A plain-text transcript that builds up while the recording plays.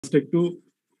একটু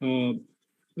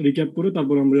রিক্যাপ করে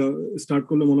তারপর আমরা স্টার্ট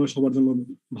করলে মনে হয় সবার জন্য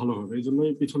ভালো হবে, এই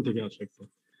জন্যই পিছন থেকে আসে একটু।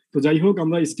 তো যাই হোক,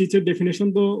 আমরা স্টিচের ডেফিনেশন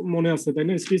তো মনে আছে তাই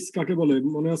না? স্টিচ কাকে বলে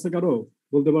মনে আছে কারো?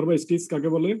 বলতে পারবা স্টিচ কাকে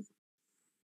বলে?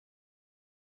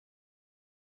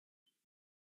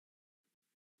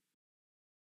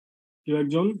 কেউ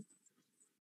একজন?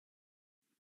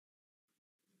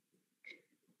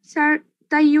 Sir,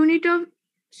 the unit of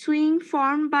sewing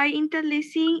formed by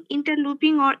interlacing,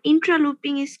 interlooping, or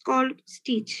intralooping is called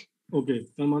stitch. ওকে,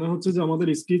 তার মানে হচ্ছে যে আমাদের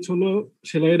স্টিচ হলো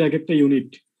সেলাইয়ের এক একটা ইউনিট,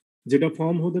 যেটা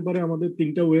ফর্ম হতে পারে আমাদের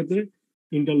তিনটা ওয়েতে: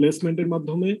 ইন্টারলেসমেন্টের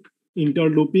মাধ্যমে,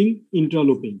 ইন্টারলুপিং,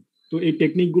 ইন্ট্রালুপিং। তো এই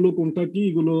টেকনিক গুলো কোনটা কি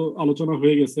এগুলো আলোচনা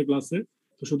হয়ে গেছে ক্লাসে,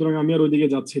 তো সুতরাং আমি আর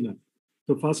ওইদিকে যাচ্ছি না।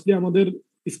 তো ফার্স্টলি আমাদের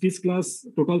স্টিচ ক্লাস,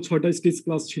 টোটাল 6টা স্টিচ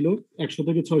ক্লাস ছিল, 100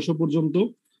 থেকে 600 পর্যন্ত।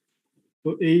 তো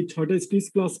এই 6টা স্টিচ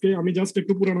ক্লাসকে আমি জাস্ট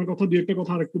একটু পুরানোর কথা, দুই একটা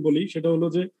কথা আর একটু বলি। সেটা হলো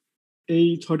যে এই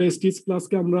 6টা স্টিচ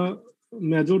ক্লাসকে আমরা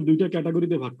মেজর দুইটা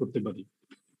ক্যাটাগরিতে ভাগ করতে পারি।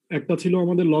 একটা ছিল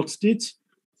আমাদের লক স্টিচ,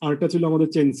 আর একটা ছিল আমাদের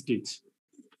চেন স্টিচ।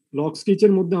 লক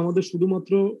স্টিচের মধ্যে আমাদের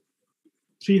শুধুমাত্র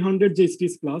 300 যে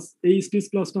স্টিচ ক্লাস, এই স্টিচ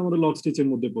ক্লাসটা আমাদের লক স্টিচের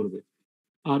মধ্যে পড়বে।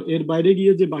 আর এর বাইরে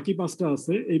গিয়ে যে বাকি পাঁচটা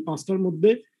আছে, এই পাঁচটার মধ্যে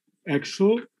 100,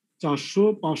 400,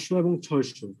 500 এবং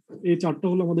 600, এই চারটা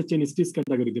হলো আমাদের চেন স্টিচ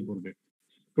ক্যাটাগরিতে পড়বে।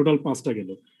 টোটাল পাঁচটা গেল।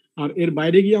 আর এর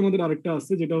বাইরে গিয়ে আমাদের আরেকটা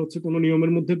আছে, যেটা হচ্ছে কোনো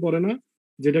নিয়মের মধ্যে পড়ে না,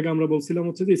 যেটাকে আমরা বলছিলাম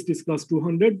হচ্ছে যে স্টিচ ক্লাস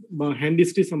 200 বা হ্যান্ড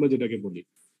স্টিচ আমরা যেটাকে বলি।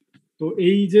 তো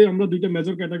এই যে আমরা দুইটা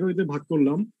মেজর ক্যাটাগরিতে ভাগ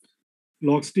করলাম,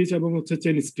 লক স্টিচ এবং হচ্ছে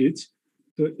চেন স্টিচ।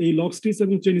 তো এই লক স্টিচ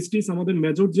এবং চেন স্টিচ আমাদের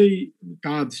মেজর যেই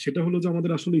কাজ, সেটা হলো যে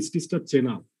আমাদের আসলে স্টিচটা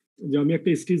চেনা। যে আমি একটা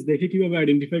স্টিচ দেখে কিভাবে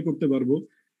আইডেন্টিফাই করতে পারবো,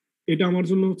 এটা আমার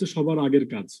জন্য হচ্ছে সবার আগের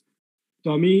কাজ। তো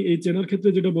আমি এই চেনার ক্ষেত্রে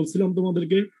যেটা বলছিলাম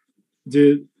তোমাদেরকে, যে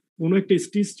কোনো একটা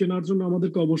স্টিচ চেনার জন্য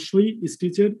আমাদেরকে অবশ্যই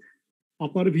স্টিচের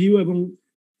আপার ভিউ এবং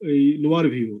এই লোয়ার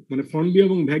ভিউ, মানে ফ্রন্ট ভিউ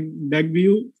এবং ব্যাক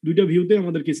ভিউ, দুইটা ভিউতে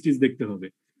আমাদেরকে স্টিচ দেখতে হবে।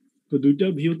 তো দুইটা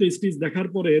ভিউতে স্টিচ দেখার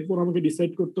পরে এরপর আমাকে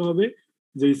ডিসাইড করতে হবে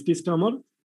যে স্টিচটা আমার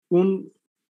কোন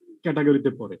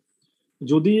ক্যাটাগরিতে পড়ে।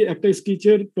 যদি একটা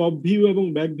স্টিচের টপ ভিউ এবং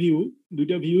ব্যাক ভিউ,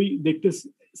 দুইটা ভিউই দেখতে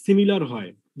সিমিলার হয়,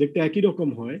 দেখতে একই রকম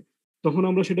হয়, তখন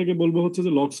আমরা সেটাকে বলবো হচ্ছে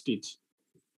যে লক স্টিচ।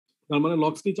 তার মানে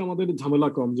লক স্টিচ আমাদের ঝামেলা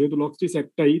কম, যেহেতু লক স্টিচ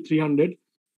একটাই 300।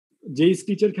 যেই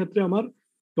স্টিচের ক্ষেত্রে আমার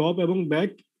টপ এবং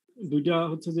ব্যাক দুইটা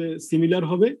হচ্ছে যে সিমিলার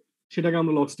হবে, সেটাকে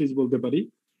আমরা লক স্টিচ বলতে পারি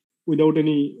উইদাউট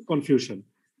এনি কনফিউশন।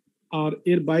 আর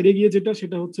এর বাইরে গিয়ে যেটা,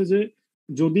 সেটা হচ্ছে যে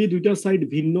যদি দুইটা সাইড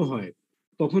ভিন্ন হয়,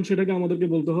 তখন সেটাকে আমাদেরকে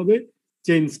বলতে হবে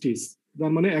চেইন স্টিচ।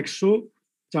 তার মানে 100,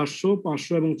 400,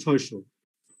 500 এবং 600।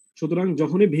 সুতরাং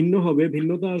যখনই ভিন্ন হবে,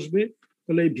 ভিন্নতা আসবে,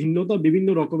 তাহলে এই ভিন্নতা বিভিন্ন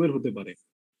রকমের হতে পারে।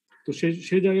 তো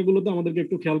সেই জায়গাগুলোতে আমাদেরকে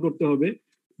একটু খেয়াল করতে হবে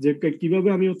যে কিভাবে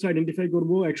আমি হচ্ছে আইডেন্টিফাই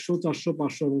করবো 100, 400,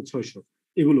 500 এবং 600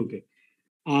 এগুলোকে।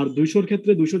 আর 200-র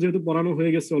ক্ষেত্রে, 200 যেহেতু পড়ানো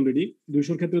হয়ে গেছে অলরেডি,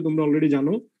 200-র ক্ষেত্রে তোমরা অলরেডি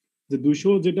জানো যে 200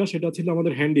 যেটা, সেটা ছিল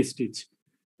আমাদের হ্যান্ড স্টিচ।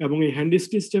 এবং এই হ্যান্ড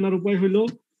স্টিচ চেনার উপায় হলো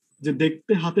যে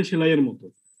দেখতে হাতে সেলাইয়ের মতো।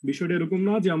 বিষয়টা এরকম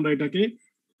না যে আমরা এটাকে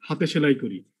হাতে সেলাই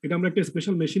করি, এটা আমরা একটা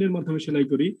স্পেশাল মেশিনের মাধ্যমে সেলাই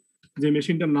করি। যে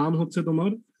মেশিনটার নাম হচ্ছে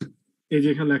তোমার, এই যে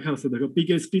এখানে লেখা আছে দেখো,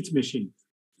 পিকে স্টিচ মেশিন।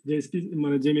 যে স্টিচ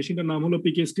মানে যে মেশিনটার নাম হলো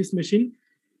পিকে স্টিচ মেশিন।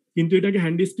 কিন্তু এটাকে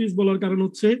হ্যান্ড স্টিচ বলার কারণ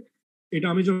হচ্ছে, এটা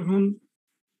আমি যখন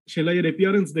সেলাইয়ের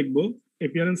এপিয়ারেন্স দেখবো,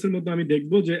 এপিয়ারেন্সের মধ্যে আমি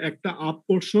দেখবো যে একটা আপ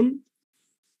পোর্শন,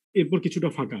 এরপর কিছুটা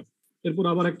ফাঁকা, এরপর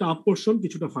আবার একটা আপ পোর্শন,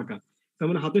 কিছুটা ফাঁকা। তার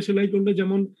মানে হাতে সেলাই করলে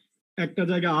যেমন একটা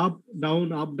জায়গা আপ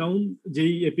ডাউন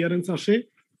যেই এপিয়ারেন্স আসে,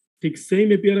 ঠিক সেম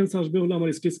এপিয়ারেন্স আসবে হলো আমার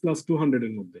স্টিচ ক্লাস 200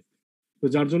 এর মধ্যে। তো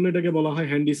যার জন্য এটাকে বলা হয়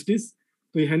হ্যান্ড স্টিচ।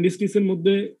 তো এই হ্যান্ড স্টিচের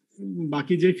মধ্যে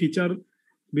বাকি যে ফিচার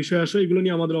বিষয় আসে, এগুলো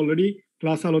নিয়ে আমাদের অলরেডি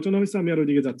ক্লাস আলোচনা হয়েছে, আমি আর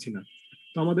ওইদিকে যাচ্ছি না।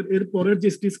 তো আমাদের এর পরের যে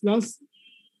স্টিচ ক্লাস,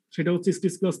 সেটা হচ্ছে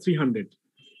স্টিচ ক্লাস 300,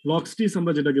 লক স্টিচ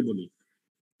আমরা যেটাকে বলি।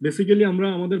 বেসিক্যালি আমরা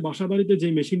আমাদের বাসা বাড়িতে যে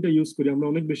মেশিনটা ইউজ করি, আমরা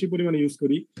অনেক বেশি পরিমাণে ইউজ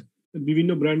করি,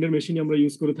 বিভিন্ন ব্র্যান্ডের মেশিন আমরা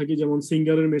ইউজ করে থাকি, যেমন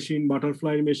সিঙ্গারের মেশিন,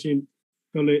 বাটারফ্লাই মেশিন।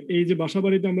 তাহলে এই যে বাসা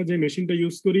বাড়িতে আমরা যে মেশিনটা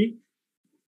ইউজ করি,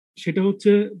 সেটা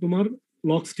হচ্ছে তোমার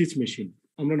লক স্টিচ মেশিন।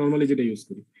 আমরা নর্মালি যেটা ইউজ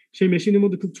করি, সেই মেশিনের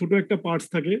মধ্যে খুব ছোট একটা পার্টস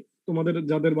থাকে, তোমাদের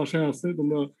যাদের বাসায় আছে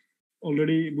তোমরা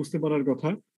অলরেডি বুঝতে পারার কথা,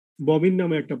 ববিন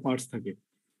নামে একটা পার্টস থাকে।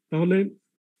 তাহলে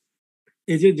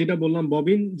এই যে যেটা বললাম,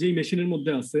 ববিন যেই মেশিনের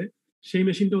মধ্যে আছে, সেই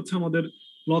মেশিনটা হচ্ছে আমাদের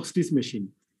লক স্টিচ মেশিন।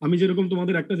 আমি যেরকম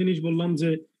তোমাদের একটা জিনিস বললাম যে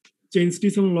চেইন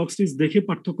স্টিচ এবং লক স্টিচ দেখে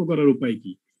পার্থক্য করার উপায়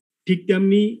কি, ঠিক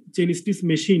তেমনি চেইন স্টিচ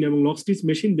মেশিন এবং লক স্টিচ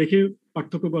মেশিন দেখে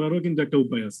পার্থক্য করারও কিন্তু একটা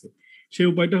উপায় আছে। সেই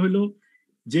উপায়টা হলো,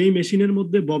 যেই মেশিনের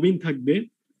মধ্যে ববিন থাকবে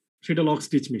সেটা লক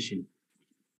স্টিচ মেশিন,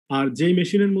 আর যেই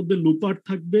মেশিনের মধ্যে লুপার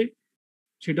থাকবে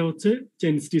সেটা হচ্ছে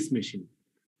চেইন স্টিচ মেশিন।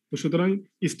 তো সুতরাং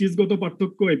স্টিচগত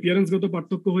পার্থক্য, এপিয়ারেন্সগত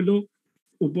পার্থক্য হলো,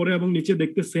 উপরে এবং নিচে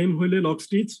দেখতে সেম হইলে লক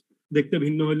স্টিচ, দেখতে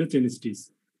ভিন্ন হইলে চেন স্টিচ।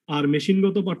 আর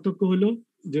মেশিনগত পার্থক্য হলো,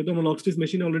 যেহেতু আমরা লক স্টিচ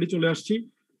মেশিনে অলরেডি চলে আসছি,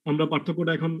 আমরা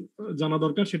পার্থক্যটা এখন জানা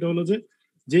দরকার, সেটা হলো যে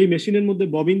যেই মেশিনের মধ্যে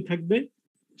ববিন থাকবে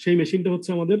সেই মেশিনটা হচ্ছে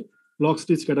আমাদের লক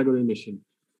স্টিচ ক্যাটাগরির মেশিন,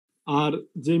 আর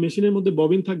যে মেশিনের মধ্যে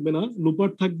ববিন থাকবে না,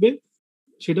 লুপার থাকবে,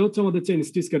 সেটা হচ্ছে আমাদের চেন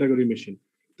স্টিচ ক্যাটাগরি মেশিন।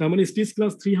 তার মানে স্টিচ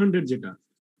ক্লাস 300 যেটা,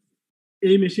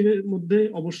 এই মেশিনের মধ্যে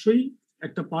অবশ্যই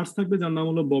একটা পার্টস থাকবে যার নাম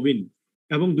হলো ববিন,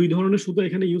 এবং দুই ধরনের সুতো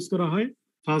এখানে ইউজ করা হয়।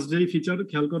 ফার্স্ট যেই ফিচার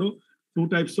খেয়াল করো, টু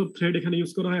টাইপস অফ থ্রেড এখানে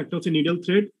ইউজ করা হয়, একটা হচ্ছে নিডল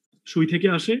থ্রেড, সুই থেকে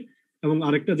আসে, এবং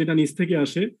আরেকটা যেটা নিচ থেকে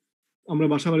আসে, আমরা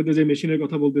বাসা বাড়িতে যে মেশিনের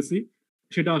কথা বলতেছি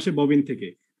সেটা আসে ববিন থেকে।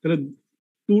 তাহলে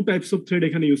টু টাইপস অফ থ্রেড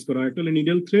এখানে ইউজ করা হয়, একটা হলো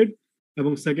নিডল থ্রেড,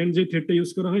 এবং সেকেন্ড যে থ্রেডটা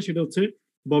ইউজ করা হয় সেটা হচ্ছে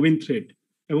ববিন থ্রেড।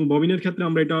 এবং ববিনের ক্ষেত্রে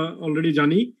আমরা এটা অলরেডি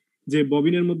জানি যে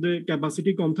ববিনের মধ্যে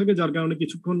ক্যাপাসিটি কম থাকে, যার কারণে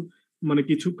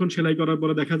কিছুক্ষণ সেলাই করার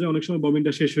পরে দেখা যায় অনেক সময়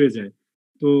ববিনটা শেষ হয়ে যায়।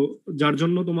 তো যার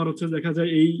জন্য তোমার হচ্ছে দেখা যায়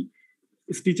এই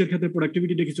স্টিচের ক্ষেত্রে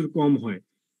প্রোডাক্টিভিটিটা কিছু কম হয়।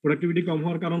 প্রোডাক্টিভিটি কম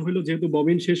হওয়ার কারণ হলো যেহেতু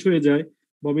ববিন শেষ হয়ে যায়,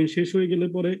 ববিন শেষ হয়ে গেলে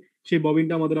পরে সেই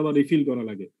ববিনটা আমাদের আবার রিফিল করা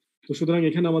লাগে। তো সুতরাং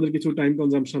এখানে আমাদের কিছু টাইম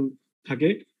কনজাম্পশন থাকে।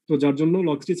 তো যার জন্য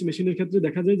লক স্টিচ মেশিনের ক্ষেত্রে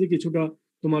দেখা যায় যে কিছুটা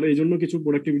তোমার এই জন্য কিছু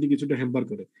প্রোডাক্টিভিটি কিছুটা হ্যাম্পার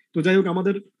করে। তো যাই হোক,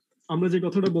 আমরা যে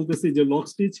কথাটা বলতেছি যে লক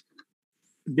স্টিচ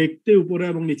দেখতে উপরে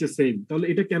এবং নিচে সেম, তাহলে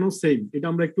এটা কেন সেম, এটা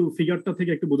আমরা একটু ফিগারটা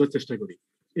থেকে একটু বোঝার চেষ্টা করি।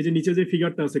 এই যে নিচে যে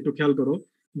ফিগারটা আছে একটু খেয়াল করো,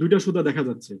 দুইটা সুতা দেখা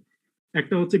যাচ্ছে,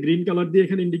 একটা হচ্ছে গ্রিন কালার দিয়ে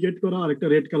এখানে ইন্ডিকেট করা, আর একটা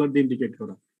রেড কালার দিয়ে ইন্ডিকেট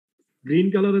করা। গ্রিন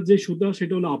কালারের যে সুতা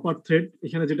সেটা হলো আপার থ্রেড,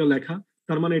 এখানে যেটা লেখা,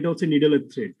 তার মানে এটা হচ্ছে নিডেলের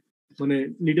থ্রেড, মানে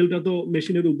নিডেলটা তো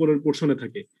মেশিনের উপরের পোর্শনে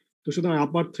থাকে। তো সুতরাং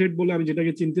আপার থ্রেড বলে আমি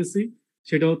যেটাকে চিনতেছি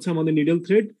সেটা হচ্ছে আমাদের নিডেল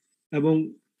থ্রেড। এবং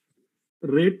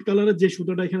রেড কালারের যে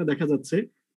সুতাটা এখানে দেখা যাচ্ছে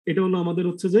এটা হলো আমাদের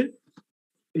হচ্ছে যে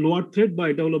লোয়ার থ্রেড, বা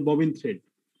এটা হলো ববিন থ্রেড।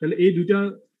 তাহলে এই দুইটা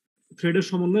থ্রেডের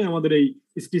সমন্বয়ে আমাদের এই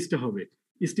স্টিচটা হবে।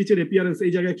 স্টিচের এপিয়ারেন্স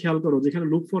এই জায়গায় খেয়াল করো, যেখানে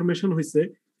লুপ ফরমেশন হয়েছে,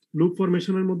 লুপ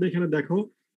ফরমেশনের মধ্যে এখানে দেখো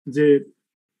যে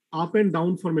আপ এন্ড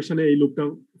ডাউন ফরমেশনে এই লুপটা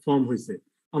ফর্ম হয়েছে।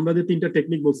 আমরা যে তিনটা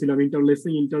টেকনিক বলছিলাম,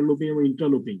 ইন্টারলেসিং, ইন্টারলুপিং এবং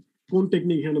ইন্ট্রালুপিং, কোন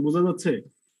টেকনিক এখানে বোঝা যাচ্ছে?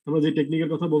 আমরা যে টেকনিকের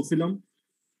কথা বলছিলাম,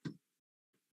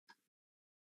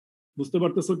 বুঝতে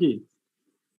পারতেছো কি?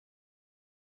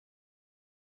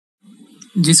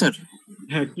 জি স্যার।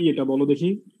 হ্যাঁ, কি এটা বলো দেখি,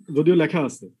 যদিও লেখা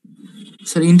আছে।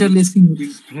 স্যার ইন্টারলেসিং।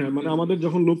 হ্যাঁ, মানে আমাদের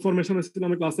যখন লুপ ফরমেশন হয়েছিল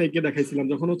আমি ক্লাসে একে দেখাইছিলাম,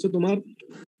 যখন হচ্ছে তোমার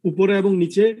উপরে এবং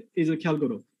নিচে, এই যে খেয়াল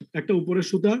করো, একটা উপরের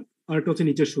সুতা আর একটা হচ্ছে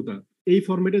নিচের সুতা, এই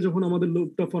ফরম্যাটে যখন আমাদের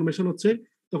লুপটা ফরমেশন হচ্ছে,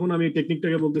 তখন আমি এই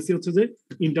টেকনিকটাকে বলতেছি হচ্ছে যে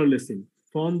ইন্টারলেসিং,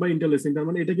 ফর্ম বা ইন্টারলেসিং। তার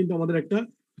মানে এটা কিন্তু আমাদের একটা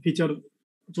ফিচার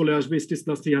চলে আসবে স্টিচ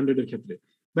প্লাস 300 এর ক্ষেত্রে।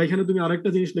 বা এখানে তুমি আরেকটা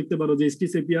জিনিস লিখতে পারো যে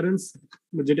স্টিচ এপিয়ারেন্স,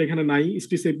 যেটা এখানে নাই,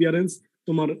 স্টিচ এপিয়ারেন্স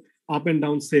তোমার আপ এন্ড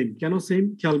ডাউন সেম। কেন সেম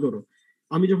খেয়াল করো,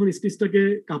 আমি যখন স্টিচটাকে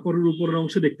কাপড়ের উপরের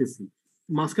অংশে দেখতেছি,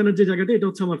 মাঝখানের যে জায়গাটা এটা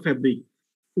হচ্ছে আমার ফ্যাব্রিক,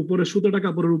 উপরের সুতাটা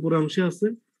কাপড়ের উপরের অংশে আছে,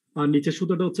 আর নিচের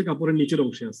সুতাটা হচ্ছে কাপড়ের নিচের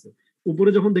অংশে আছে। উপরে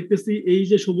যখন দেখতেছি এই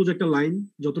যে সবুজ একটা লাইন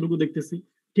যতটুকু দেখতেছি,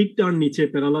 ঠিক তার নিচে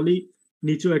প্যারালালি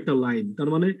নিচেও একটা লাইন, তার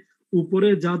মানে উপরে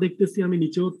যা দেখতেছি আমি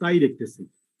নিচেও তাই দেখতেছি।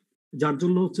 যার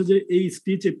জন্য হচ্ছে যে এই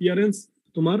স্টিচ এপিয়ারেন্স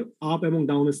তোমার আপ এবং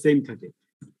ডাউনের সেম থাকে।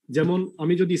 যেমন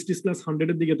আমি যদি স্টিচ প্লাস 100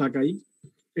 এর দিকে তাকাই,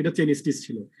 এটা চেন স্টিচ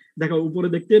ছিল, দেখো উপরে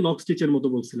দেখতে লক স্টিচের মতো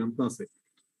বলছিলাম ক্লাসে,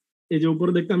 এই যে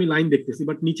উপরে দেখতে আমি লাইন দেখতেছি,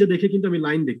 বাট নিচে দেখে কিন্তু আমি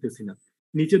লাইন দেখতেছি না,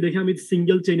 নিচে দেখে আমি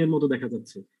সিঙ্গেল চেইনের মতো দেখা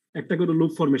যাচ্ছে, একটা করে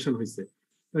লুপ ফরমেশন হয়েছে,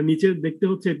 নিচে দেখতে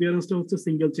হচ্ছে এপিয়ারেন্সটা হচ্ছে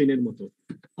সিঙ্গেল চেইনের মতো।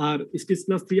 আর স্টিচ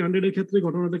প্লাস 300 এর ক্ষেত্রে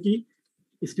ঘটনাটা কি,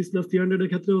 স্টিচ প্লাস 300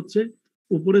 এর ক্ষেত্রে হচ্ছে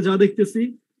উপরে যা দেখতেছি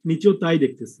নিচেও তাই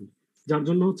দেখতেছি। যার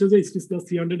জন্য হচ্ছে যে স্টিচ প্লাস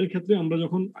 300 এর ক্ষেত্রে আমরা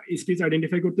যখন স্টিচ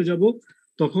আইডেন্টিফাই করতে যাব,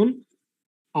 তখন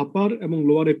আপার এবং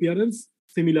লোয়ার এপিয়ারেন্স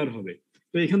সিমিলার হবে।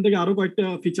 তো এখান থেকে আরো কয়েকটা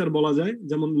ফিচার বলা যায়,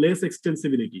 যেমন লেস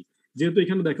এক্সটেন্সিবিলিটি। যেহেতু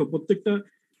এখানে দেখো প্রত্যেকটা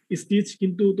স্টিচ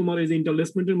কিন্তু তোমার এই যে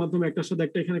ইন্টারলেসমেন্টের মাধ্যমে একটার সাথে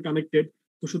একটা এখানে কানেক্টেড,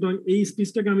 তো সুতরাং এই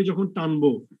স্টিচটাকে আমি যখন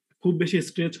টানবো খুব বেশি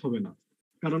স্ট্রেচ হবে না,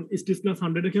 কারণ স্টিচ প্লাস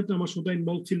 100 এর ক্ষেত্রে আমার সুতা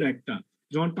ইনভলভ ছিল একটা,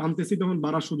 যখন টানতেছি তখন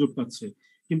বাড়ার সুযোগ পাচ্ছে,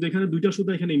 কিন্তু এখানে দুইটা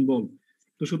সুতা এখানে ইনভলভ।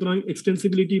 তো সুতরাং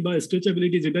এক্সটেন্সিবিলিটি বা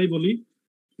স্ট্রেচেবিলিটি যেটাই বলি,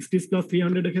 স্টিচ প্লাস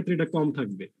 300 এর ক্ষেত্রে এটা কম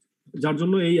থাকবে। যার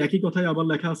জন্য এই একই কথাই আবার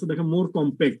লেখা আছে, দেখো মোর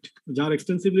কম্প্যাক্ট, যার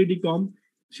এক্সটেন্সিবিলিটি কম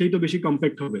সেই তো বেশি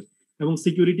কম্প্যাক্ট হবে এবং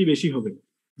সিকিউরিটি বেশি হবে।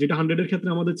 যেটা 100 এর ক্ষেত্রে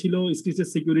আমাদের ছিল স্টিচের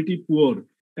সিকিউরিটি পুয়ার,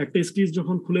 একটা স্টিচ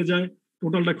যখন খুলে যায়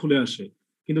টোটালটা খুলে আসে,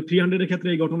 কিন্তু 300 এর ক্ষেত্রে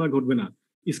এই ঘটনা ঘটবে না।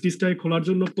 স্টিচটাই খোলার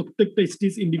জন্য প্রত্যেকটা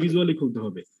স্টিচ ইন্ডিভিজুয়ালি খুলতে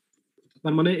হবে,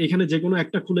 তার মানে এখানে যে কোনো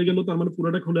একটা খুলে গেল তার মানে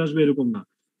পুরোটা খুলে আসবে এরকম না।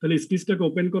 তাহলে স্টিচটাকে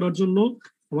ওপেন করার জন্য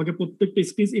আমাকে প্রত্যেকটা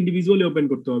স্টিচ ইন্ডিভিজুয়ালি ওপেন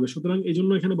করতে হবে। সুতরাং এই জন্য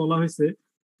এখানে বলা হয়েছে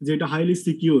যে এটা হাইলি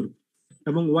সিকিউর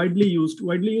এবং ওয়াইডলি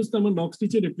ইউজড তার মানে লক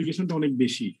স্টিচের অ্যাপ্লিকেশনটা অনেক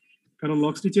বেশি, কারণ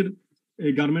লক স্টিচের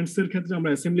এই গার্মেন্টস এর ক্ষেত্রে আমরা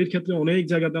অ্যাসেম্বলির ক্ষেত্রে অনেক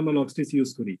জায়গাতে আমরা লক স্টিচ ইউজ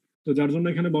করি। তো যার জন্য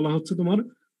এখানে বলা হচ্ছে তোমার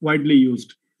ওয়াইডলি ইউজড।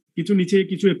 কিছু নিচে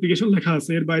কিছু অ্যাপ্লিকেশন লেখা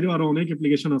আছে, এর বাইরেও আরো অনেক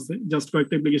অ্যাপ্লিকেশন আছে, জাস্ট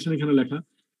কয়েকটা অ্যাপ্লিকেশন এখানে লেখা,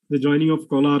 যে joining of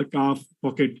collar, calf,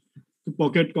 pocket.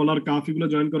 Pocket, collar, calf এগুলো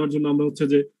জয়েন করার জন্য আমরা হচ্ছে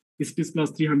যে স্টিচ প্লাস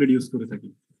 300 ইউজ করে থাকি।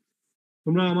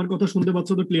 তোমরা আমার কথা শুনতে পাচ্ছ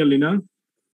তো ক্লিয়ারলি না?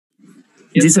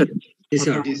 জি স্যার।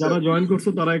 আচ্ছা, যারা জয়েন করছো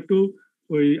তারা একটু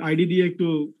ওই আইডি দিয়ে একটু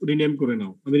রিনেম করে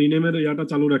নাও। আমি রিনেমের ইয়াটা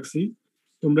চালু রাখছি,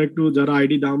 তোমরা একটু যারা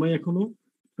আইডি দাও নাই এখনো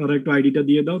তারা একটু আইডিটা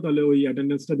দিয়ে দাও, তাহলে ওই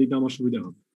অ্যাটেন্ডেন্সটা দিতে আমার সুবিধা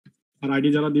হবে। আর আইডি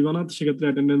যারা দিবা না সেক্ষেত্রে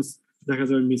অ্যাটেন্ডেন্স দেখা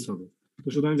যাবে মিস হবে। তো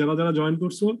সুতরাং যারা যারা জয়েন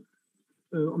করছো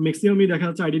ম্যাক্সিমামই দেখা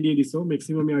যাচ্ছে আইডি দিয়ে দিছো,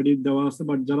 ম্যাক্সিমামই আইডি দেওয়া আছে,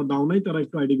 বাট যারা দাও নাই তারা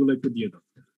একটু আইডি গুলো একটু দিয়ে দাও।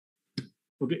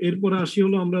 ওকে, এরপরে আসি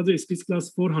হলো আমরা যে স্টিচ ক্লাস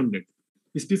 400।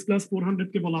 স্টিচ ক্লাস 400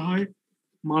 কে বলা হয়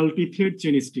মাল্টি থ্রেড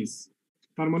চেন স্টিচ।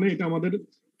 তার মানে এটা আমাদের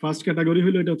ফার্স্ট ক্যাটাগরি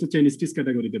হলো, এটা হচ্ছে চেন স্টিচ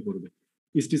ক্যাটাগরিতে পড়বে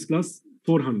স্টিচ ক্লাস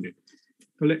 400।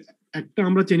 তাহলে একটা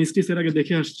আমরা চেন স্টিচ এর আগে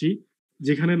দেখে আসছি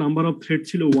যেখানে নাম্বার অফ থ্রেড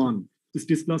ছিল 1,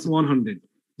 স্টিচ ক্লাস 100,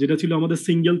 যেটা ছিল আমাদের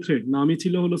সিঙ্গেল থ্রেড, নামই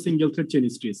ছিল হলো সিঙ্গেল থ্রেড চেন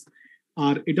স্টিচ।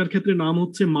 আর এটার ক্ষেত্রে নাম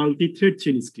হচ্ছে মাল্টি থ্রেড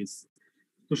চেন স্টিচ।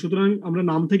 তো সুতরাং আমরা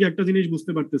নাম থেকে একটা জিনিস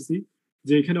বুঝতে পারতেছি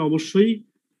যে এখানে অবশ্যই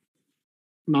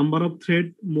নাম্বার অফ থ্রেড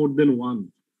মোর দেন 1।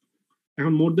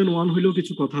 এখন মোর দেন 1 হইলেও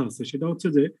কিছু কথা আছে, সেটা হচ্ছে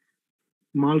যে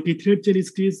মাল্টি থ্রেড চেন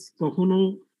স্টিচ কখনো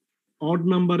অড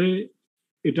নাম্বারে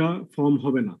এটা ফর্ম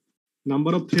হবে না,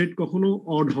 নাম্বার অফ থ্রেড কখনো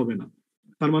অড হবে না।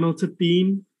 তার মানে হচ্ছে 3,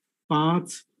 5,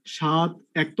 7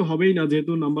 এক তো হবেই না,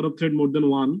 যেহেতু নাম্বার অফ থ্রেড মোর দেন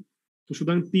 1। তো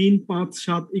সুতরাং 3, 5,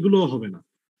 7 এগুলোও হবে না।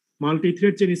 মাল্টি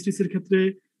থ্রেড চেন স্টিচের ক্ষেত্রে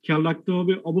খেয়াল রাখতে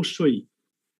হবে অবশ্যই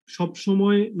সব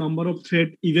সময় নাম্বার অফ থ্রেড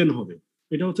ইভেন হবে।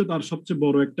 এটা হচ্ছে তার সবচেয়ে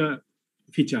বড় একটা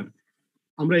ফিচার।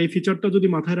 আমরা এই ফিচারটা যদি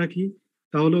মাথায় রাখি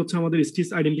তাহলে হচ্ছে আমাদের স্টিচ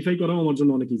আইডেন্টিফাই করাও আমার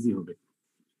জন্য অনেক ইজি হবে।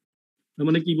 তার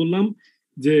মানে কি বললাম,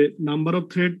 যে number of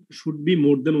thread should be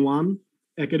more দেন 1,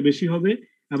 একের বেশি হবে,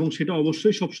 এবং সেটা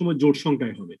অবশ্যই সবসময় জোড়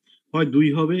সংখ্যায় হবে, হয় 2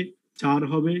 হবে, 4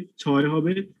 হবে, 6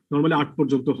 হবে, নর্মালি 8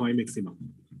 পর্যন্ত হয় ম্যাক্সিমাম।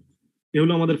 এ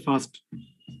হলো আমাদের ফার্স্ট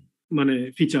মানে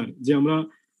ফিচার, যে আমরা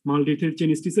মাল্টি থ্রেড চেন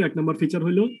স্টিচের 1 নম্বর ফিচার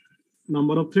হলো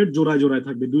নাম্বার অফ থ্রেড জোড়ায় জোড়ায়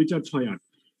থাকবে 2, 4, 6, 8।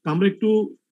 আমরা একটু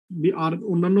আর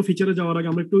অন্যান্য ফিচারে যাওয়ার আগে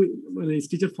আমরা একটু মানে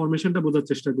স্টিচের ফরমেশনটা বোঝার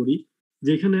চেষ্টা করি, যে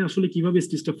এখানে আসলে কিভাবে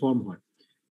স্টিচটা ফর্ম হয়।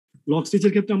 লক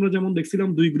স্টিচের ক্ষেত্রে আমরা যেমন দেখছিলাম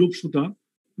 2 গ্রুপ সুতা,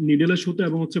 নিডেলের সুতা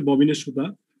এবং হচ্ছে ববিনের সুতা।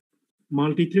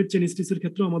 মাল্টি থ্রেড চেন স্টিচের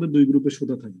ক্ষেত্রে আমাদের 2 গ্রুপের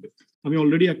সুতা থাকবে। আমি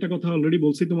অলরেডি একটা কথা অলরেডি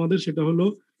বলছি তোমাদের, সেটা হলো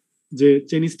যে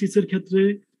চেন স্টিচের ক্ষেত্রে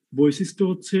বৈশিষ্ট্য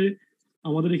হচ্ছে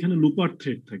আমাদের এখানে লুপার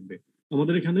থ্রেড থাকবে,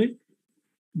 আমাদের এখানে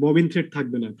ববিন থ্রেড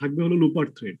থাকবে না, থাকবে হলো লুপার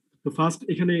থ্রেড। তো ফার্স্ট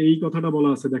এখানে এই কথাটা বলা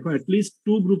আছে, দেখো অ্যাটলিস্ট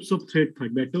 2 গ্রুপস অফ থ্রেড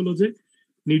থাকবে, একটা হলো যে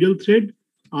নিডল থ্রেড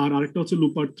আর আরেকটা হচ্ছে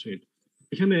লুপার থ্রেড।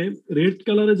 এখানে রেড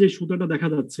কালারে যে সুতাটা দেখা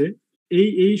যাচ্ছে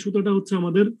এই সুতাটা হচ্ছে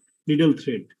আমাদের নিডল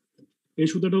থ্রেড, এই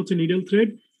সুতাটা হচ্ছে নিডল থ্রেড,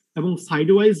 এবং সাইড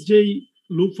ওয়াইজ যেই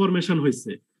লুপ ফরমেশন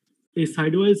হয়েছে, এই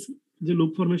সাইড ওয়াইজ যে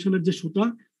লুপ ফরমেশনের যে সুতা,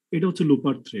 এটা হচ্ছে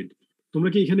লুপার থ্রেড। তোমরা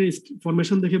কি এখানে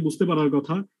ফরমেশন দেখে বুঝতে পারার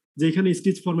কথা যে এখানে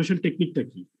স্টিচ ফরমেশন টেকনিকটা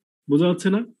কি, বোঝা যাচ্ছে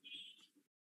না?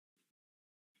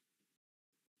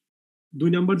 2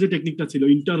 নাম্বার যে টেকনিকটা ছিল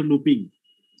ইন্টারলুপিং,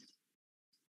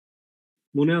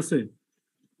 মনে আছে?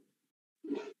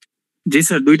 জি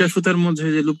স্যার, দুইটা সুতার মধ্যে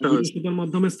যে লুপটা দুইটা হয়েছে। সুতার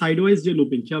মাধ্যমে সাইড ওয়াইজ যে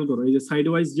লুপিং, খেয়াল করো এই যে সাইড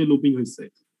ওয়াইজ যে লুপিং হয়েছে,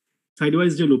 সাইড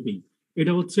ওয়াইজ যে লুপিং,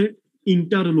 এটা হচ্ছে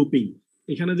ইন্টারলুপিং।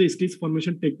 এখানে যে স্টিচ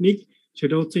ফরমেশন টেকনিক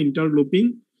সেটা হচ্ছে ইন্টারলুপিং,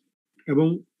 এবং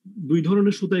 2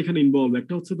 ধরনের সুতা এখানে ইনভলভ,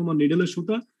 একটা হচ্ছে তোমার নিডলের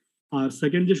সুতা, আর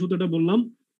সেকেন্ড যে সুতাটা বললাম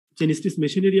চেন স্টিচ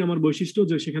মেশিনেরই আমার বৈশিষ্ট্য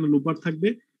যে সেখানে লুপার থাকবে,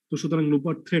 তো সুতরাং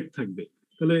লুপার থ্রেড থাকবে।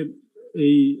 তাহলে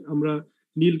এই আমরা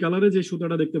নীল কালারে যে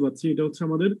সুতাটা দেখতে পাচ্ছি এটা হচ্ছে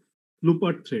আমাদের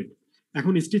লুপার থ্রেড।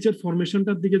 এখন স্টিচের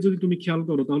ফরমেশনটার দিকে যদি তুমি খেয়াল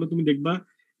করো তাহলে তুমি দেখবা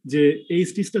যে এই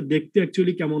স্টিচটা দেখতে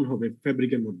অ্যাকচুয়ালি কেমন হবে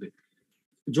ফ্যাব্রিকের মধ্যে।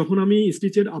 যখন আমি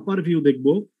স্টিচের আপার ভিউ দেখব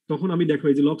তখন আমি দেখো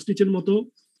এই যে লক স্টিচের মতো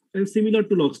সিমিলার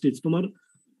টু লক স্টিচ তোমার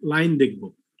লাইন দেখবো,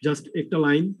 জাস্ট একটা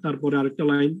লাইন, তারপরে আরেকটা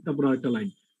লাইন, তারপরে আরেকটা লাইন,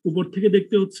 উপর থেকে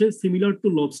দেখতে হচ্ছে সিমিলার টু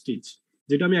লক স্টিচ,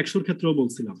 যেটা আমি 100-র ক্ষেত্রেও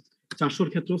বলছিলাম, 400-র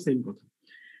ক্ষেত্রেও সেম কথা।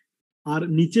 আর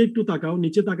নিচে একটু তাকাও,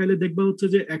 নিচে তাকাইলে দেখবা হচ্ছে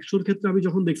যে 100-র ক্ষেত্রে আমি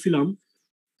যখন দেখছিলাম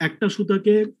একটা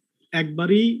সুতাকে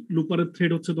একবারই লুপারের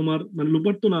থ্রেড হচ্ছে তোমার, মানে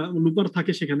লুপার তো না, লুপার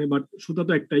থাকে সেখানে বাট সুতা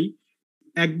তো একটাই,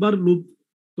 একবার লুপ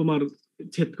তোমার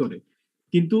ছেদ করে।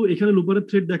 কিন্তু এখানে লুপারের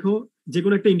থ্রেড দেখো, যে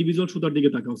কোনো একটা ইন্ডিভিজুয়াল সুতার দিকে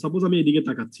তাকাও, সাপোজ আমি এইদিকে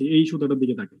তাকাচ্ছি, এই সুতাটার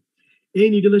দিকে তাকাই, এই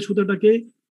নিডলের সুতাটাকে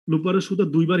লুপারের সুতা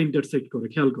 2বার ইন্টারসেক্ট করে,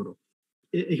 খেয়াল করো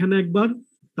এখানে একবার,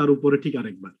 তার উপরে ঠিক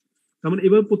আরেকবার। তার মানে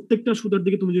এবার প্রত্যেকটা সুতার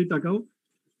দিকে তুমি যদি তাকাও,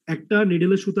 একটা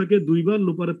নিডলের সুতাকে 2বার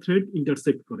লুপারের থ্রেড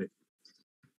ইন্টারসেক্ট করে,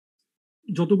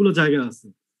 যতগুলো জায়গা আছে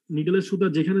নিডলের সুতা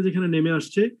যেখানে যেখানে নেমে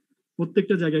আসছে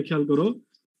প্রত্যেকটা জায়গায় খেয়াল করো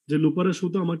যে লুপারের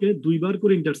সুতা আমাকে 2বার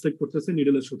করে ইন্টারসেক্ট করতেছে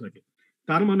নিডলের সুতাকে।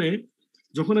 তার মানে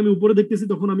যখন আমি উপরে দেখতেছি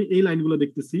তখন আমি এই লাইনগুলো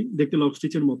দেখতেছি, দেখতে লক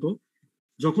স্টিচের মতো,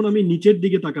 যখন আমি নিচের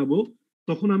দিকে তাকাবো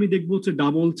তখন আমি দেখবো হচ্ছে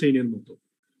ডাবল চেইনের মতো।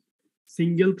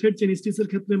 সিঙ্গেল থ্রেড চেন স্টিচের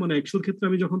ক্ষেত্রে মানে 100-র ক্ষেত্রে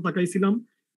আমি যখন তাকাইছিলাম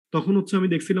তখন হচ্ছে আমি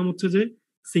দেখছিলাম হচ্ছে যে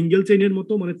সিঙ্গেল চেইনের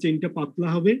মতো, মানে চেইনটা পাতলা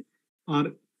হবে, আর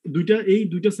এই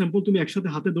দুইটা স্যাম্পল তুমি একসাথে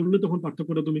হাতে ধরলে তখন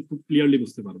পার্থক্যটা তুমি খুব ক্লিয়ারলি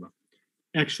বুঝতে পারবা।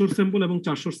 100 স্যাম্পল এবং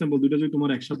 400 স্যাম্পল দুইটা যদি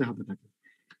তোমার একসাথে হাতে থাকে,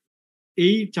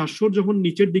 এই 400 যখন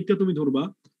নিচের দিকটা তুমি ধরবা,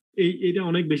 এটা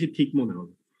অনেক বেশি ঠিক মনে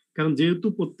হবে, কারণ যেহেতু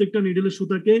প্রত্যেকটা নিডেলের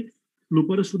সুতাকে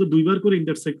লুপারের সুতা দুইবার করে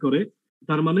ইন্টারসেক্ট করে,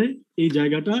 তার মানে এই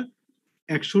জায়গাটা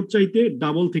 100 চাইতে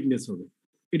ডাবল থিকনেস হবে।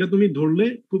 এটা তুমি ধরলে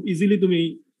খুব ইজিলি তুমি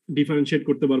ডিফারেন্সিয়েট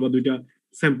করতে পারবা দুইটা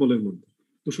স্যাম্পলের মধ্যে।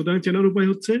 তো সুতরাং চেনার উপায়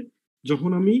হচ্ছে,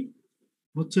 যখন আমি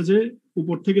হচ্ছে যে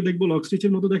উপর থেকে দেখবো লক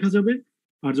স্টিচের মতো দেখা যাবে,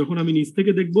 আর যখন আমি নিচ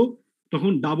থেকে দেখবো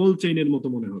তখন ডাবল চেইনের মতো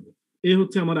মনে হবে। এই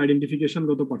হচ্ছে আমার আইডেন্টিফিকেশন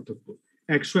গত পার্থক্য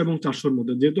 100 এবং 400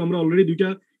 মধ্যে। যেহেতু আমরা অলরেডি দুইটা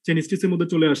চেইন স্টিচের মধ্যে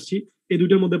চলে আসছি, এই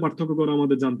দুইটার মধ্যে পার্থক্য করা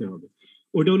আমাদের জানতে হবে।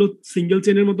 ওইটা হলো সিঙ্গেল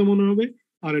চেইনের মতো মনে হবে,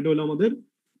 আর এটা হলো আমাদের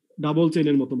ডাবল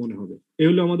চেইনের মতো মনে হবে। এই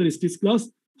হলো আমাদের স্টিচ ক্লাস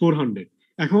 400।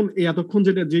 এখন এই এতক্ষণ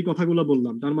যেই কথাগুলো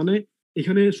বললাম, তার মানে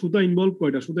এখানে সুতা ইনভলভ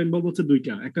কয়টা? সুতা ইনভলভ হচ্ছে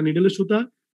দুইটা, একটা নিডেলের সুতা,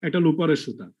 একটা লুপারের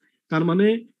সুতা। তার মানে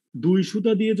দুই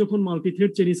সুতা দিয়ে যখন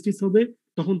মাল্টিথ্রেড চেইন স্টিচ হবে,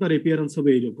 তখন তার এপিয়ারেন্স হবে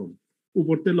এইরকম,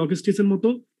 উপর থেকে লক স্টিচের মতো,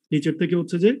 নিচের থেকে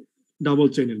হচ্ছে যে ডাবল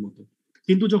চেইনের মতো।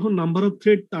 কিন্তু যখন নাম্বার অফ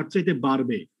থ্রেড তার চাইতে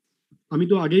বাড়বে, আমি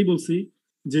তো আগেই বলছি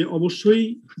যে অবশ্যই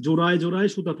জোড়ায় জোড়ায়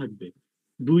সুতা থাকবে,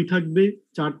 2 থাকবে,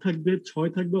 4 থাকবে, 6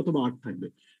 থাকবে, অথবা 8 থাকবে।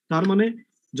 তার মানে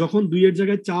যখন 2 এর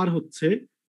জায়গায় 4 হচ্ছে,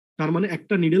 তার মানে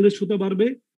একটা নিডেলের সুতা বাড়বে,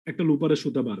 একটা লুপারের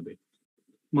সুতা বাড়বে।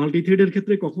 মাল্টিথ্রেডের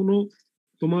ক্ষেত্রে কখনো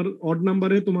তোমার অড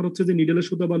নাম্বারে তোমার হচ্ছে যে নিডেলের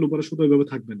সুতা বা লুপারের সুতা ওইভাবে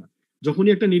থাকবে না।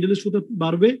 যখনই একটা নিডেলের সুতা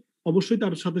বাড়বে, অবশ্যই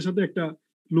তার সাথে সাথে একটা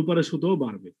লুপারের সুতাও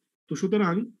বাড়বে। তো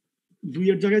সুতরাং 2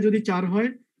 এর জায়গায় যদি 4 হয়,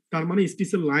 তার মানে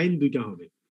স্টিচের লাইন দুইটা হবে।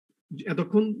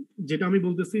 এতক্ষণ যেটা আমি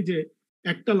বলতেছি যে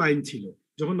একটা লাইন ছিল,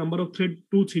 যখন নাম্বার অফ থ্রেড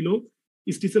 2 ছিল,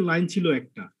 স্টিচের লাইন ছিল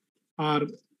একটা, আর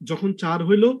যখন 4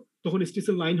 হইলো তখন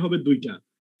স্টিচের লাইন হবে দুইটা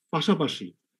পাশাপাশি।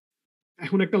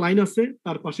 এখন একটা লাইন আছে,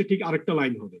 তার পাশে ঠিক আরেকটা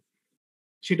লাইন হবে।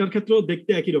 সেটার ক্ষেত্রেও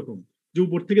দেখতে একই রকম, যে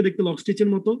উপর থেকে দেখতে লক স্টিচের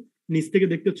মতো, নিচ থেকে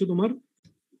দেখতে হচ্ছে তোমার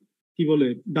কি বলে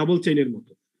ডাবল চেইনের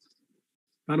মতো।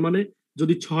 তার মানে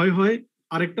যদি 6 হয়,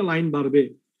 আরেকটা লাইন বাড়বে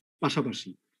পাশাপাশি।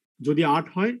 যদি 8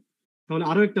 হয়, তাহলে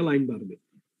আরো একটা লাইন বাড়বে।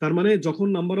 তার মানে যখন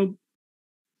নাম্বার অফ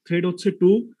থ্রেড হচ্ছে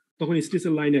 2, তখন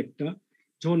স্টিচের লাইন একটা।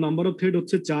 যখন নাম্বার অফ থ্রেড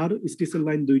হচ্ছে 4, স্টিচের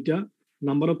লাইন দুইটা।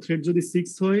 নাম্বার অফ থ্রেড যদি 6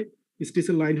 হয়,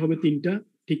 স্টিচের লাইন হবে তিনটা।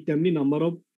 ঠিক তেমনি নাম্বার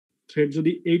অফ থ্রেড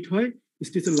যদি 8 হয়,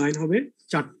 স্টিচের লাইন হবে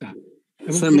 4টা।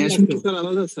 এবং স্যার মেশিন কি স্যার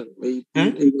আলাদা স্যার এই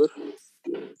হ্যাঁ, এইগুলো?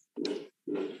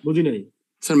 বুঝি নাই।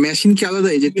 স্যার মেশিন কি আলাদা,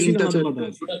 এই যে মেশিন তিনটা আলাদা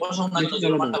আছে,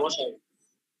 মেশিন আলাদা আছে।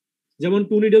 যেমন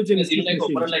 2 needle chain stitch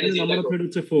machine, number of thread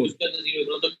হচ্ছে 4।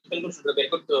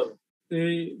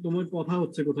 এই তোমার কথা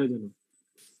হচ্ছে কোথায় যেন,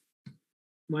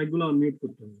 মাইকগুলো আনমিউট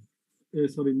করতে হবে,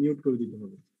 সরি মিউট করে দিতে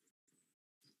হবে।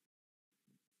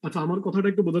 আচ্ছা, আমার কথাটা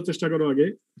একটু বোঝার চেষ্টা করো আগে,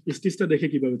 স্টিচটা দেখে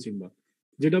কিভাবে চিনবা।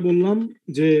 যেটা বললাম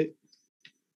যে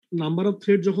নাম্বার অফ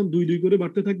থ্রেড যখন 2 2 করে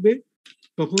বাড়তে থাকবে,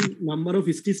 তখন নাম্বার অফ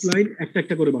স্টিচ লাইন একটা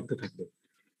একটা করে বাড়তে থাকবে।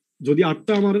 যদি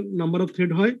 8টা আমার নাম্বার অফ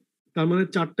থ্রেড হয়, তার মানে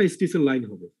 4টা স্টিচের লাইন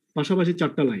হবে, পাশাপাশি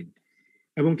 4টা লাইন।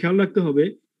 এবং খেয়াল রাখতে হবে,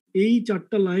 এই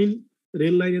 4টা লাইন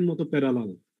রেল লাইনের মতো প্যারালাল।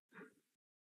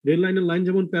 রেল লাইনের লাইন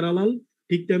যেমন প্যারালাল,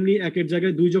 ঠিক তেমনি একের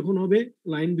জায়গায় 2 যখন হবে,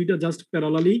 লাইন দুইটা জাস্ট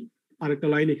প্যারালালি, আরেকটা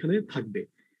লাইন এখানে থাকবে।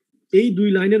 এই 2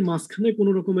 লাইনের মাঝখানে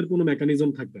কোনো রকমের কোনো মেকানিজম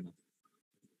থাকবে না।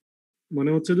 মানে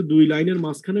হচ্ছে যে 2 লাইনের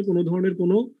মাঝখানে কোনো ধরনের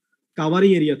কোনো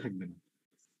কাভারিং এরিয়া থাকবে না।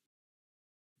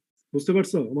 বুঝতে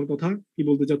পারছো আমার কথা কি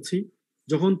বলতে চাচ্ছি?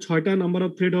 যখন 6টা নাম্বার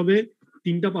অফ থ্রেড হবে,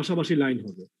 3টা পাশাপাশি লাইন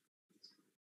হবে,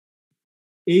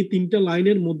 এই 3টা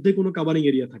লাইনের মধ্যে কোনো কাভারিং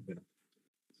এরিয়া থাকবে না।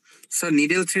 স্যার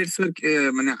নিডেল থ্রেড স্যার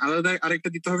মানে আলাদা আরেকটা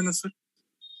দিতে হবে না স্যার?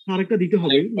 আরেকটা দিতে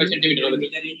হবে,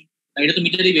 এটা তো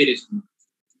মিটারই বেরিয়েছে।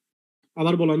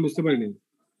 আবার বলো, আমি বুঝতে পারিনি।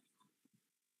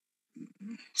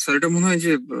 স্যার এটা মনে হয়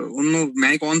যে অন্য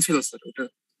মাইক অন ছিল স্যার ওটা।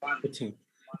 আচ্ছা,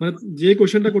 মানে যে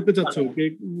কোশ্চেনটা করতে চাচ্ছ কে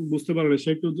বুঝতে পারবে, সে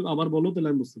একটু আবার বলো, তাহলে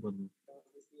আমি বুঝতে পারবো।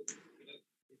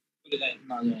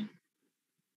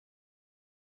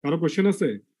 কারো কোশ্চেন আছে?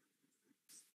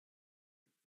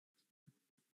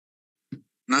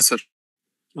 না স্যার।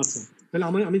 আচ্ছা, তাহলে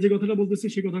আমি যে কথাটা বলতেছি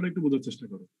সেই কথাটা একটু বোঝার চেষ্টা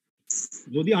করো।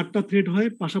 যদি 8টা থ্রেড হয়,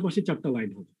 পাশাপাশি 4টা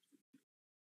লাইন হবে,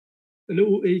 তাহলে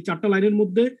এই 4টা লাইনের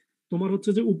মধ্যে তোমার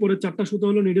হচ্ছে যে উপরে 4টা সুতা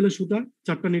হলো নিডেলের সুতা,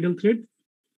 4টা নিডেল থ্রেড,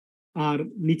 আর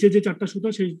নিচে যে 4টা সুতা,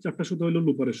 সেই 4টা সুতা হলো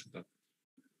লুপারের সুতা।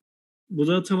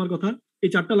 বোঝা যাচ্ছে আমার কথা? এই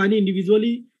 4টা লাইনে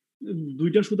ইন্ডিভিজুয়ালি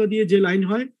 2টা সুতা দিয়ে যে লাইন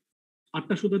হয়,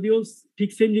 8টা সুতা দিয়েও ঠিক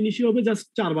সেম জিনিসই হবে, জাস্ট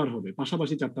 4 বার হবে,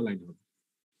 পাশাপাশি 4টা লাইন হবে।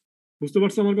 বুঝতে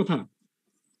পারছো আমার কথা?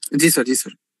 জি স্যার, জি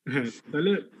স্যার। হ্যাঁ,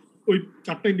 তাহলে ওই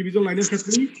 4টা ইন্ডিভিজুয়াল লাইনের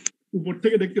ক্ষেত্রেই উপর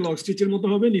থেকে দেখতে লক স্টিচের মতো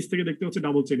হবে, নিচ থেকে দেখতে হচ্ছে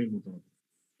ডাবল চেইনের মতো হবে।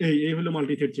 এই হলো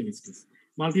multithread chain stitch.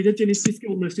 Multithread chain স্টিচকে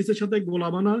অন্য স্টিচের সাথে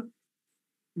গোলাবা না,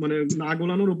 মানে না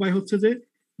গোলানোর উপায় হচ্ছে যে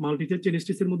মাল্টিথ্রেড চেইন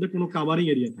স্টিচের মধ্যে কোনো কাভারিং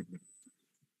এরিয়া থাকবে।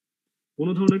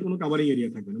 কোনো ধরনের কোনো কাভারিং এরিয়া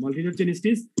থাকবে না। Multi thread chain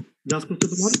stitch just হচ্ছে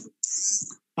তোমার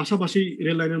পাশাপাশি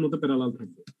রেল লাইনের মতো প্যারালাল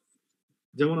থাকবে।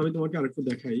 যেমন আমি তোমাকে আরেকটু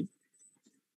দেখাই,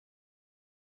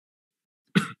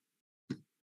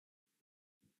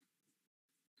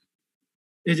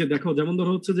 এই যে দেখো, যেমন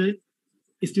ধরো হচ্ছে যে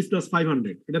স্টিচ প্লাস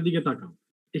 500 এটার দিকে তাকাও,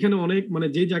 এখানে অনেক মানে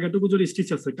যে জায়গাটুকু যদি স্টিচ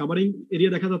আছে কাভারিং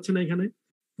এরিয়া দেখা যাচ্ছে না, এখানে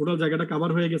টোটাল জায়গাটা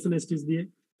কাভার হয়ে গেছে না স্টিচ দিয়ে,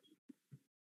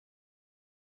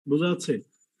 বোঝা যাচ্ছে?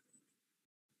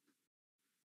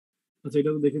 আচ্ছা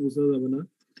এটা তো দেখে বুঝতে যাবে না,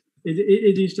 এই যে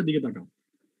এই জিনিসটার দিকে তাকাও,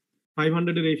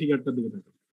 500 এর এই ফিগারটার দিকে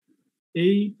তাকাও,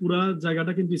 এই পুরা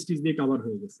জায়গাটা কিন্তু স্টিচ দিয়ে কাভার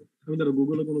হয়ে গেছে। আমি ধরো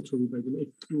গুগলে কোনো ছবি পাই কিনা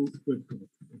একটু ওয়েট করো,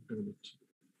 একটা মিনিট।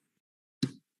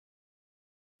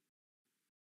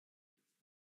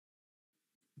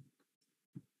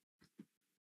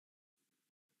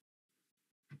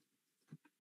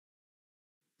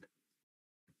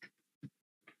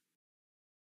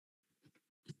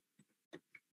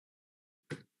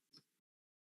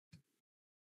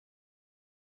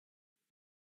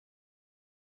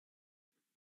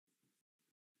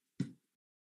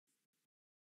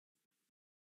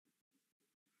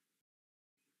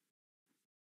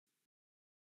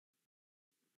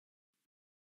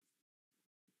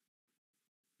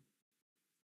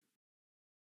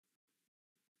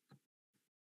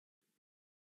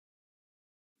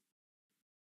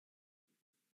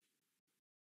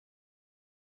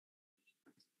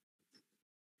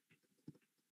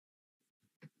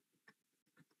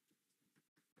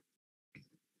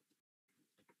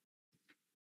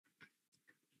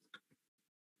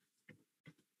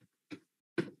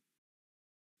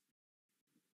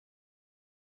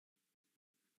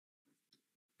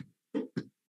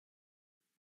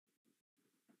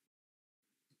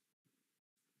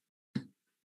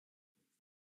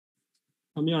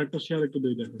 আমি আরেকটা শেয়ার একটু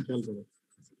দিই, দেখো খেয়াল করো,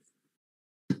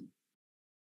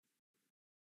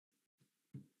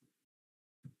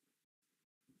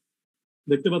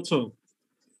 দেখতে পাচ্ছ?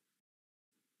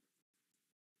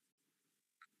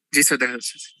 জি স্যার দেখা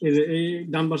যাচ্ছে। এই যে এই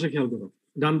ডান পাশে খেয়াল করো,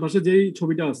 ডান পাশে যেই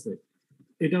ছবিটা আছে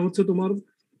এটা হচ্ছে তোমার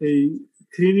এই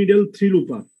 3 needle 3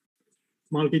 লুপার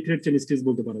multi thread chain stitch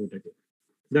বলতে পারো এটাকে।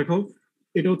 দেখো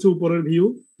এটা হচ্ছে উপরের ভিউ,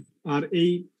 আর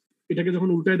এটাকে যখন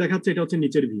উল্টায় দেখাচ্ছে এটা হচ্ছে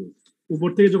নিচের ভিউ। উপর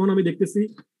থেকে যখন আমি দেখতেছি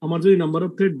আমার যদি নাম্বার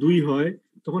অফ থ্রেড 2 হয়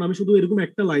তখন আমি শুধু এরকম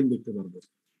একটা লাইন দেখতে পারবো,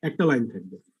 একটা লাইন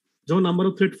থাকবে। যখন নাম্বার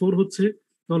অফ থ্রেড 4 হচ্ছে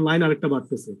তখন লাইন আরেকটা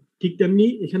বাড়তেছে, ঠিক তেমনি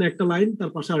এখানে একটা লাইন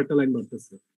তার পাশে আরেকটা লাইন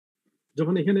বাড়তেছে।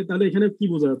 যখন এখানে, তাহলে এখানে কি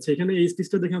বোঝা যাচ্ছে, এখানে এই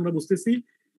স্টিচটা দেখে আমরা বুঝতেছি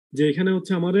যে এখানে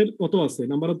হচ্ছে আমাদের কত আছে,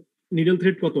 নাম্বার অফ নিডল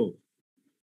থ্রেড কত,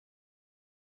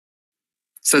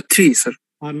 sir 3 sir.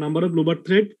 R number of লুবার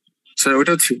thread sir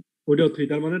ওটাও 3। ওইটাও 3,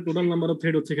 তার মানে টোটাল নাম্বার অফ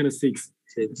থ্রেড হচ্ছে এখানে 6।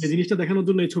 যে জিনিসটা দেখানোর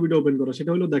জন্য এই ছবিটা ওপেন করা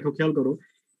সেটা হলো, দেখো খেয়াল করো,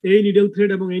 এই নিডল থ্রেড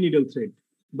এবং এই নিডল থ্রেড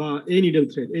বা এই নিডল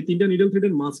থ্রেড, এই তিনটা নিডল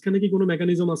থ্রেডের মাঝখানে কি কোনো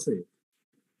মেকানিজম আছে?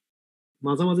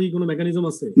 মাঝামাঝি কি কোনো মেকানিজম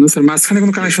আছে? না স্যার, মাঝখানে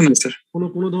কোনো কানেকশন নেই স্যার।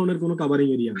 কোনো ধরনের কোনো কাভারিং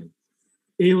এরিয়া নেই।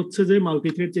 এই হচ্ছে যে মাল্টি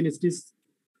থ্রেড চেন স্টিচ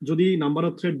যদি নাম্বার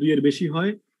অফ থ্রেড 2 এর বেশি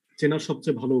হয় চেনার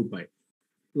সবচেয়ে ভালো উপায়।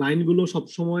 লাইনগুলো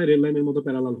সবসময় রেল লাইনের মতো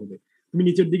প্যারালাল হবে। তুমি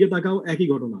নিচের দিকে তাকাও, একই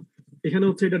ঘটনা। এখানে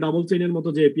হচ্ছে এটা ডাবল চেইনের মতো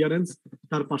যে এপিয়ারেন্স,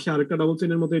 তার পাশে আরেকটা ডাবল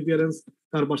চেইনের মতো এপিয়ারেন্স,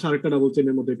 তার পাশে আরেকটা ডাবল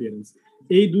চেইনের মতো এপিয়ারেন্স।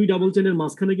 এই দুই ডাবল চেইনের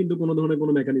মাঝখানে কিন্তু কোনো ধরনের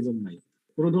কোনো মেকানিজম নাই,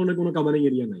 কোনো ধরনের কোনো কাভারিং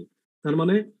এরিয়া নাই। তার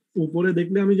মানে উপরে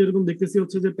দেখলে আমি যেরকম দেখতেছি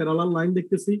হচ্ছে যে প্যারালাল লাইন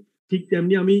দেখতেছি, ঠিক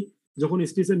তেমনি আমি যখন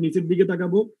স্টিচের নিচের দিকে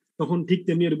তাকাবো তখন ঠিক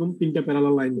তেমনি এরকম তিনটা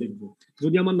প্যারালাল লাইন দেখবো।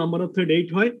 যদি আমার নাম্বার অফ থ্রেড 8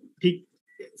 হয় ঠিক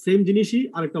সেম জিনিসই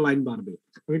আরেকটা লাইন বাড়বে।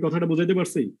 আমি কথাটা বুঝাইতে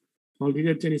পারছি? মাল্টি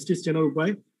থ্রেড চেন স্টিচ চেনার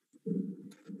উপায়।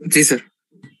 জি স্যার।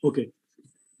 ওকে,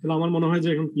 তাহলে আমার মনে হয় যে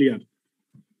এখন ক্লিয়ার।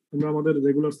 আমরা আমাদের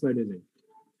রেগুলার স্লাইডে যাই।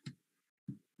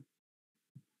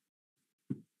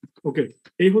 ওকে,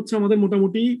 এই হচ্ছে আমাদের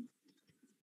মোটামুটি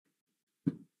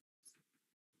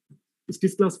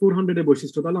স্টিচ ক্লাস 400 এর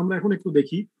বৈশিষ্ট্য। তাহলে আমরা এখন একটু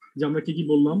দেখি যে আমরা কি কি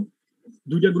বললাম।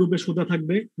 দুইটা গ্রুপের সুতা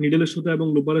থাকবে, নিডেলের সুতা এবং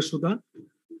লুবারের সুতা।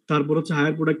 তারপর হচ্ছে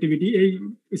হায়ার প্রোডাক্টিভিটি, এই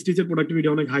স্টিচের প্রোডাক্টিভিটি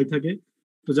অনেক হাই থাকে।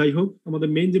 তো যাই হোক, আমাদের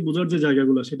মেইন যে বোঝার যে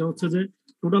জায়গাগুলো সেটা হচ্ছে যে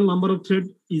total number of thread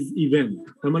is even,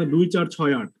 তার মানে 2 4 6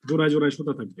 8 জোড়ায় জোড়ায়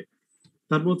সুতা থাকবে।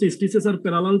 তারপর হচ্ছে stitches are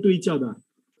parallel to each other,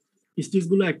 stitch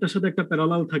গুলো একটার সাথে একটা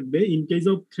প্যারালাল থাকবে in case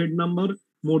of thread number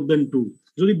মোর দেন 2।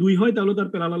 যদি 2 হয় তাহলে তার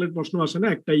প্যারালালের প্রশ্ন আসে না,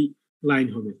 একটাই লাইন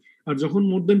হবে। আর যখন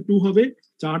মোর দেন 2 হবে,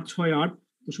 4 6 8,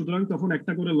 তো সুতরাং তখন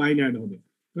একটা করে লাইন অ্যাড হবে।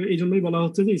 তো এই জন্যই বলা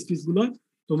হচ্ছে যে স্টিচ গুলো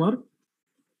তোমার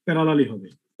প্যারালালি হবে।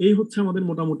 এই হচ্ছে আমাদের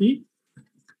মোটামুটি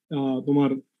তোমার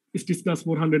স্টিচ ক্লাস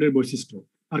 400 এর বৈশিষ্ট্য।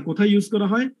 আর কোথায় ইউজ করা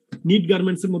হয়? নিট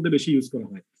গার্মেন্টস এর মধ্যে বেশি ইউজ করা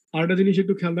হয়। আর একটা জিনিস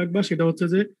একটু খেয়াল রাখবা, সেটা হচ্ছে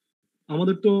যে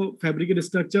আমাদের তো ফ্যাব্রিকের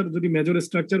স্ট্রাকচার যদি মেজর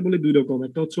স্ট্রাকচার বলে 2 রকম,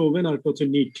 একটা হচ্ছে ওভেন আর একটা হচ্ছে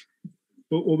নিট।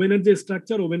 তো ওভেনের যে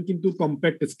স্ট্রাকচার, ওভেন কিন্তু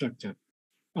কম্প্যাক্ট স্ট্রাকচার,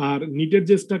 আর নিটের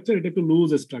যে স্ট্রাকচার এটা একটু লুজ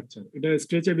স্ট্রাকচার, এটা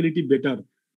স্ট্রেচেবিলিটি বেটার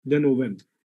দেন ওভেন।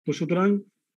 তো সুতরাং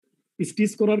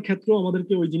স্টিচ করার ক্ষেত্রেও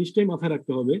আমাদেরকে ওই জিনিসটাই মাথায়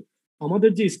রাখতে হবে।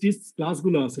 আমাদের যে স্টিচ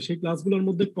ক্লাসগুলো আছে সেই ক্লাসগুলোর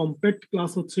মধ্যে কম্প্যাক্ট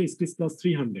ক্লাস হচ্ছে স্টিচ ক্লাস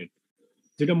 300,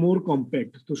 যেটা মোর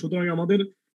কম্প্যাক্ট। তো সুতরাং আমাদের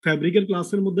ফ্যাব্রিকের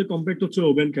ক্লাসের মধ্যে কম্প্যাক্ট হচ্ছে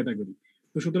ওভেন ক্যাটাগরি।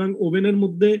 তো সুতরাং ওভেনের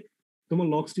মধ্যে তোমার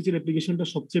লক স্টিচের অ্যাপ্লিকেশনটা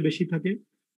সবচেয়ে বেশি থাকে।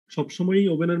 সবসময়ই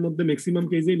ওভেনের মধ্যে ম্যাক্সিমাম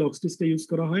কেজেই লক স্টিচটা ইউজ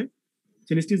করা হয়।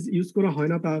 চেন স্টিচ ইউজ করা হয়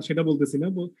না তা সেটা বলতেছি না,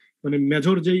 মানে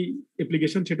মেজর যেই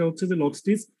অ্যাপ্লিকেশন সেটা হচ্ছে যে লক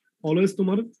স্টিচ অলওয়েজ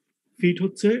তোমার ফিট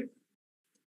হচ্ছে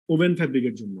ওভেন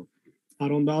ফ্যাব্রিকের জন্য। আর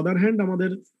অন দ্য আদার হ্যান্ড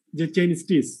আমাদের যে চেইন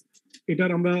স্টিচ,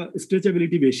 এটার আমরা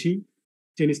স্ট্রেচেবিলিটি বেশি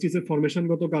চেইন স্টিচের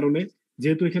ফরমেশনগত কারণে,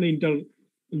 যেহেতু এখানে ইন্টার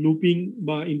লুপিং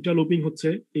বা ইন্টারলুপিং হচ্ছে,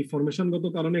 এই ফরমেশনগত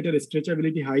কারণে এটার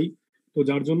স্ট্রেচেবিলিটি হাই। তো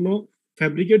যার জন্য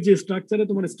ফ্যাব্রিকের যে স্ট্রাকচারে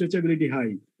তোমার স্ট্রেচেবিলিটি হাই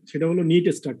সেটা হলো নিট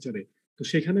স্ট্রাকচারে। তো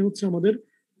সেখানে হচ্ছে আমাদের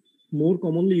মোর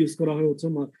কমনলি ইউজ করা হয় হচ্ছে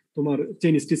তোমার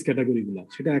চেইন স্টিচ ক্যাটাগরি গুলা,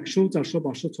 সেটা 100, 400,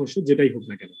 500, 600 যেটাই হোক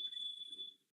না কেন।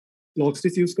 লক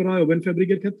স্টিচ ইউজ করা হয় ওভেন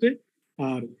ফ্যাব্রিকের ক্ষেত্রে,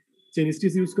 আর চেন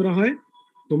স্টিচ ইউজ করা হয়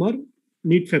তোমার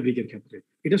নিট ফ্যাব্রিকের ক্ষেত্রে।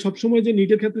 এটা সবসময় যে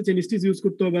নিটের ক্ষেত্রে চেন স্টিচ ইউজ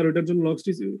করতে হবে আর ওটার জন্য লক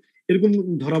স্টিচ এরকম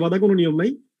ধরাবাঁধা কোনো নিয়ম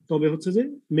নাই, তবে হচ্ছে যে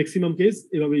ম্যাক্সিমাম কেস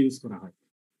এভাবে ইউজ করা হয়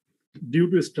ডিউ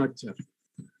টু স্ট্রাকচার।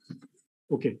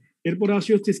 ওকে, এরপরে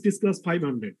আসি হচ্ছে স্টিচ ক্লাস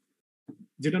 500,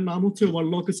 যেটার নাম হচ্ছে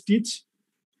ওভারলক স্টিচ।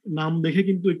 নাম দেখে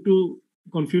কিন্তু একটু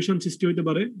কনফিউশন সৃষ্টি হইতে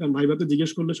পারে, কারণ ভাইভাতে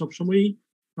জিজ্ঞেস করলে সবসময়ই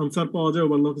আনসার পাওয়া যায়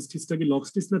ওভারলক স্টিচটা কি লক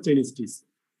স্টিচ না চেইন স্টিচ।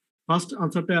 ফার্স্ট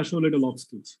আনসারটা আসলে এটা লক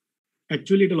স্টিচ,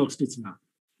 অ্যাকচুয়ালি এটা লক স্টিচ না।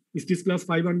 স্টিচ ক্লাস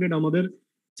 500 আমাদের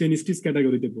চেইন স্টিচ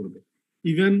ক্যাটাগরিতে পড়বে।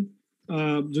 ইভেন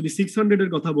যদি 600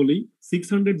 এর কথা বলি,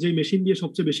 600 যে মেশিন দিয়ে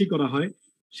সবচেয়ে বেশি করা হয়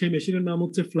সেই মেশিনের নাম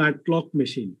হচ্ছে ফ্ল্যাট লক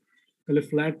মেশিন। তাহলে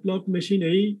ফ্ল্যাট লক মেশিন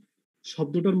এই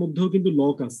শব্দটার মধ্যেও কিন্তু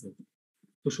লক আছে।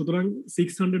 তো সুতরাং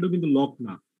 600ও কিন্তু লক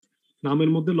না।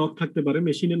 নামের মধ্যে লক থাকতে পারে,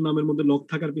 মেশিনের নামের মধ্যে লক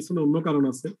থাকার পিছনে অন্য কারণ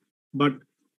আছে, বাট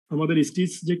আমাদের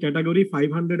স্টিচ যে ক্যাটাগরি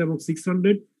 500 এবং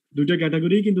 600 দুইটা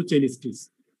ক্যাটাগরি কিন্তু চেইন স্টিচ।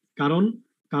 কারণ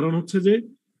কারণ হচ্ছে যে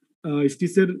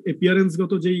স্টিচের এপিয়ারেন্স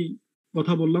গত যেই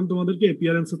কথা বললাম তোমাদেরকে,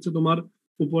 এপিয়ারেন্স হচ্ছে তোমার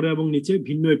উপরে এবং নিচে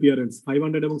ভিন্ন এপিয়ারেন্স।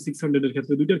 500 এবং 600 এর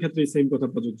ক্ষেত্রে দুইটার ক্ষেত্রে সেম কথা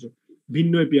প্রযোজ্য,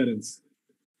 ভিন্ন এপিয়ারেন্স।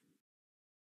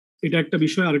 এটা একটা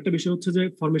বিষয়। আরেকটা বিষয় হচ্ছে যে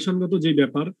ফরমেশনগত যে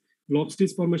ব্যাপার, লক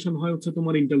স্টিচ ফরমেশন হয় হচ্ছে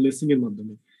তোমার ইন্টারলেসিং এর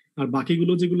মাধ্যমে, আর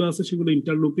বাকিগুলো যেগুলো আছে সেগুলো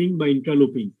ইন্টারলুপিং বা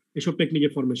ইন্ট্রালুপিং এসব টেকনিকে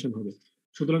ফরমেশন হবে।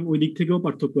 সুতরাং ওই দিক থেকেও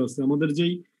পার্থক্য আছে। আমাদের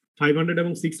যেই 500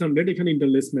 এবং 600 এখানে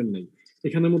ইন্টারলেসমেন্ট নাই,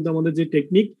 এখানের মধ্যে আমাদের যে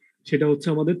টেকনিক সেটা হচ্ছে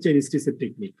আমাদের চেইন স্টিচের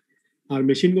টেকনিক। আর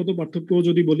মেশিনগত পার্থক্য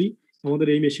যদি বলি, আমাদের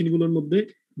এই মেশিনগুলোর মধ্যে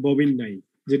ববিন নাই,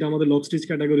 যেটা আমাদের লক স্টিচ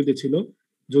ক্যাটাগরিতে ছিল।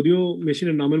 যদিও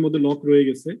মেশিনের নামের মধ্যে লক রয়ে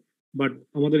গেছে, বাট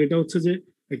আমাদের এটা হচ্ছে যে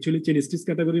actually chain stitch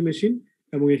category machine.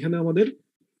 এবং এখানে আমাদের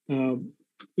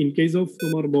ইন কেস অফ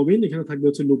তোমার ববিন এখানে থাকবে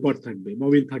হচ্ছে লুপার থাকবে,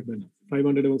 ববিন থাকবে না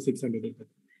 500 এবং 600 এর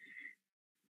ক্ষেত্রে।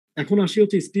 এখন আসি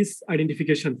হচ্ছে স্টিচ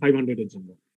আইডেন্টিফিকেশন 500 এর জন্য।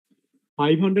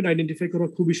 500 আইডেন্টিফাই করা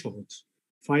খুবই সহজ।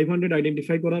 500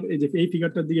 আইডেন্টিফাই করার এই যে এই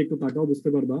ফিগারটার দিকে একটু তাকাও, বুঝতে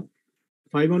পারবা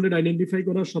 500 আইডেন্টিফাই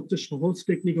করার সবচেয়ে সহজ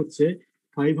টেকনিক হচ্ছে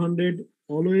 500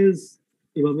 অলওয়েজ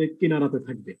এভাবে কিনারাতে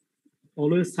থাকবে,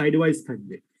 অলওয়েজ সাইড ওয়াইজ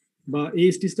থাকবে। বা এই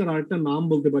স্টিচটার আরেকটা নাম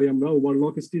বলতে পারি আমরা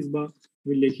ওভারলক স্টিচ, বা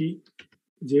আমি লিখি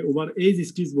যে ওভার এজ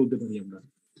স্টিচ বলতে পারি আমরা।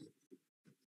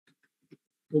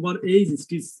 ওভার এজ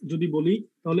স্টিচ যদি বলি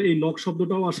তাহলে এই লক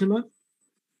শব্দটাও আসে না,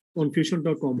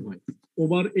 কনফিউশনটাও কম হয়।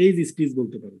 ওভার এজ স্টিচ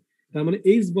বলতে পারি, তার মানে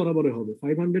এইজ বরাবরে হবে।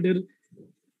 500 এর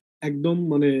একদম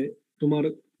মানে তোমার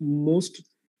মোস্ট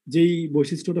যেই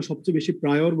বৈশিষ্ট্যটা সবচেয়ে বেশি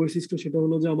প্রায়র বৈশিষ্ট্য সেটা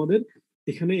হলো যে আমাদের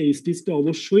এখানে এই স্টিচটা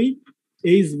অবশ্যই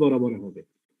এইজ বরাবরে হবে।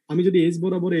 আমি যদি এইজ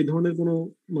বরাবর এই ধরনের কোনো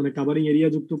মানে কাভারিং এরিয়া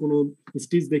যুক্ত কোনো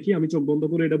স্টিচ দেখি, আমি চোখ বন্ধ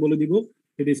করে এটা বলে দিব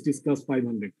এটা স্টিচ ক্লাস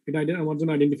 500। এটা আমার জন্য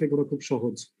আইডেন্টিফাই করা খুব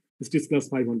সহজ, স্টিচ ক্লাস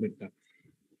 500টা।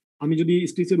 আমি যদি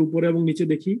স্টিচের উপরে এবং নিচে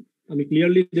দেখি, আমি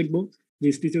ক্লিয়ারলি দেখবো যে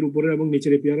স্টিচের উপরে এবং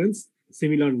নিচের এপিয়ারেন্স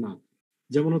সিমিলার না।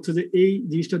 যেমন হচ্ছে যে এই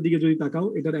জিনিসটার দিকে যদি তাকাও,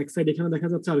 এটার এক সাইড এখানে দেখা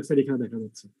যাচ্ছে, আরেক সাইড এখানে দেখা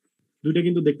যাচ্ছে, দুইটা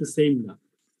কিন্তু দেখতে সেম না,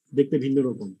 দেখতে ভিন্ন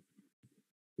রকম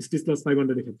স্টিচ ক্লাস 500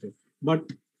 এর ক্ষেত্রে। বাট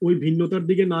ওই ভিন্নতার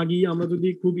দিকে না গিয়ে আমরা যদি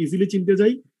খুব ইজিলি চিনতে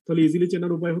যাই, তাহলে ইজিলি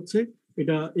চেনার উপায় হচ্ছে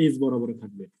এটা এজ বরাবরে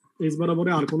থাকবে। এজ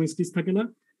বরাবরে আর কোনো স্টিচ থাকে না,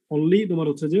 অনলি তোমার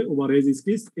হচ্ছে যে ওভার এজ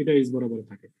স্টিচ, এটা এজ বরাবরে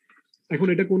থাকে। এখন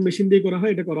এটা কোন মেশিন দিয়ে করা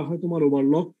হয়? এটা করা হয় তোমার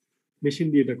ওভারলক মেশিন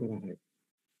দিয়ে এটা করা হয়।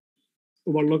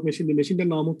 ওভারলক মেশিন দিয়ে, মেশিনটার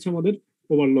নাম হচ্ছে আমাদের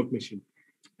ওভারলক মেশিন।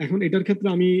 এখন এটার ক্ষেত্রে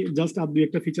আমি জাস্ট আর দুই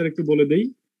একটা ফিচার একটু বলে দেই।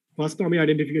 ফার্স্ট আমি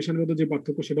আইডেন্টিফিকেশনগত যে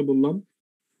পার্থক্য সেটা বললাম।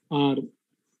 আর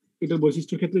এটার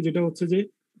বৈশিষ্ট্যের ক্ষেত্রে যেটা হচ্ছে যে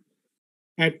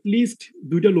অ্যাটলিস্ট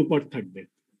দুইটা লুপার থাকবে।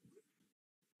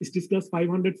 স্টিচ ক্লাস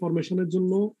 500 ফরমেশনের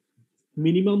জন্য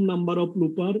minimum number of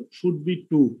লুপার should be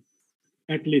 2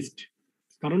 at least.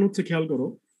 কারণ হচ্ছে খেয়াল করো,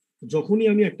 যখনই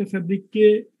আমি একটা ফ্যাব্রিককে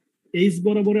এইচ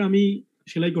বরাবরে আমি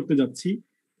সেলাই করতে যাচ্ছি,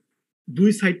 দুই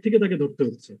সাইড থেকে তাকে ধরতে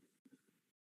হচ্ছে,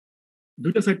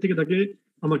 দুইটা সাইড থেকে তাকে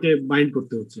আমাকে বাইন্ড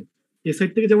করতে হচ্ছে। এ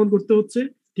সাইড থেকে যেমন করতে হচ্ছে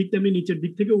ঠিক তেমনি নিচের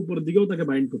দিক থেকে উপরের দিকেও তাকে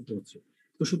বাইন্ড করতে হচ্ছে।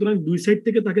 তো সুতরাং দুই সাইড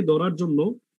থেকে তাকে ধরার জন্য,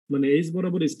 মানে এইচ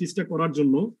বরাবর স্টিচটা করার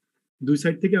জন্য দুই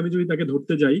সাইড থেকে আমি যদি তাকে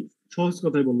ধরতে যাই, সহজ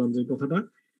কথায় বললাম যে কথাটা,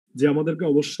 যে আমাদেরকে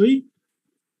অবশ্যই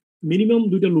মিনিমাম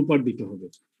দুইটা লুপার দিতে হবে।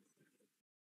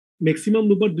 ম্যাক্সিমাম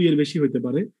লুপার দুইয়ের বেশি হইতে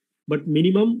পারে, বাট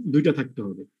মিনিমাম দুইটা থাকতে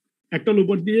হবে। একটা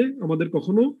লুপার দিয়ে আমাদের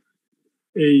কখনো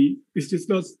এই স্টিচ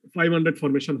ক্লাস 500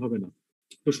 ফরমেশন হবে না।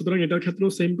 তো সুতরাং এটার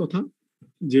ক্ষেত্রেও সেম কথা,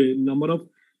 যে নাম্বার অফ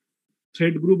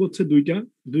থ্রেড গ্রুপ হচ্ছে দুইটা,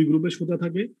 দুই গ্রুপের সুতা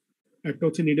থাকে, একটা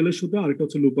হচ্ছে নিডেলের সুতা আর একটা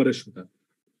হচ্ছে লুপারের সুতা।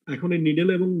 এখন এই নিডেল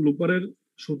এবং লুপারের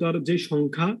সুতার যে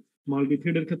সংখ্যা মাল্টি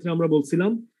থ্রেডের ক্ষেত্রে আমরা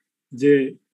বলছিলাম যে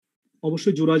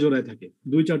অবশ্যই জোড়ায় জোড়ায় থাকে,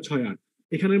 2 4 6 8।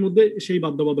 এখানের মধ্যে সেই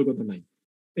বাধ্যবাধকতা নাই।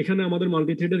 এখানে আমাদের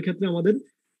মাল্টি থ্রেডের ক্ষেত্রে আমাদের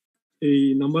এই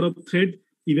নাম্বার অফ থ্রেড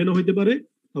ইভেনও হইতে পারে,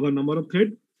 আবার নাম্বার অফ থ্রেড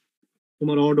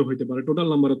তোমার অডও হইতে পারে। টোটাল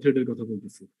নাম্বার অফ থ্রেডের কথা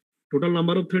বলতেছি। টোটাল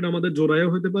নাম্বার অফ থ্রেড আমাদের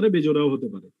জোড়ায়ও হতে পারে, বেজোড়াও হতে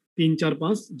পারে, 3 4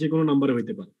 5 যে কোনো নাম্বারে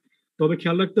হইতে পারে। তবে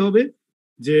খেয়াল রাখতে হবে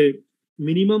যে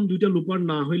মিনিমাম দুইটা লুপার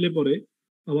না হইলে পরে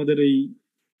আমাদের এই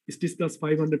স্টিচ ক্লাস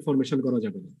 500 ফরমেশন করা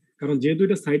যাবে না। কারণ যেহেতু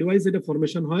এটা সাইড ওয়াইজ এটা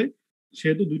ফরমেশন হয়,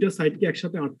 সেহেতু দুইটা সাইডকে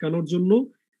একসাথে আটকানোর জন্য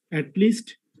অ্যাটলিস্ট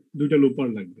দুইটা লুপার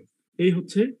লাগবে। এই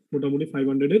হচ্ছে মোটামুটি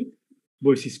 500 এর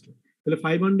বৈশিষ্ট্য। তাহলে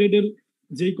 500 এর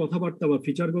যেই কথাবার্তা বা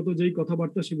ফিচারগত যেই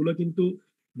কথাবার্তা, সেগুলো কিন্তু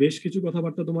বেশ কিছু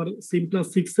কথাবার্তা তোমার সিম ক্লাস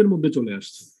 6 এর মধ্যে চলে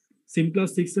আসছে। সিম ক্লাস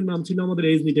 6 এর নাম ছিল আমাদের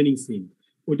এজ নিটেনিং সিম।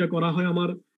 ওইটা করা হয় আমার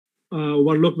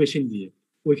ওভারলক মেশিন দিয়ে।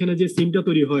 ওইখানে যে সিমটা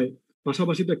তৈরি হয়,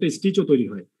 পাশাপাশি তো একটা স্টিচও তৈরি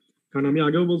হয়। কারণ আমি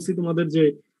আগেও বলছি তোমাদের যে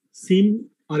সিম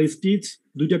আর স্টিচ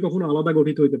দুইটা কখনো আলাদা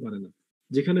গঠিত হইতে পারে না।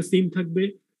 যেখানে সিম থাকবে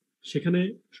সেখানে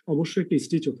অবশ্যই একটা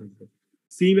স্টিচও থাকবে।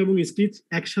 সিম এবং স্টিচ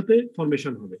একসাথে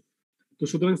ফরমেশন হবে। তো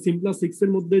সুতরাং সিম ক্লাস 6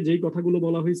 এর মধ্যে যেই কথাগুলো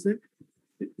বলা হয়েছে,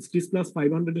 স্টিচ ক্লাস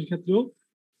 500 এর ক্ষেত্রেও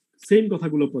সেম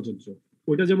কথাগুলো প্রযোজ্য।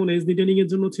 ওইটা যেমন এজ নিটেনিং এর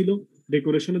জন্য ছিল,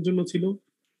 ডেকোরেশনের জন্য ছিল,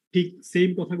 ঠিক সেম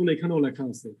কথাগুলো এখানেও লেখা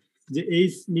আছে যে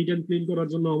এইজ নিট অ্যান্ড ক্লিন করার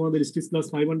জন্য আমাদের স্টিচ ক্লাস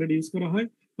 500 ইউজ করা হয়,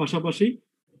 পাশাপাশি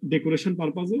ডেকোরেশন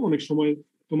পারপাজে অনেক সময়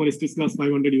তোমার স্টিচ ক্লাস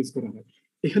 500 ইউজ করা হয়।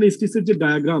 এখানে স্টিচের যে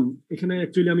ডায়াগ্রাম, এখানে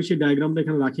অ্যাকচুয়ালি আমি সেই ডায়াগ্রামটা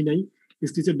এখানে রাখি নাই।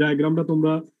 স্টিচের ডায়াগ্রামটা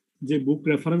তোমরা যে বুক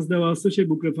রেফারেন্স দেওয়া আছে সেই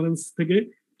বুক রেফারেন্স থেকে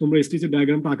তোমরা স্টিচের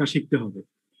ডায়াগ্রামটা আঁকা শিখতে হবে।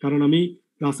 কারণ আমি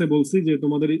ক্লাসে বলছি যে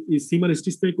তোমাদের এই সিম আর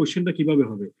স্টিচ থেকে কোশ্চেনটা কিভাবে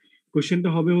হবে। কোশ্চেনটা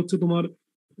হবে হচ্ছে তোমার,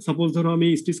 সাপোজ ধরো আমি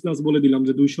স্টিচ ক্লাস বলে দিলাম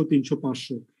যে 200 300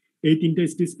 500, এই তিনটা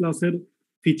স্টিচ ক্লাসের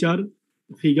ফিচার,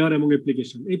 ফিগার এবং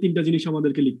অ্যাপ্লিকেশন, এই তিনটা জিনিস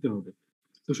আমাদেরকে লিখতে হবে।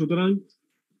 তো সুতরাং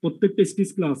প্রত্যেকটা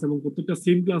স্টিচ ক্লাস এবং প্রত্যেকটা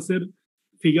সিম ক্লাসের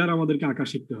ফিগার আমাদেরকে আঁকা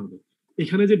শিখতে হবে।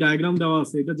 এখানে যে ডায়াগ্রাম দেওয়া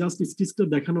আছে এটা জাস্ট স্টিচটা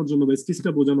দেখানোর জন্য বা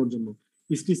স্টিচটা বোঝানোর জন্য।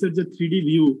 স্টিচের যে 3D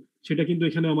ভিউ সেটা কিন্তু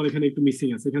এখানে আমার এখানে একটু মিসিং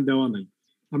আছে, এখানে দেওয়া নাই।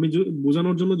 আমি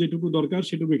বোঝানোর জন্য যেটুকু দরকার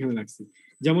সেটুকু এখানে রাখছি।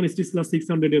 যেমন স্টিচ ক্লাস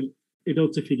 600 এর এটা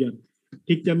হচ্ছে ফিগার,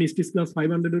 ঠিক তেমনি স্টিচ ক্লাস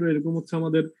 500 এর এরকম হচ্ছে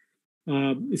আমাদের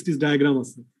স্টিচ ডায়াগ্রাম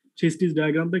আছে। সেই স্টিচ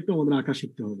ডায়াগ্রামটা একটু আমাদের আঁকা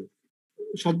শিখতে হবে।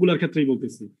 সবগুলোর ক্ষেত্রেই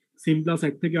বলতেছি, সিম ক্লাস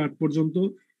 1 থেকে 8 পর্যন্ত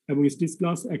এবং স্টিচ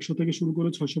ক্লাস 100 থেকে শুরু করে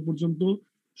 600 পর্যন্ত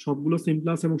সবগুলো সিম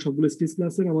ক্লাস এবং সবগুলো স্টিচ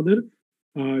ক্লাসের আমাদের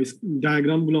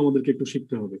ডায়াগ্রাম গুলো আমাদেরকে একটু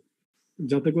শিখতে হবে,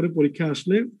 যাতে করে পরীক্ষা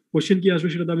আসলে কোশ্চেন কি আসবে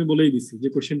সেটা তো আমি বলেই দিছি যে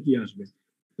কোশ্চেন কি আসবে।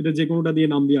 এটা যে কোনোটা দিয়ে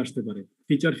নাম দিয়ে আসতে পারে,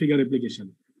 ফিচার ফিগার অ্যাপ্লিকেশন,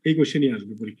 এই কোশ্চেনই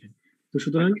আসবে পরীক্ষায়। তো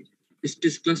সুতরাং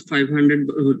স্টিচ ক্লাস 500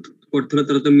 করতে হলে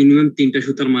তাহলে তো মিনিমাম 3টা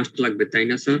সুতার মাস্ট লাগবে, তাই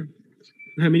না স্যার?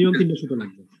 হ্যাঁ, মিনিমাম 3টা সুতা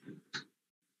লাগবে,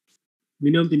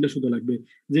 মিনিমাম 3টা সুতা লাগবে।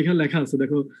 যেখানে লেখা আছে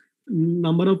দেখো,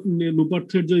 নাম্বার অফ লুপার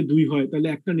থ্রেড যদি 2 হয় তাহলে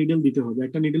একটা নিডেল দিতে হবে,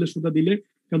 একটা নিডেলের সুতা দিলে,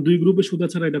 কারণ 2 গ্রুপের সুতা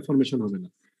ছাড়া এটা ফরমেশন হবে না।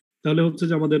 তাহলে হচ্ছে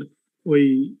যে আমাদের ওই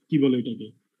কি বলে এটাকে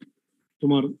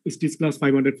তোমার স্টিচ ক্লাস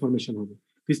 500 ফরমেশন হবে।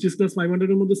 স্টিচ ক্লাস 500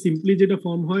 এর মধ্যে সিম্পলি যেটা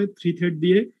ফর্ম হয় 3 থ্রেড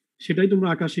দিয়ে, সেটাই তোমরা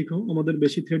আঁকা শিখো, আমাদের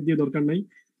বেশি থ্রেড দিয়ে দরকার নাই।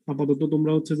 আপাতত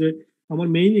তোমরা হচ্ছে যে আমার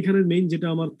মেইন এখানে মেইন যেটা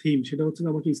আমার থিম সেটা হচ্ছে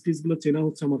আমাকে স্টিচ গুলো চেনা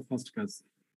হচ্ছে আমার ফার্স্ট কাজ,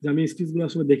 যে আমি স্টিচ গুলো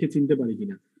আসলে দেখে চিনতে পারি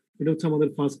কিনা, এটা হচ্ছে আমাদের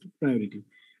ফার্স্ট প্রায়োরিটি।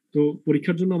 তো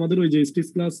পরীক্ষার জন্য আমাদের ওই যে স্টিচ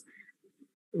ক্লাস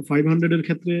 500 এর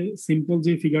ক্ষেত্রে সিম্পল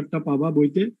যে ফিগারটা পাবা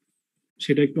বইতে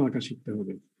সেটা একটু আঁকা শিখতে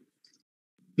হবে।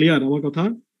 ক্লিয়ার আমার কথা?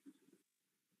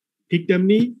 ঠিক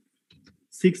তেমনি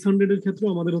 600 এর ক্ষেত্রে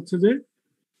আমাদের হচ্ছে যে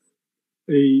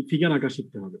এই ফিগার আঁকা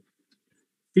শিখতে হবে।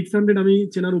 600 আমি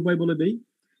চেনার উপায় বলে দেই।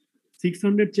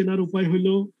 600 চেনার উপায়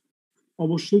হলো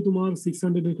অবশ্যই তোমার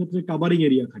 600 এর ক্ষেত্রে কাভারিং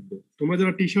এরিয়া থাকবে। তোমরা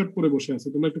যারা টি শার্ট পরে বসে আছো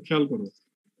তোমরা একটু খেয়াল করো,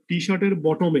 টি শার্টের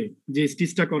বটমে যে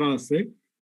স্টিচটা করা আছে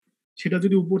সেটা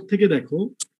যদি উপর থেকে দেখো,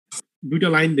 দুইটা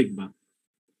লাইন দেখবা,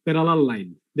 প্যারালাল লাইন,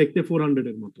 দেখতে 400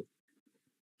 এর মতো।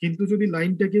 কিন্তু যদি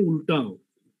লাইনটাকে উল্টাও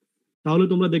তাহলে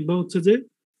তোমরা দেখবা হচ্ছে যে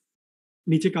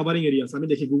নিচে কাভারিং এরিয়া আছে। আমি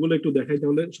দেখি গুগলে একটু দেখাই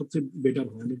তাহলে সবচেয়ে বেটার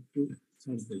হয়, আমি একটু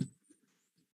সার্চ দিই।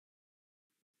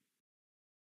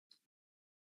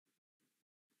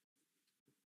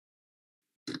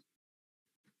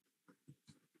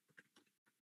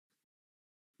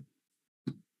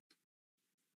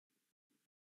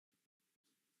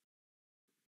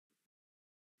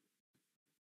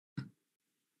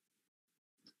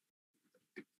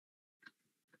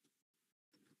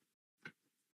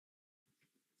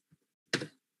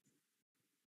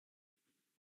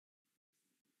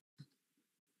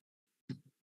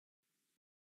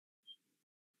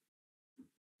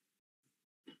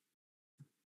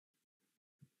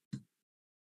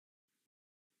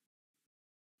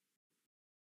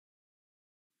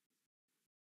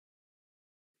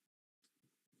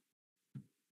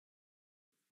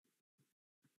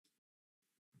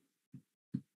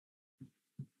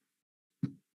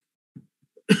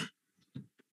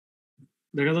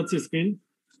 দেখা যাচ্ছে স্ক্রিন?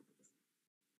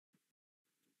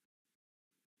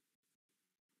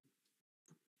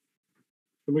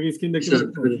 তোমরা কি স্ক্রিন দেখতে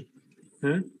পাচ্ছ?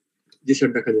 হ্যাঁ, জি স্যার,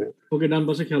 দেখা যায়। ওকে, ডান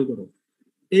পাশে খেয়াল করো।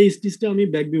 এই স্টিচটা আমি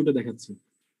ব্যাক ভিউটা দেখাচ্ছি,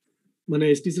 মানে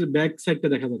স্টিচের ব্যাক সাইডটা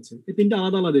দেখা যাচ্ছে। এই তিনটা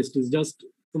আলাদা আলাদা স্টিচ, জাস্ট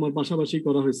তোমার পাশাপাশি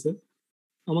করা হয়েছে।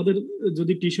 আমাদের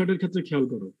যদি টি শার্টের ক্ষেত্রে খেয়াল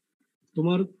করো,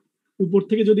 তোমার উপর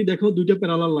থেকে যদি দেখো দুইটা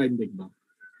প্যারালাল লাইন দেখবা।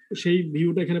 সেই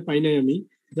ভিউটা এখানে পাই নাই আমি,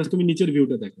 জাস্ট তুমি নিচের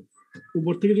ভিউটা দেখো।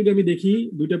 উপর থেকে যদি আমি দেখি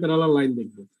দুইটা প্যারালাল লাইন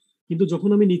দেখবো, কিন্তু যখন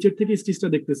আমি নিচের থেকে স্টিচটা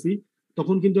দেখতেছি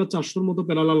তখন কিন্তু আর 400-র মতো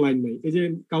প্যারালাল লাইন নাই। এই যে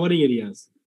কাভারিং এরিয়া আছে,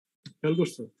 খেয়াল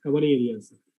করছো? কাভারিং এরিয়া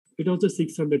আছে, এটা হচ্ছে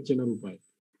 600 চেনার উপায়।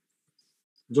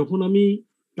 যখন আমি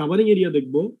কাভারিং এরিয়া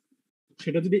দেখব,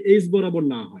 সেটা যদি এইচ বরাবর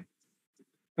না হয়,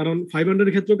 কারণ 500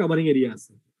 এর ক্ষেত্রেও কাভারিং এরিয়া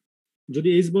আছে, যদি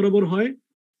এইচ বরাবর হয়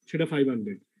সেটা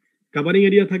 500 কাভারিং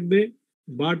এরিয়া থাকবে,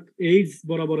 বাট এইচ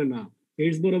বরাবরে না।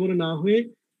 এইচ বরাবরে না হয়ে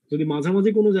যদি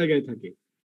মাঝামাঝি কোনো জায়গায় থাকে,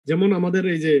 যেমন আমাদের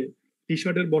এই যে টি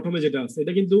শার্টের বটমে যেটা আছে,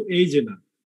 এটা কিন্তু এইচে না,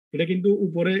 এটা কিন্তু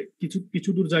উপরে কিছু কিছু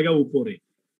দূর জায়গা উপরে,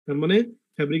 তার মানে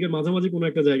ফ্যাব্রিকের মাঝামাঝি কোনো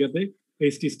একটা জায়গাতে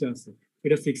এই স্টিচটা আছে,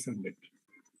 এটা 600।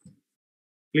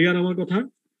 ক্লিয়ার আমার কথা?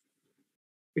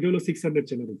 এটা হলো 600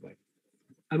 চেনার উপায়।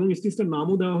 এবং স্টিচটার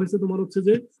নামও দেওয়া হয়েছে তোমার হচ্ছে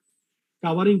যে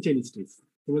কাভারিং চেন স্টিচ।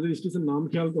 তোমরা যদি স্টিচের নাম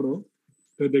খেয়াল করো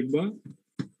তো দেখবা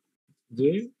যে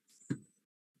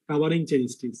কাভারিং চেন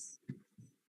স্টিচ।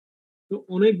 তো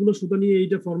অনেকগুলো সুতা নিয়ে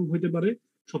এইটা ফর্ম হইতে পারে।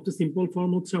 সবচেয়ে সিম্পল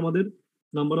ফর্ম হচ্ছে আমাদের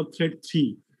নাম্বার অফ থ্রেড 3।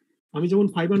 আমি যেমন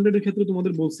 500 এর ক্ষেত্রে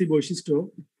তোমাদের বলছি বৈশিষ্ট্য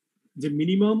যে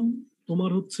মিনিমাম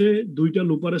তোমার হচ্ছে 2টা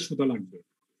লুপারের সুতা লাগবে,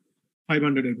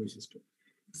 500 এর বৈশিষ্ট্য।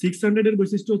 600 এর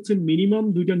বৈশিষ্ট্য হচ্ছে মিনিমাম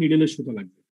 2টা নিডেলের সুতা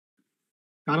লাগবে।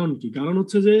 কারণ কি? কারণ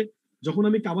হচ্ছে যে যখন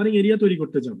আমি কাভারিং এরিয়া তৈরি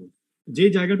করতে যাব, যে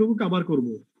জায়গাটুকু কাভার করব,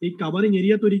 এই কাভারিং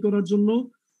এরিয়া তৈরি করার জন্য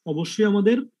অবশ্যই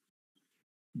আমাদের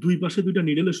দুই পাশে 2টা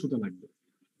নিডেলের সুতা লাগবে।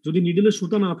 যদি নিডেলের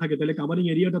সুতা না থাকে তাহলে কাভারিং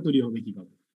এরিয়াটা তৈরি হবে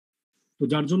কিভাবে? তো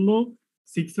যার জন্য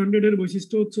 600 এর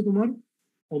বৈশিষ্ট্য হচ্ছে তোমার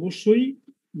অবশ্যই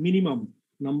মিনিমাম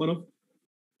নাম্বার অফ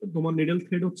তোমার নিডেল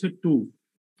থ্রেড হচ্ছে 2।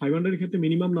 500 এর ক্ষেত্রে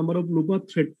মিনিমাম নাম্বার অফ লুপার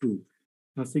থ্রেড 2,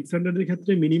 আর 600 এর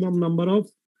ক্ষেত্রে minimum number of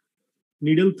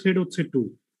needle thread হচ্ছে 2।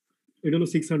 এটা হলো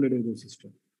 600 এর বৈশিষ্ট্য।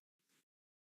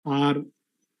 আর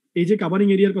এই যে কাভারিং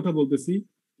এরিয়ার কথা বলতেছি,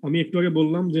 আমি একটু আগে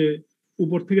বললাম যে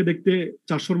উপর থেকে দেখতে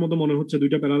 400-র মতো মনে হচ্ছে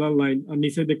 2টা প্যারালাল লাইন, আর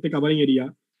নিচে দেখতে কাভারিং এরিয়া।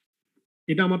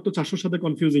 এটা আমার তো 400-র সাথে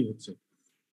কনফিউজিং হচ্ছে,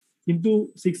 কিন্তু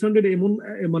 600 এমন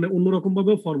মানে অন্যরকম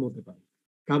ভাবেও ফর্ম হতে পারে।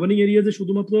 কাভারিং এরিয়া যে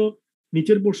শুধুমাত্র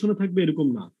নিচের পোর্শনে থাকবে এরকম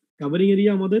না, কাভারিং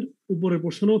এরিয়া আমাদের উপরের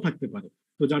পোর্শনেও থাকতে পারে।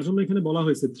 তো যার জন্য এখানে বলা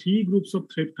হয়েছে 3 গ্রুপস অফ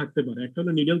থ্রেড থাকতে পারে। একটা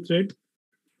হলো নিডল থ্রেড,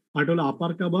 আরেকটা হলো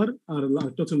আপার কাভার, আর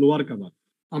একটা হচ্ছে লোয়ার কাভার।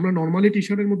 আমরা নর্মালি টি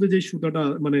শার্টের মধ্যে যে সুতাটা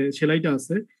মানে সেলাইটা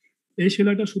আছে, এই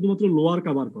সেলাইটা শুধুমাত্র লোয়ার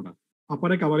কাভার করা,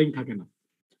 আপারে কাভারিং থাকে না।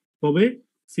 তবে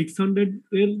 600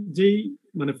 এর যেই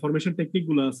মানে ফরমেশন টেকনিক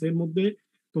গুলো আছে এর মধ্যে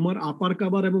তোমার আপার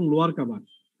কাভার এবং লোয়ার কাভার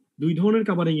দুই ধরনের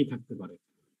কাভারিংই থাকতে পারে।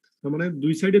 তার মানে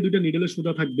দুই সাইডে 2টা নিডেলের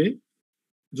সুতা থাকবে।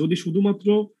 যদি শুধুমাত্র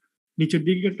নিচের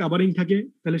দিকে কাভারিং থাকে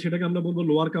তাহলে সেটাকে আমরা বলবো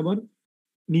লোয়ার কাভার,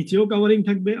 নিচেও কাভারিং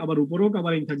থাকবে আবার উপরেও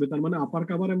কাভারিং থাকবে, তার মানে আপার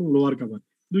কাভার এবং লোয়ার কাভার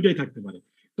দুইটাই থাকতে পারে।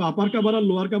 তো আপার কাভার আর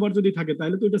লোয়ার কাভার যদি থাকে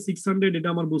তাহলে তো এটা 600, এটা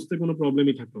আমার বুঝতে কোনো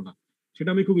প্রবলেমই থাকতো না, সেটা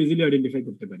আমি খুব ইজিলি আইডেন্টিফাই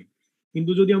করতে পারি।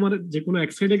 কিন্তু যদি আমার যে কোনো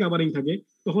এক সাইডে কাভারিং থাকে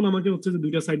তখন আমাকে হচ্ছে যে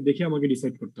 2টা সাইড দেখে আমাকে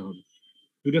ডিসাইড করতে হবে,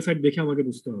 2টা সাইড দেখে আমাকে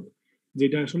বুঝতে হবে যে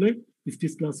এটা আসলে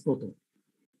স্টিচ ক্লাস কত,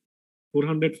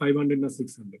 400, 500 না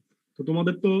 600। তো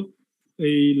তোমাদের তো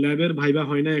এই ল্যাবের ভাইবা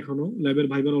হয় না এখনো, ল্যাবের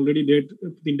ভাইবার অলরেডি ডেট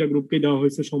 3টা গ্রুপকেই দেওয়া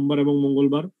হয়েছে, সোমবার এবং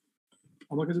মঙ্গলবার।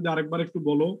 আমাকে যদি আরেকবার একটু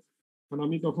বলো, কারণ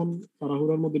আমি তখন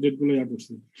তাড়াহুড়ার মধ্যে ডেট গুলো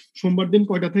করছি। সোমবার দিন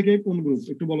কয়টা থেকে কোন গ্রুপ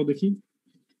একটু বলো দেখি।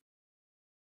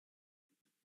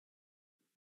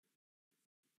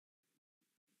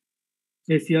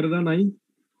 এসিআররা নাই?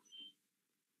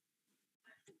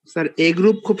 স্যার এ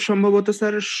গ্রুপ খুব সম্ভবত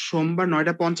স্যার সোমবার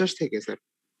 9:50 থেকে স্যার।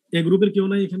 এ গ্রুপের কেউ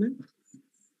নাই এখানে?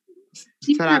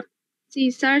 স্যার জি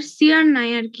স্যার, সিআর নাই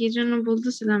আর কি, জন্য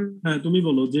বলতেছিলাম। হ্যাঁ তুমি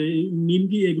বলো যে নিন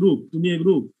কি এ গ্রুপ, তুমি এ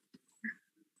গ্রুপ?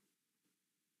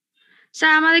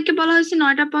 স্যার আমাদেরকে বলা হয়েছে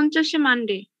 9:50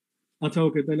 মানডে। আচ্ছা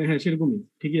ওকে, তাহলে হ্যাঁ সেরকমই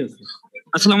ঠিকই আছে।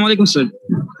 আসসালামু আলাইকুম স্যার।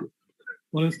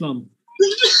 ওয়ালাইকুম আসসালাম।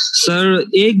 স্যার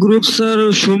এ গ্রুপ স্যার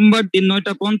সোমবার দিন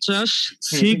 9:50,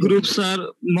 সি ঠিক আছে। গ্রুপ স্যার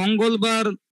মঙ্গলবার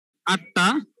 8টা।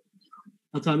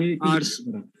 আচ্ছা আমি আর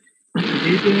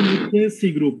এইটা হচ্ছে সি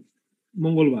গ্রুপ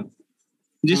মঙ্গলবার।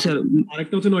 জি স্যার,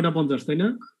 আরেকটা হচ্ছে 9:50 তাই না?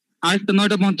 আরেকটা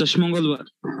 9:50 মঙ্গলবার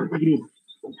গ্রুপ,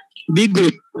 বি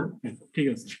গ্রুপ। ঠিক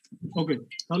আছে ওকে।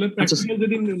 তাহলে আচ্ছা, প্র্যাকটিক্যাল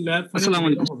যেদিন ল্যাব ফাইনাল আসসালামু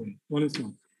আলাইকুম। হবে,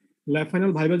 ল্যাব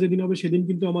ফাইনাল ভাইবা যেদিন হবে সেদিন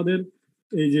কিন্তু আমাদের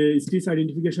এই যে স্টিচ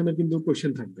আইডেন্টিফিকেশনের কিন্তু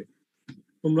কোশ্চেন থাকবে।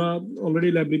 তোমরা অলরেডি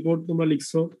ল্যাব রিপোর্ট তোমরা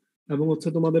লিখছো এবং হচ্ছে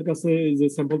তোমাদের কাছে এই যে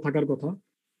স্যাম্পল থাকার কথা,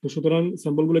 তো সুতরাং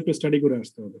স্যাম্পলগুলো একটু স্টাডি করে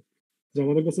আসতে হবে, যে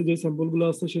আমাদের কাছে যে স্যাম্পলগুলো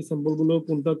আছে সেই স্যাম্পলগুলো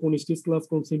কোনটা কোন স্টিচ ক্লাস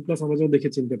কোন সিম ক্লাস আমরা যেন দেখে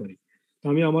চিনতে পারি। তো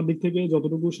আমি আমার দিক থেকে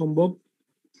যতটুকু সম্ভব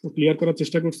ক্লিয়ার করার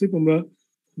চেষ্টা করছি, তোমরা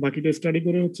বাকিটা স্টাডি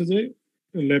করে হচ্ছে যে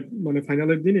ল্যাব মানে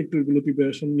ফাইনালের দিন একটু এগুলো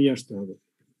প্রিপারেশন নিয়ে আসতে হবে,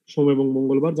 সোম এবং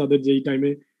মঙ্গলবার যাদের যেই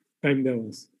টাইম দেওয়া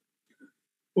আছে।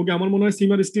 ওকে, আমার মনে হয়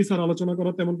সিম আর স্টিচ আর আলোচনা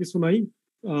করার তেমন কিছু নাই।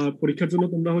 পরীক্ষার জন্য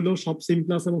তোমরা হলো সব সিম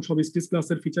ক্লাস এবং সব স্টিচ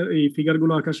ক্লাসের ফিগার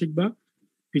গুলো আঁকা শিখবা,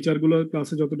 ফিচার গুলো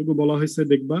ক্লাসে যতটুকু বলা হয়েছে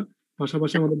দেখবা,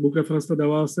 পাশাপাশি আমাদের বুক রেফারেন্সটা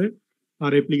দেওয়া আছে,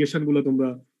 আর অ্যাপ্লিকেশন গুলো তোমরা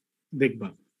দেখবা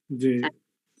যে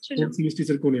কোন সিম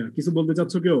স্টিচের কোন কিছু বলতে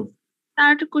চাচ্ছ কেউ? তার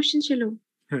একটা কোশ্চেন ছিল।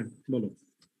 হ্যাঁ বলো।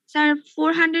 স্যার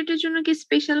 400 এর জন্য কি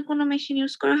স্পেশাল কোনো মেশিন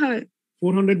ইউজ করা হয়?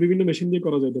 400 বিভিন্ন মেশিন দিয়ে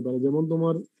করা যেতে পারে, যেমন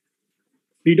তোমার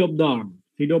ফিড অফ দ্য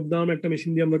আর্ম একটা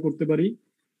মেশিন দিয়ে আমরা করতে পারি,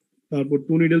 তারপর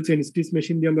 2 নিডল চেন স্টিচ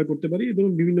মেশিন দিয়ে আমরা করতে পারি,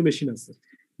 এরকম বিভিন্ন মেশিন আছে।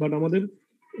 বাট আমাদের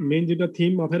মেইন যেটা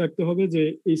থিম মাথায় রাখতে হবে যে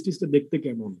এই স্টিচটা দেখতে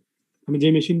কেমন। আমি যে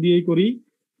মেশিন দিয়েই করি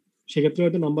সেক্ষেত্রে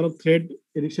হয়তো নাম্বার অফ থ্রেড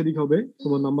এদিক সেদিক হবে,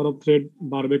 তোমার নাম্বার অফ থ্রেড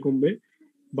বাড়বে কমবে,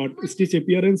 বাট স্টিচ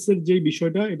অ্যাপিয়ারেন্সের যে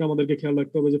বিষয়টা এটা আমাদেরকে খেয়াল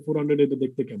রাখতে হবে যে 400 এটা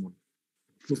দেখতে কেমন।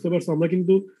 বুঝতে পারছো? আমরা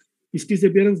কিন্তু স্টিচ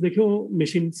অ্যাপিয়ারেন্স দেখেও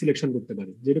মেশিন সিলেকশন করতে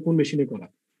পারি, যেটা কোন মেশিনে করা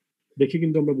দেখে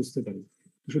কিন্তু আমরা বুঝতে পারি।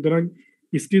 সুতরাং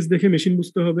স্টিচ দেখে মেশিন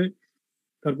বুঝতে হবে,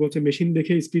 তারপর হচ্ছে মেশিন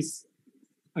দেখে স্টিচ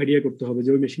আইডিয়া করতে হবে যে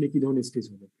ওই মেশিনে কি ধরনের স্টিচ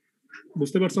হবে।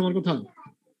 বুঝতে পারছো আমার কথা?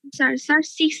 স্যার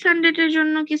 600 এর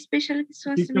জন্য কি স্পেশাল কিছু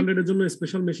আছে? 600 এর জন্য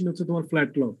স্পেশাল মেশিন হচ্ছে তোমার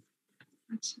ফ্ল্যাট লক,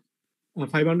 আচ্ছা। আর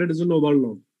 500 এর জন্য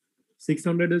ওভারলক,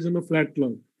 600 এর জন্য ফ্ল্যাট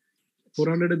লক,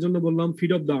 400 এর জন্য বললাম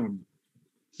ফিড অফ দ্য আর্ম,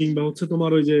 কিংবা হচ্ছে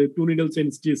তোমার ওই যে 2 নিডল চেন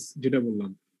স্টিচ যেটা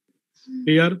বললাম।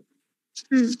 ক্লিয়ার?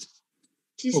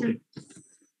 জি স্যার। ওকে,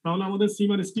 তাহলে আমাদের সিম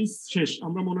আর স্টিচ শেষ।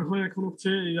 আমরা মনে হয় এখন হচ্ছে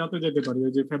ইয়াতে যেতে পারি,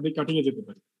 ওই যে ফ্যাব্রিক কাটিং এ যেতে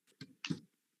পারি।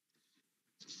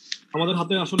 আমাদের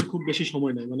হাতে আসলে খুব বেশি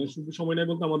সময় নাই, মানে শুধু সময় নাই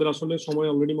বলতে আমাদের আসলে সময়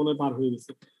অলরেডি মনে হয় পার হয়ে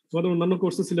গেছে। তোমাদের অন্যান্য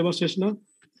কোর্সের সিলেবাস শেষ না,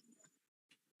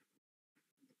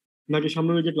 নাকি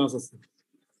সামনের উইকে ক্লাস আছে?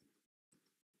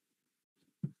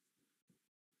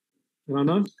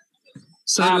 রানা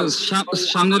স্যার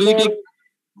সামনের উইকে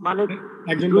মানে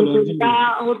একজন বলো, একজন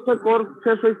বলো। হচ্ছে কোর্স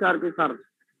শেষ হয়েছে আর কি স্যার,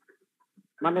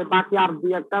 মানে বাকি আর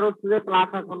 2-1টার হচ্ছে যে ক্লাস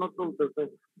এখনো চলতেছে।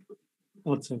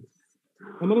 আচ্ছা,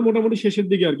 আমাদের মোটামুটি শেষের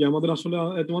দিকে আর কি। আমাদের আসলে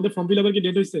তোমাদের ফর্ম ফিল আপের কি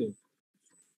ডেট হয়েছে?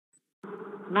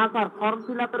 না স্যার, ফর্ম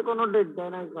ফিল আপের কোনো ডেট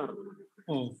দেয় নাই স্যার।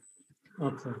 ও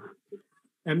আচ্ছা,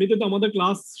 এমনিতে তো আমাদের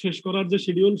ক্লাস শেষ করার যে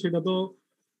শিডিউল সেটা তো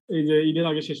এই যে ঈদের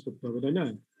আগে শেষ করতে হবে, তাই না?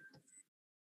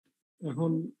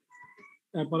 এখন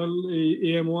অ্যাপারেল এই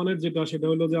AM-1 এর যেটা, সেটা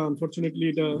হলো যে আনফরচুনেটলি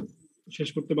এটা শেষ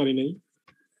করতে পারি নাই।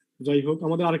 যাই হোক,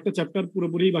 আমাদের আরেকটা চ্যাপ্টার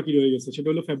পুরোপুরি বাকি রয়ে গেছে, সেটা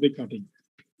হলো ফ্যাব্রিক কাটিং,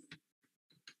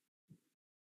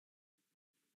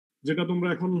 যেটা তোমরা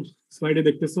এখন স্লাইডে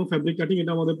দেখতেছো। ফ্যাব্রিক কাটিং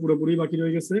এটা আমাদের পুরোপুরি বাকি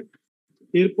রয়ে গেছে।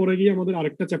 এরপরে গিয়ে আমাদের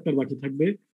আরেকটা চ্যাপ্টার বাকি থাকবে,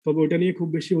 তবে ওইটা নিয়ে খুব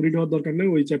বেশি ওরিড হওয়ার দরকার নেই।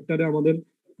 ওই চ্যাপ্টারে আমাদের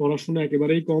পড়াশোনা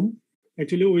একেবারেই কম।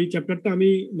 অ্যাকচুয়ালি ওই চ্যাপ্টারটা আমি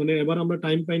মানে এবার আমরা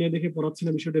টাইম পাই না দেখে পড়াচ্ছি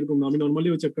না, বিষয়টা এরকম না। আমি নর্মালি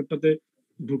ওই চ্যাপ্টারটাতে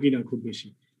ঢুকি না খুব বেশি,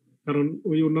 কারণ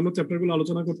ওই অন্যান্য চ্যাপ্টারগুলো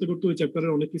আলোচনা করতে করতে ওই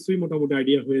চ্যাপ্টারের অনেক কিছুই মোটামুটি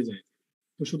আইডিয়া হয়ে যায়।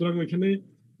 তো সুতরাং ওইখানে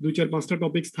 2-4-5টা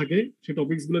টপিকস থাকে, সেই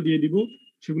টপিকস গুলো দিয়ে দিব,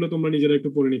 সেগুলো তোমরা নিজেরা একটু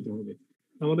পড়ে নিতে হবে।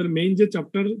 আমাদের মেইন যে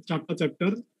চারটা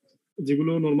চ্যাপ্টার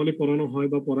যেগুলো নর্মালি পড়ানো হয়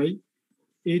বা পড়াই,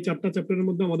 এই 4টা চ্যাপ্টারের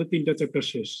মধ্যে আমাদের 3টা চ্যাপ্টার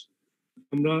শেষ।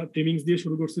 আমরা ট্রিমিংস দিয়ে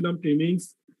শুরু করছিলাম, ট্রিমিংস,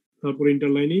 তারপর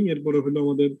ইন্টারলাইনিং, এরপরে হলো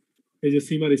আমাদের এই যে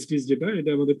সিম আর স্টিচ, যেটা এটা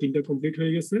আমাদের 3টা কমপ্লিট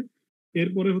হয়ে গেছে।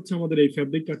 এরপরে হচ্ছে আমাদের এই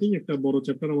ফ্যাব্রিক কাটিং, একটা বড়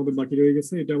চ্যাপ্টার আমাদের বাকি রয়ে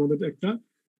গেছে, এটা আমাদের একটা।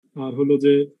 আর হলো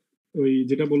যে ওই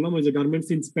যেটা বললাম ওই যে গার্মেন্টস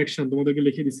ইন্সপেকশন, তোমাদেরকে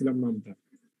লিখে দিছিলাম নামটা,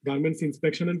 garments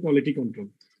inspection and quality control.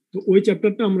 তো ওই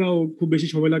চ্যাপ্টারটা আমরা খুব বেশি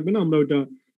সময় লাগবে না, আমরা ওইটা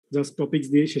জাস্ট টপিকস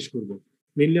দিয়ে শেষ করব।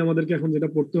 মেইনলি আমাদেরকে এখন যেটা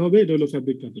পড়তে হবে এটা হলো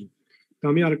ফ্যাব্রিক কাটিং। তো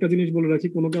আমি আরেকটা জিনিস বলে রাখি,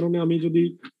 কোনো কারণে আমি যদি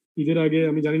ঈদের আগে,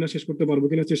 আমি জানি না শেষ করতে পারবো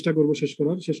কিনা, চেষ্টা করবো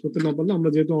শেষ করতে না পারলে আমরা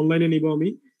যেহেতু অনলাইনে নিব, আমি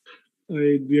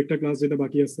এই 2-1টা ক্লাস যেটা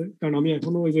বাকি আছে, কারণ আমি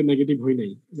এখনো ওই যে নেগেটিভ হই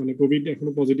নাই, মানে কোভিড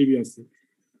এখনো পজিটিভই আছে,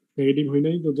 নেগেটিভ হই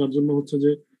নাই। তো যার জন্য হচ্ছে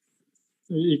যে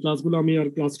এই ক্লাসগুলো আমি আর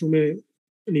ক্লাসরুমে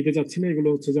নিতে চাচ্ছি না, এগুলো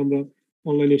হচ্ছে যে আমরা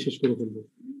অনলাইনে শেষ করে ফেলবো।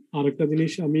 আর একটা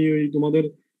জিনিস, আমি ওই তোমাদের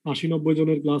 80-90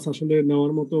 জনের ক্লাস আসলে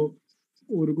নেওয়ার মতো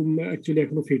ওরকম অ্যাকচুয়ালি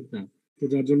এখনো ফিট না, তো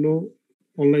যার জন্য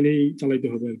অনলাইনেই চালাইতে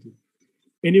হবে আর কি।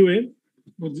 এনিওয়ে,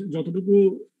 যতটুকু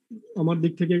আমার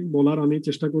দিক থেকে বলার আমি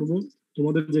চেষ্টা করব।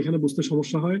 তোমাদের যেখানে বুঝতে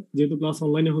সমস্যা হয়, যেহেতু ক্লাস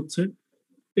অনলাইনে হচ্ছে,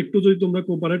 একটু যদি তোমরা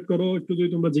কোঅপারেট করো, একটু যদি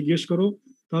তোমরা জিজ্ঞেস করো,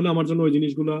 তাহলে আমার জন্য ওই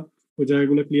জিনিসগুলা, ওই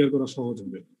জায়গাগুলো ক্লিয়ার করা সহজ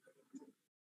হবে।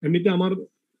 এমনিতে আমার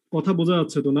কথা বোঝা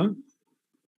যাচ্ছে তো না?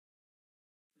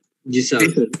 জি স্যার।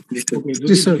 ওকে,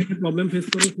 যদি প্রবলেম ফেস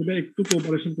করো সেটা একটু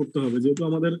কোঅপারেশন করতে হবে, যেহেতু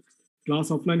আমাদের ক্লাস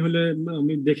অফলাইন হলে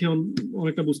আমি দেখে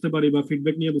অনেকটা বুঝতে পারি বা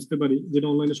ফিডব্যাক নিয়ে বুঝতে পারি, যেটা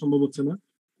অনলাইনে সম্ভব হচ্ছে না।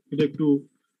 এটা একটু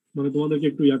মানে তোমাদেরকে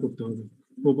একটু ইয়া করতে হবে,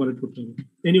 কোঅপারেট করতে হবে।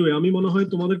 এনিওয়ে, আমি মনে হয়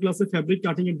তোমাদের ক্লাসে ফ্যাব্রিক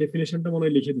কাটিং এর ডেফিনেশনটা মনে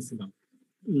হয় লিখে দিছিলাম,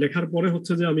 লেখার পরে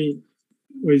হচ্ছে যে আমি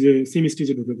ওই যে সিম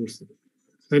স্টিচে ঢুকে পড়ছি,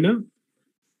 তাই না?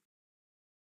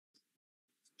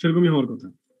 সেরকমই হওয়ার কথা।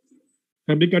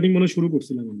 ফ্যাব্রিক কাটিং মনে হয় শুরু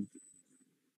করছিলাম আমি,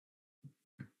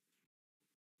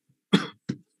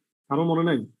 কারো মনে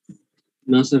নাই?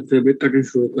 না স্যার, ফেব্রিক কাটিং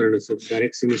শুরু করে না স্যার,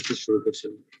 ডাইরেক্ট সেমিস্টার শুরু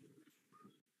করছেন।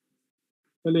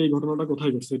 তাহলে এই ঘটনাটা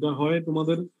কোথায় ঘটছে? এটা হয়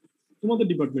তোমাদের তোমাদের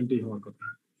ডিপার্টমেন্টেই হওয়ার কথা,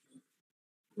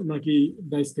 নাকি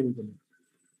ডাইস কেমিক্যালে?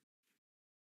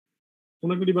 কোন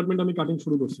একটা ডিপার্টমেন্ট আমি কাটিং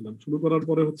শুরু করছিলাম, শুরু করার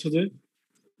পরে হচ্ছে যে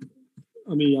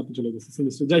আমি আপনি চলে গেছি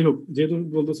সেমিস্টার। যাই হোক, যেহেতু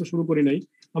বলতেছে শুরু করি নাই,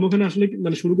 আমি ওখানে আসলে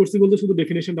মানে শুরু করছি বলতে শুধু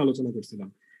ডেফিনেশনটা আলোচনা করছিলাম।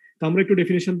 তা আমরা একটু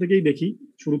ডেফিনেশন থেকেই দেখি,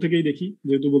 শুরু থেকেই দেখি,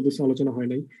 যেহেতু বলতেছে আলোচনা হয়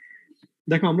নাই।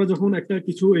 দেখো, আমরা যখন একটা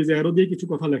কিছু এই যে অ্যারো দিয়ে কিছু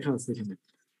কথা লেখা আছে এখানে,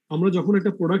 আমরা যখন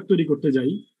একটা প্রোডাক্ট তৈরি করতে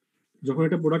যাই,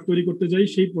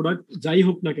 সেই প্রোডাক্ট যাই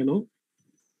হোক না কেন,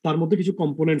 তার মধ্যে কিছু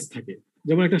কম্পোনেন্টস থাকে।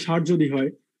 যেমন একটা শার্ট যদি হয়,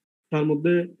 তার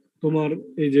মধ্যে তোমার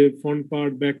এই যে front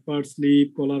part, back part, sleeve,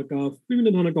 কলার, কাফ, বিভিন্ন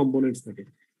ধরনের কম্পোনেন্টস থাকে।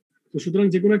 তো সুতরাং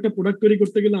যে কোনো একটা প্রোডাক্ট তৈরি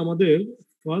করতে গেলে আমাদের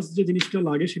ফার্স্ট যে জিনিসটা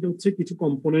লাগে সেটা হচ্ছে কিছু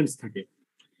কম্পোনেন্টস থাকে।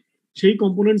 সেই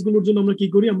কম্পোনেন্টস গুলোর জন্য আমরা কি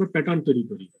করি? আমরা প্যাটার্ন তৈরি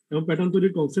করি। এবং প্যাটার্ন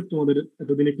তৈরির কনসেপ্ট তোমাদের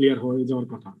এতদিনে ক্লিয়ার হয়ে যাওয়ার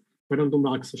কথা। প্যাটার্ন তোমরা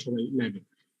আঁকছো সবাই ল্যাবে।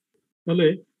 তাহলে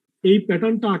এই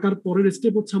প্যাটার্নটা আঁকার পরের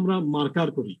স্টেপ হচ্ছে আমরা মার্কার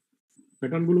করি।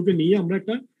 প্যাটার্ন গুলোকে নিয়ে আমরা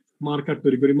একটা মার্কার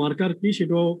তৈরি করি। মার্কার কি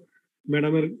সেটাও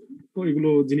ম্যাডামের এগুলো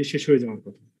জিনিস শেষ হয়ে যাওয়ার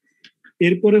কথা।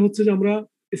 এরপরে হচ্ছে যে আমরা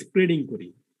স্প্রেডিং করি,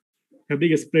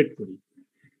 ফ্যাব্রিক স্প্রেড করি।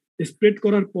 স্প্রেড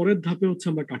করার পরের ধাপে হচ্ছে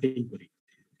আমরা কাটিং করি।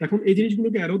 এখন এই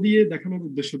জিনিসগুলোকে অ্যারো দিয়ে দেখানোর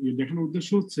উদ্দেশ্য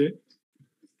হচ্ছে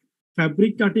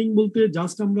ফ্যাব্রিক কাটিং বলতে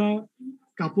জাস্ট আমরা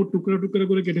কাপড় টুকরা টুকরা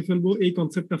করে কেটে ফেলবো, এই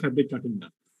কনসেপ্টটা ফ্যাব্রিক কাটিং না।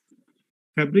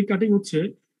 ফ্যাব্রিক কাটিং হচ্ছে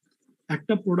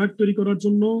একটা প্রোডাক্ট তৈরি করার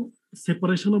জন্য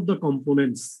separation of the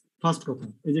components. First কথা,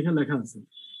 এই যেখানে লেখা আছে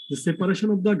যে separation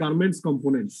of the garments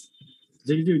components.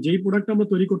 যেই প্রোডাক্ট আমরা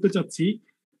তৈরি করতে চাচ্ছি,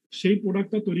 সেই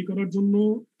প্রোডাক্টটা তৈরি করার জন্য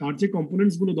তার যে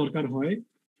কম্পোনেন্টস গুলো দরকার হয়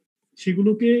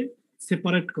সেগুলোকে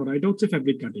সেপারেট করা, এটা হচ্ছে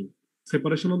fabric cutting.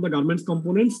 Separation of the garments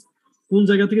components কোন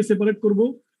জায়গা থেকে সেপারেট করব?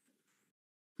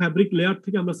 ফ্যাব্রিক লেয়ার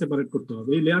থেকে আমরা সেপারেট করতে হবে।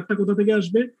 এই লেয়ারটা কোথা থেকে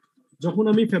আসবে? যখন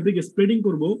আমি ফ্যাব্রিক স্প্রেডিং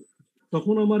করব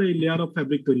তখন আমার এই লেয়ার অফ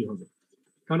ফ্যাব্রিক তৈরি হবে।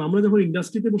 কারণ আমরা যখন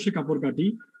ইন্ডাস্ট্রিতে বসে কাপড় কাটি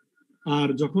আর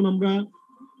যখন আমরা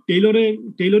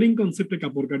টেইলরিং কনসেপ্টে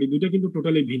কাপড় কাটি, দুটো কিন্তু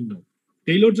টোটালি ভিন্ন।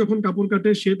 টেইলর যখন কাপড়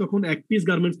কাটে সে তখন এক পিস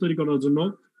গার্মেন্টস তৈরি করার জন্য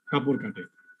কাপড় কাটে,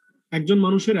 একজন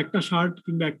মানুষের একটা শার্ট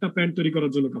কিংবা একটা প্যান্ট তৈরি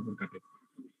করার জন্য কাপড় কাটে।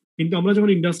 কিন্তু আমরা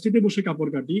যখন ইন্ডাস্ট্রিতে বসে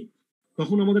কাপড় কাটি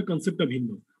তখন আমাদের কনসেপ্টটা ভিন্ন।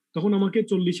 তখন আমাকে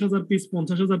 40,000 piece,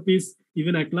 50,000 piece,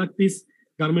 even 1,00,000 piece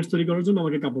garments তৈরি করার জন্য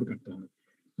আমাকে কাপড় কাটতে হয়।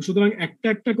 সুতরাং একটা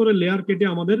একটা করে লেয়ার কেটে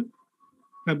আমাদের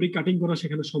ফ্যাব্রিক কাটিং করা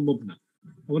সেখানে সম্ভব না।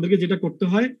 আমাদেরকে যেটা করতে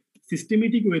হয়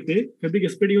সিস্টেমেটিক ওয়েতে, ফ্যাব্রিক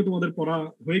স্প্রেডিংও তোমাদের পড়া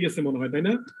হয়ে গেছে মনে হয়, তাই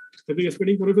না? ফ্যাব্রিক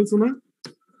স্প্রেডিং করে ফেলছো না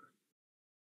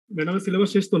ম্যাডামের? সিলেবাস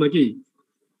শেষ তো নাকি?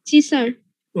 জি স্যার।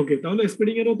 ওকে, তাহলে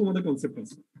স্প্রেডিং এরও তোমাদের কনসেপ্ট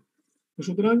আছে।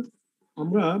 সুতরাং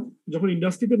আমরা যখন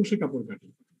ইন্ডাস্ট্রিতে বসে কাপড় কাটি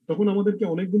তখন আমাদেরকে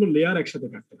অনেকগুলো লেয়ার একসাথে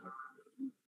কাটতে হয়,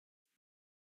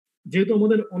 যেহেতু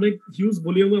আমাদের অনেক হিউজ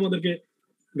ভলিউমে আমাদেরকে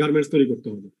গার্মেন্টস তৈরি করতে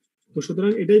হবে। তো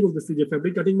সুতরাং এটাই বলতেছি যে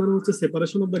ফ্যাব্রিক কাটিং মানে হচ্ছে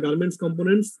separation of the garments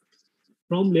components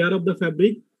from layer of the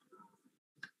fabric.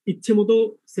 ইচ্ছে মতো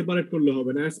সেপারেট করলে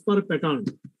হবে না, অ্যাজ পার প্যাটার্ন।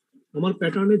 আমার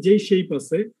প্যাটার্নে যেই শেপ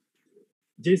আছে,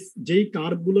 যেই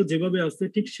কার্ভ গুলো যেভাবে আছে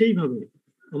ঠিক সেইভাবে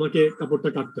আমাকে কাপড়টা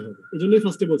কাটতে হবে। এই জন্যই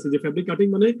ফার্স্টে বলছি যে ফ্যাব্রিক কাটিং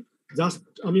মানে জাস্ট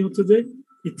আমি হচ্ছে যে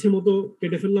ইচ্ছে মতো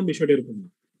কেটে ফেললাম, বিষয়টা এরকম না।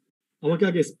 আমাকে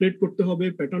আগে স্প্রেড করতে হবে,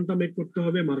 প্যাটার্নটা মেক করতে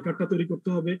হবে, মার্কারটা তৈরি করতে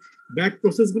হবে, ব্যাক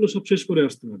প্রসেস গুলো সব শেষ করে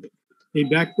আসতে হবে। এই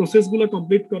ব্যাক প্রসেস গুলো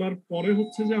কমপ্লিট করার পরে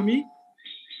হচ্ছে যে আমি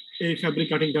এই ফ্যাব্রিক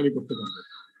কাটিংটা আমি করতে পারবো।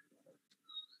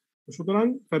 সুতরাং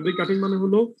ফ্যাব্রিক কাটিং মানে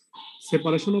হলো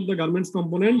separation of the garments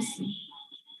components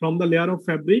from the layer of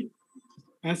fabric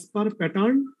as per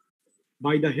pattern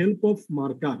by the help of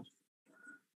marker.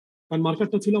 কারণ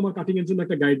মার্কারটা ছিল আমার কাটিং এর জন্য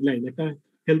একটা গাইডলাইন, একটা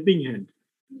helping hand.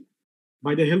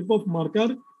 By the help of marker,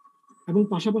 এবং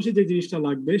পাশাপাশি যে জিনিসটা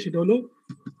লাগবে সেটা হলো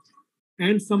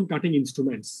অ্যান্ড সাম কাটিং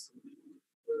ইনস্ট্রুমেন্টস।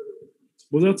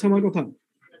 বোঝা যাচ্ছে আমার কথা?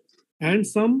 And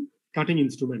some cutting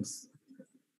instruments.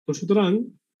 তো সুতরাং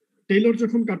টেইলর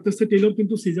যখন কাটতেছে, টেইলর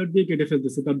কিন্তু সিজার দিয়ে কেটে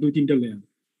ফেলতেছে তার 2-3টা লেয়ার।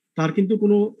 তার কিন্তু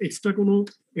কোনো এক্সট্রা কোনো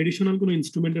এডিশনাল কোনো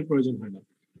ইনস্ট্রুমেন্টের প্রয়োজন হয় না।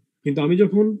 কিন্তু আমি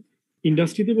যখন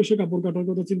ইন্ডাস্ট্রিতে বসে কাপড় কাটার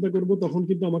কথা চিন্তা করব তখন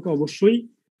কিন্তু আমাকে অবশ্যই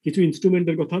কিছু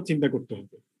ইনস্ট্রুমেন্টের কথা চিন্তা করতে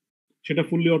হবে। সেটা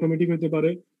ফুললি অটোমেটিক হতে পারে,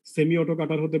 সেমি অটো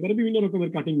কাটার হতে পারে, বিভিন্ন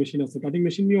রকমের কাটিং মেশিন আছে। কাটিং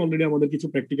মেশিন নিয়ে অলরেডি আমাদের কিছু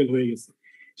প্র্যাকটিক্যাল হয়ে গেছে,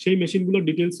 সেই মেশিনগুলোর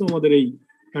ডিটেলসও আমাদের এই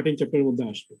কাটিং চ্যাপ্টারের মধ্যে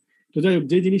আসবে। তো যাই হোক,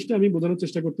 যে জিনিসটা আমি বোঝানোর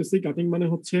চেষ্টা করতেছি, কাটিং মানে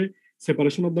হচ্ছে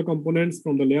separation of the components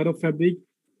from the layer of fabric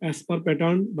as per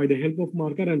pattern by the help of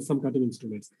marker and some cutting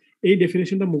instruments. এই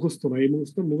ডেফিনেশনটা মুখস্থ না, এই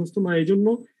মুখস্থ না এই জন্য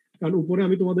কারণ উপরে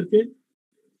আমি তোমাদেরকে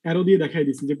অ্যারো দিয়ে দেখাই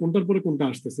দিচ্ছি যে কোনটার পরে কোনটা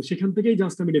আসতেছে, সেখান থেকেই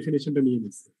জাস্ট আমি ডেফিনেশনটা নিয়ে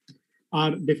নিচ্ছি।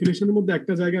 আর ডেফিনেশনের মধ্যে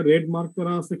একটা জায়গা রেড মার্ক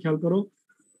করা আছে, খেয়াল করো,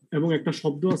 এবং একটা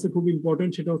শব্দ আছে খুব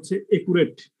ইম্পর্টেন্ট, সেটা হচ্ছে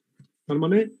একুরেট। তার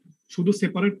মানে শুধু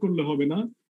সেপারেট করলে হবে না,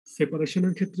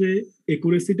 সেপারেশনের ক্ষেত্রে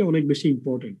একুরেসিটা অনেক বেশি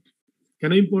ইম্পর্টেন্ট।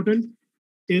 কেন ইম্পর্টেন্ট?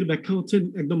 এর ব্যাখ্যা হচ্ছে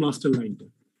একদম লাস্টের লাইনটা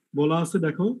বলা আছে,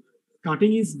 দেখো, cutting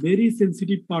is very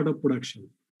sensitive part of production.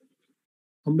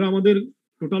 আমরা আমাদের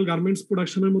টোটাল গার্মেন্টস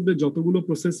প্রোডাকশনের মধ্যে যতগুলো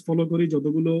প্রসেস ফলো করি,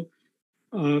 যতগুলো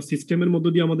সিস্টেমের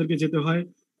মধ্যে দিয়ে আমাদেরকে যেতে হয়,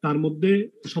 তার মধ্যে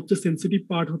সবচেয়ে সেন্সিটিভ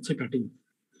পার্ট হচ্ছে কাটিং।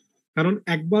 কারণ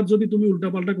একবার যদি তুমি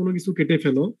উল্টাপাল্টা কোনো কিছু কেটে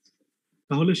ফেলো,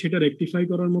 তাহলে সেটা রেকটিফাই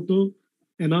করার মতো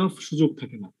এনাফ সুযোগ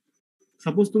থাকে না।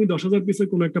 সাপোজ তুমি 10,000 পিসের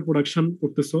কোনো একটা প্রোডাকশন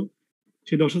করতেছো,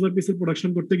 সেই 10,000 পিসের প্রোডাকশন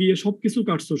করতে গিয়ে সবকিছু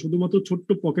কাটছো, শুধুমাত্র ছোট্ট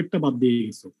পকেটটা বাদ দিয়ে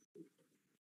গেছো,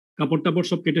 কাপড় টাপড়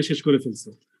সব কেটে শেষ করে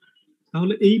ফেলছো,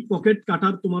 তাহলে এই পকেট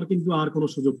কাটার তোমার কিন্তু আর কোনো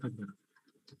সুযোগ থাকবে না।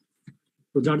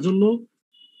 তো যার জন্য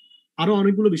আরো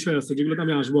অনেকগুলো বিষয় আছে যেগুলোতে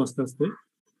আমি আসবো আস্তে আস্তে।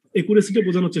 একুরেসিটা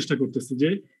বোঝানোর চেষ্টা করতেছি যে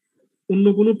অন্য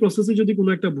কোনো প্রসেসে যদি কোনো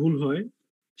একটা ভুল হয়,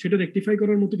 সেটা রেকটিফাই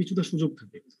করার মতো কিছুটা সুযোগ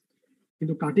থাকে,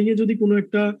 কিন্তু কাটিং এ যদি কোনো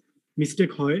একটা মিস্টেক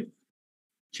হয়,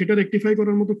 সেটা রেকটিফাই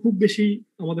করার মতো খুব বেশি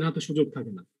আমাদের হাতে সুযোগ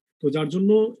থাকে না। তো যার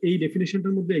জন্য এই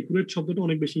ডেফিনেশনটার মধ্যে একুরেট শব্দটা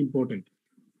অনেক বেশি ইম্পর্টেন্ট।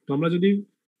 তো আমরা যদি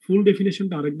ফুল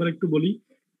ডেফিনেশনটা আরেকবার একটু বলি,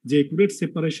 যে accurate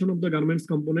separation of the garments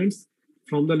components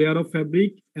from the layer of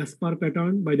fabric as per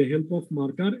pattern by the help of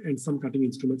marker and some cutting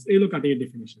instruments. এই হলো কাটিং এর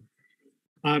ডেফিনেশন।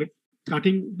 আর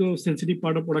কাটিং তো সেন্সিটিভ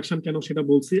পার্ট অফ প্রোডাকশন কেন সেটা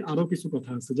বলছি, আরো কিছু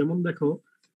কথা আছে। যেমন দেখো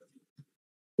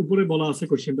উপরে বলা আছে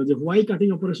কোশ্চেনটা যে why cutting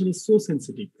operation is so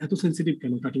sensitive, এত সেন্সিটিভ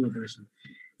কেন কাটিং অপারেশন।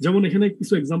 যেমন এখানে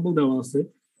কিছু এক্সাম্পল দেওয়া আছে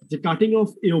যে কাটিং অফ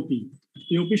এওপি।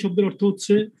 এওপি শব্দের অর্থ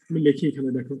হচ্ছে, আমি লিখি এখানে,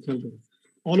 দেখো খেয়াল করো,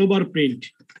 অল ওভার প্রিন্ট।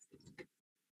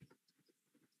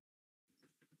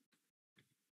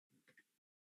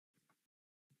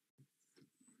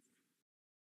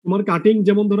 তোমার কাটিং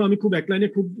যেমন ধরো আমি খুব এক লাইনে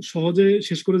খুব সহজে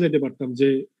শেষ করে যেতে পারতাম যে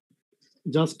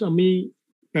জাস্ট আমি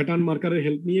প্যাটার্ন মার্কারের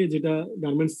হেল্প নিয়ে যেটা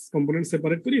গার্মেন্টস কম্পোনেন্ট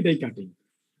সেপারেট করি, এটাই কাটিং।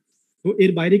 তো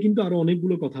এর বাইরে কিন্তু আরো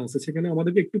অনেকগুলো কথা আছে, সেখানে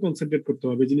আমাদেরকে একটু কনসেন্ট্রেট করতে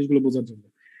হবে জিনিসগুলো বোঝার জন্য।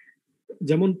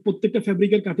 যেমন প্রত্যেকটা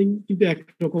ফ্যাব্রিকের কাটিং কিন্তু এক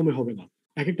রকমের হবে না,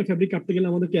 এক একটা ফ্যাব্রিক কাটতে গেলে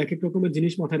আমাদেরকে এক এক রকমের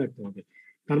জিনিস মাথায় রাখতে হবে।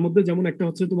 তার মধ্যে যেমন একটা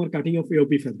হচ্ছে তোমার cutting of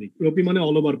AOP fabric. AOP মানে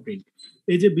অল ওভার প্রিন্ট।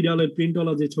 এই যে বিড়ালের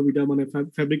প্রিন্টওয়ালা যে ছবিটা, মানে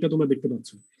ফ্যাব্রিকটা তোমরা দেখতে পাচ্ছ,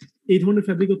 এই ধরনের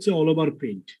ফ্যাব্রিক হচ্ছে অল ওভার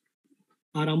প্রিন্ট।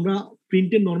 আর আমরা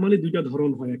প্রিন্টের নর্মালি দুইটা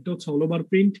ধরন হয়, একটা হচ্ছে অল ওভার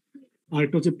প্রিন্ট আর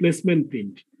একটা হচ্ছে প্লেসমেন্ট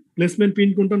প্রিন্ট। প্লেসমেন্ট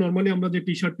প্রিন্ট কোনটা? নর্মালি আমরা যে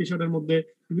টি শার্টের মধ্যে,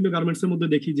 বিভিন্ন গার্মেন্টস এর মধ্যে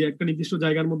দেখি যে একটা নির্দিষ্ট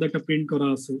জায়গার মধ্যে একটা প্রিন্ট করা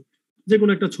আছে, যে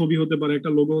কোনো একটা ছবি হতে পারে,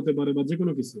 একটা লোগো হতে পারে, বা যে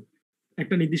কোনো কিছু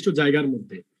একটা নির্দিষ্ট জায়গার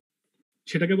মধ্যে,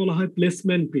 সেটাকে বলা হয়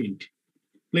প্লেসমেন্ট প্রিন্ট।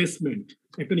 প্লেসমেন্ট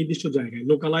একটা নির্দিষ্ট জায়গায়,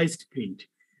 লোকালাইজড প্রিন্ট।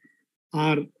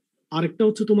 আর আরেকটা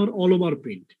হচ্ছে তোমার all over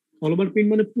print. All over print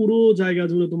মানে পুরো জায়গা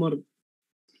জুড়ে তোমার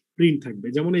প্রিন্ট থাকবে।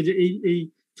 যেমন এই যে এই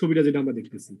ছবিটা যেটা আমরা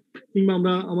দেখতেছি, কিংবা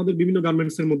আমরা আমাদের বিভিন্ন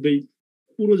গার্মেন্টস এর মধ্যেই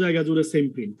পুরো জায়গা জুড়ে সেম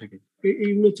প্রিন্ট থাকে,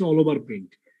 এইগুলো হচ্ছে অল ওভার প্রিন্ট।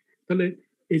 তাহলে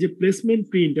এই যে প্লেসমেন্ট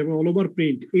প্রিন্ট এবং অল ওভার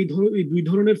প্রিন্ট, এই দুই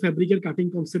ধরনের ফ্যাব্রিকের কাটিং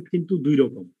কনসেপ্ট কিন্তু দুই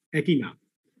রকম, একই না।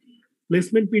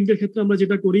 প্লেসমেন্ট প্রিন্টের ক্ষেত্রে আমরা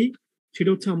যেটা করি সেটা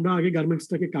হচ্ছে আমরা আগে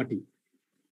গার্মেন্টসটাকে কাটি,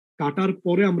 কাটার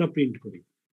পরে আমরা প্রিন্ট করি।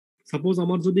 সাপোজ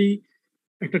আমার যদি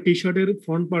একটা টি শার্টের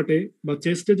ফ্রন্ট পার্টে বা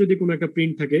চেস্টে যদি কোনো একটা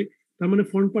প্রিন্ট থাকে, তার মানে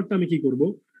ফ্রন্ট পার্টটা আমি কি করব,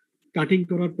 কাটিং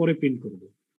করার পরে প্রিন্ট করব।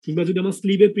 কিংবা যদি আমার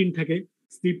স্লিভে প্রিন্ট থাকে,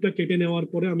 স্লিভটা কেটে নেওয়ার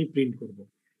পরে আমি প্রিন্ট করব।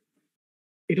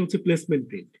 এটা হচ্ছে প্লেসমেন্ট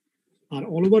প্রিন্ট। আর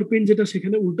অল ওভার প্রিন্ট যেটা,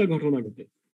 সেখানে উল্টা ঘটনা ঘটে।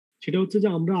 সেটা হচ্ছে যে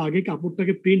আমরা আগে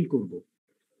কাপড়টাকে প্রিন্ট করব,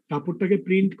 কাপড়টাকে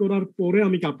প্রিন্ট করার পরে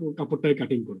আমি কাপড়টাকে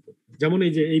কাটিং করব। যেমন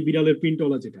এই যে এই বিড়ালের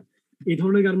প্রিন্টওয়ালা যেটা, এই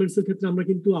ধরনের গার্মেন্টস এর ক্ষেত্রে আমরা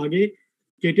কিন্তু আগে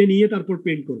কেটে নিয়ে তারপর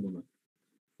প্রিন্ট করব না।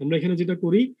 আমরা এখানে যেটা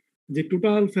করি যে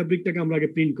টোটাল ফ্যাব্রিকটাকে আমরা আগে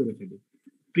প্রিন্ট করে ফেলি,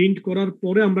 প্রিন্ট করার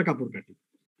পরে আমরা কাপড় কাটি।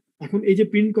 এখন এই যে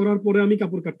প্রিন্ট করার পরে আমি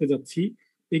কাপড় কাটতে যাচ্ছি,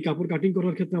 এই কাপড় কাটিং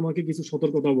করার ক্ষেত্রে আমাকে কিছু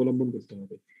সতর্কতা অবলম্বন করতে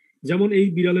হবে। যেমন এই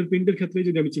বিড়ালের প্রিন্টের ক্ষেত্রে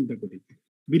যদি আমি চিন্তা করি,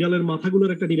 বিড়ালের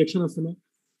মাথাগুলোর একটা ডিরেকশন আছে না,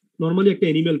 নর্মালি একটা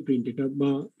অ্যানিমেল প্রিন্ট এটা, বা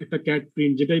একটা ক্যাট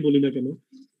প্রিন্ট যেটাই বলি না কেন,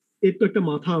 এর তো একটা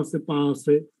মাথা আছে, পা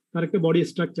আছে, তার একটা বডি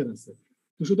স্ট্রাকচার আছে।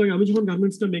 তো সুতরাং আমি যখন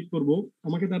গার্মেন্টসটা মেক করব,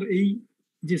 আমাকে তার এই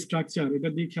যে স্ট্রাকচার, এটা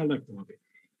দিয়ে খেয়াল রাখতে হবে।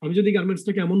 আমি যদি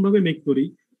গার্মেন্টসটাকে এমন ভাবে মেক করি,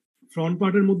 ফ্রন্ট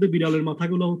পার্টের মধ্যে বিড়ালের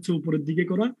মাথাগুলো হচ্ছে উপরের দিকে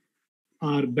করা,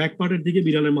 আর ব্যাক পার্টের দিকে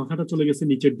বিড়ালের মাথাটা চলে গেছে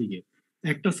নিচের দিকে,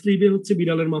 একটা স্লিভে হচ্ছে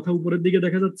বিড়ালের মাথা উপরের দিকে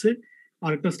দেখা যাচ্ছে,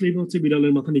 আর একটা স্লিভে হচ্ছে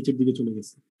বিড়ালের মাথা নিচের দিকে চলে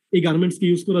গেছে, এই গার্মেন্টস কি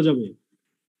ইউজ করা যাবে?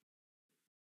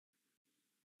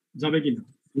 যাবে কিনা?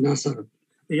 না স্যার,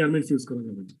 এই গার্মেন্টস ইউজ করা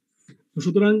যাবে না।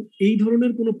 সুতরাং এই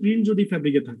ধরনের কোনো প্রিন্ট যদি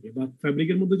ফ্যাব্রিকে থাকে বা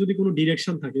ফ্যাব্রিকের মধ্যে যদি কোনো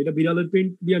ডিরেকশন থাকে, এটা বিড়ালের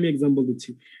প্রিন্ট দিয়ে আমি এক্সাম্পল দিচ্ছি,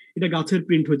 এটা গাছের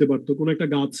প্রিন্ট হতে পারতো, কোনো একটা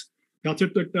গাছের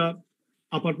তো একটা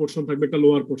আপার পোর্শন থাকবে, একটা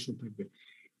লোয়ার পোর্শন থাকবে।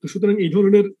 তো সুতরাং এই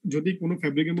ধরনের যদি কোনো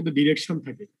ফ্যাব্রিকের মধ্যে ডিরেকশন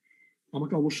থাকে,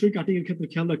 আমাকে অবশ্যই কাটিং এর ক্ষেত্রে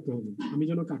খেয়াল রাখতে হবে আমি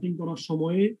যেন কাটিং করার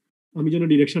সময়ে আমি যেন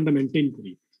ডিরেকশনটা মেনটেন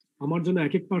করি, আমার জন্য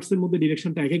এক এক পার্টসের মধ্যে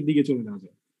ডিরেকশনটা এক এক দিকে চলে না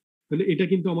যায়। তাহলে এটা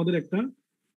কিন্তু আমাদের একটা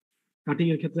কাটিং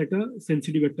এর ক্ষেত্রে একটা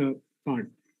সেন্সিটিভ একটা পার্ট।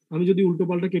 আমি যদি উল্টো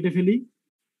পাল্টা কেটে ফেলি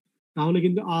তাহলে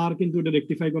কিন্তু এটা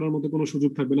রেকটিফাই করার মতো কোনো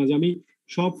সুযোগ থাকবে না, যে আমি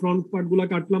সব ফ্রন্ট পার্ট গুলা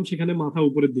কাটলাম সেখানে মাথা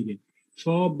উপরের দিকে,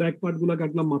 সব ব্যাক পার্ট গুলা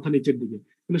কাটলাম মাথা নিচের দিকে,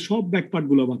 তাহলে সব ব্যাক পার্ট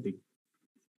গুলো বাতিল।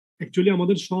 অ্যাকচুয়ালি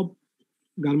আমাদের সব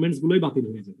গার্মেন্টস গুলোই বাতিল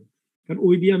হয়ে যাবে, কারণ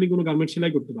ওই দিয়ে আমি কোনো গার্মেন্ট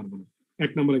সেলাই করতে পারবো না।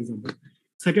 এক নম্বর এক্সাম্পল।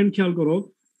 সেকেন্ড, খেয়াল করো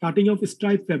cutting of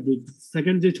stripe fabric.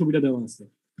 Second যে ছবিটা দেওয়া আছে,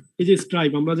 এই যে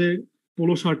স্ট্রাইপ, আমরা যে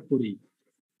পোলো শার্ট পরি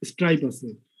স্ট্রাইপ আছে,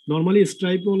 নর্মালি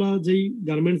স্ট্রাইপ ওলা যেই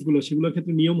গার্মেন্টস গুলো সেগুলোর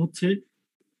ক্ষেত্রে নিয়ম হচ্ছে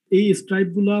এই স্ট্রাইপ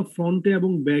গুলা ফ্রন্টে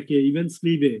এবং ব্যাকে ইভেন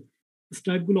স্লিভে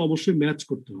স্ট্রাইপ গুলো অবশ্যই ম্যাচ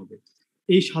করতে হবে।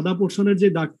 এই সাদা পোর্শনের যে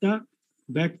দাগটা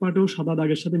ব্যাক পার্টেও সাদা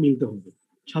দাগের সাথে মিলতে হবে,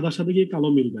 সাদার সাথে গিয়ে কালো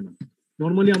মিলবে না।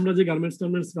 নর্মালি আমরা যে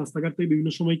গার্মেন্টস রাস্তাঘাট থেকে বিভিন্ন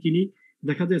সময় কিনি,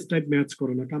 দেখা যায় স্ট্রাইপ ম্যাচ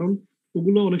করে না, কারণ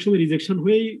ওগুলো অনেক সময় রিজেকশন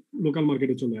হয়েই লোকাল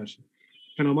মার্কেটে চলে আসে।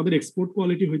 কারণ আমাদের এক্সপোর্ট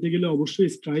কোয়ালিটি হইতে গেলে অবশ্যই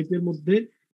স্ট্রাইপের মধ্যে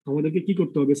আমাদেরকে কি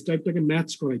করতে হবে, স্ট্রাইপটাকে ম্যাচ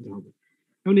করাইতে হবে।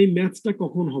 কারণ এই ম্যাচটা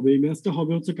কখন হবে, এই ম্যাচটা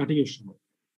হবে হচ্ছে কাটিং এর সময়।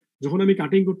 যখন আমি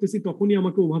কাটিং করতেছি তখনই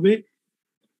আমাকে ওভাবে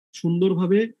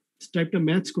সুন্দরভাবে স্ট্রাইপটা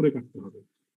ম্যাচ করে কাটতে হবে।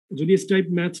 যদি স্ট্রাইপ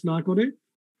ম্যাচ না করে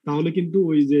তাহলে কিন্তু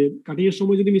ওই যে কাটিং এর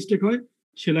সময় যদি মিস্টেক হয়,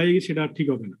 সেলাই সেটা ঠিক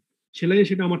হবে না, সেলাই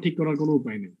সেটা আমার ঠিক করার কোনো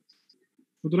উপায় নেই।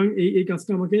 সুতরাং এই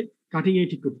কাজটা আমাকে কাটিং এই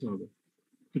ঠিক করতে হবে।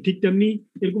 তো ঠিক তেমনি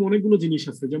এরকম অনেকগুলো জিনিস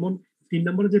আছে, যেমন 3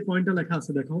 নম্বরে যে পয়েন্টটা লেখা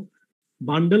আছে দেখো,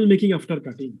 বান্ডেল মেকিং আফটার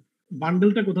কাটিং।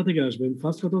 বান্ডেলটা কোথা থেকে আসবে?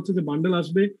 ফার্স্ট কথা হচ্ছে যে বান্ডেল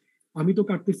আসবে, আমি তো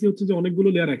কাটতেছি হচ্ছে যে অনেকগুলো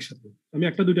লেয়ার একসাথে, আমি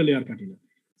একটা দুইটা লেয়ার কাটি না।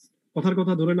 কথার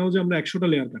কথা ধরে নাও যে আমরা 100টা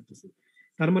লেয়ার কাটতেছি,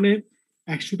 তার মানে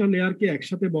 100টা লেয়ারকে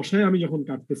একসাথে বসায় আমি যখন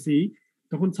কাটতেছি,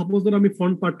 তখন সাপোজ ধরো আমি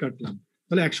ফ্রন্ট পার্ট কাটলাম,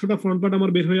 তাহলে 100টা ফ্রন্ট পার্ট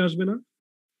আমার বের হয়ে আসবে না?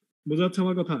 বোঝা যাচ্ছে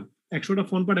আমার কথা? 100টা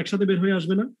ফ্রন্ট পার্ট একসাথে বের হয়ে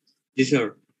আসবে না? জি স্যার।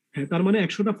 হ্যাঁ, তার মানে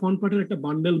 100টা ফ্রন্ট পার্টের একটা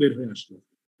বান্ডেল বের হয়ে আসলো,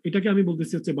 এটাকে আমি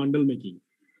বলতেছি হচ্ছে বান্ডেল মেকিং।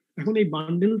 এখন এই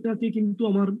বান্ডেলটাকে কিন্তু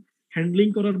আমার হ্যান্ডলিং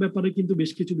করার ব্যাপারে কিন্তু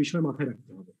বেশ কিছু বিষয় মাথায়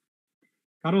রাখতে হবে।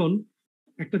 কারণ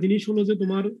একটা জিনিস হলো যে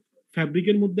তোমার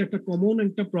ফ্যাব্রিকের মধ্যে একটা কমন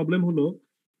একটা প্রবলেম হলো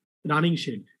রানিং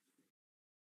শেড।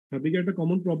 ফ্যাব্রিকের একটা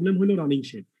কমন প্রবলেম হলো রানিং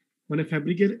শেড, মানে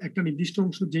ফ্যাব্রিকের একটা নির্দিষ্ট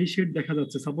অংশ যেই শেড দেখা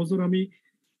যাচ্ছে, সাপোজ ধর আমি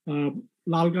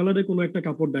লাল কালারে কোনো একটা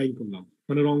কাপড় ডাই করলাম,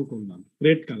 মানে রং করলাম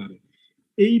রেড কালারে,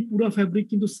 এই পুরো ফ্যাব্রিক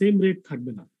কিন্তু সেম রেড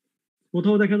থাকবে না।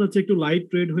 কোথাও দেখা যাচ্ছে একটু লাইট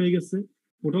রেড হয়ে গেছে,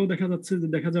 কোথাও দেখা যাচ্ছে যে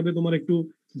দেখা যাবে তোমার একটু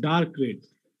ডার্ক রেড,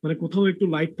 মানে কোথাও একটু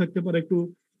লাইট থাকতে পারে, একটু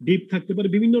ডিপ থাকতে পারে,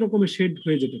 বিভিন্ন রকমের শেড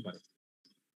হয়ে যেতে পারে।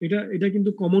 এটা কিন্তু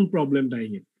কমন প্রবলেম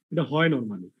ডাইং এর, এটা হয়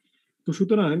নর্মালি। তো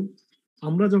সুতরাং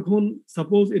আমরা যখন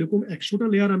সাপোজ এরকম 100টা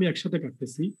লেয়ার আমি একসাথে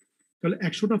কাটতেছি, তাহলে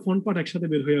 100টা ফ্রন্ট পার্ট একসাথে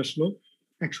বের হয়ে আসলো,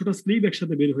 100টা স্লিভ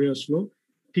একসাথে বের হয়ে আসলো,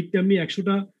 ঠিক তেমনি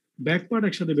 100টা ব্যাক পার্ট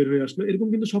একসাথে বের হয়ে আসলো, এরকম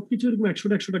কিন্তু সবকিছু এরকম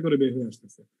 100টা করে বের হয়ে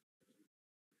আসতেছে।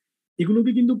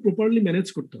 এগুলোকে কিন্তু প্রপারলি ম্যানেজ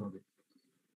করতে হবে।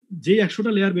 যে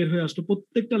 100টা লেয়ার বের হয়ে আসলো,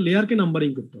 প্রত্যেকটা লেয়ারকে নাম্বারিং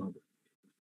করতে হবে,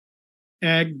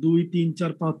 1 2 3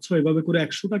 4 5 6 এভাবে করে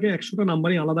 100টাকে 100টা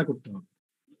নাম্বারিং আলাদা করতে হবে।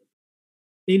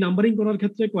 এই নাম্বারিং করার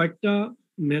ক্ষেত্রে কয়েকটা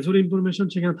মেজর ইনফরমেশন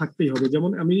সেখানে থাকতেই হবে।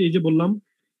 যেমন আমি এই যে বললাম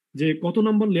যে কত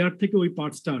নাম্বার লেয়ার থেকে ওই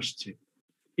পার্টসটা আসছে,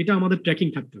 এটা আমাদের ট্র্যাকিং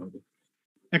থাকতে হবে।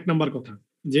 এক নাম্বার কথা,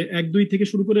 যে 1 2 থেকে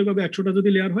শুরু করে এভাবে 100টা যদি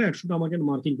লেয়ার হয় 100টা আমাকে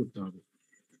মার্কিং করতে হবে।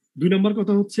 2 নাম্বার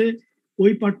কথা হচ্ছে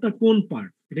ওই পার্টটা কোন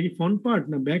পার্ট, এটা কি ফ্রন্ট পার্ট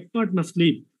না ব্যাক পার্ট না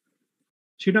স্লিভ,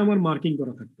 সেটা আমার মার্কিং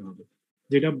করা থাকতে হবে,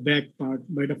 যেটা ব্যাক পার্ট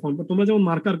বা এটা ফ্রন্ট পার্ট। তোমরা যেমন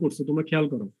মার্কার করছো, তোমরা খেয়াল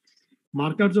করো,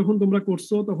 মার্কার যখন তোমরা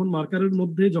করছো তখন মার্কারের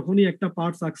মধ্যে যখনই একটা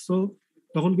পার্টস আঁকছো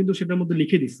তখন কিন্তু সেটার মধ্যে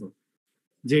লিখে দিছো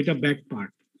যে এটা ব্যাক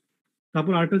পার্ট।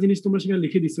 তারপর আরেকটা জিনিস তোমরা সেখানে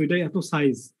লিখে দিচ্ছ, এটা এত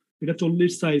সাইজ, এটা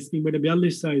 40 সাইজ কিংবা এটা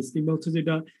 42 সাইজ কিংবা হচ্ছে যে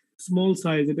এটা স্মল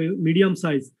সাইজ, এটা মিডিয়াম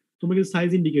সাইজ, তোমরা কিন্তু সাইজ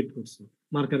ইন্ডিকেট করছো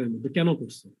মার্কারের মধ্যে। কেন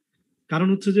করছো? কারণ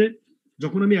হচ্ছে যে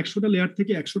যখন আমি 100টা লেয়ার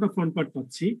থেকে 100টা ফ্রন্ট পার্ট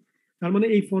পাচ্ছি, তার মানে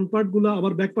এই ফ্রন্ট পার্ট গুলো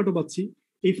আবার ব্যাক পার্টও পাচ্ছি,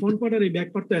 এই ফ্রন্ট পার্ট আর এই ব্যাক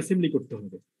পার্ট তো অ্যাসেম্বলি করতে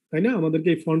হবে, তাই না? আমাদেরকে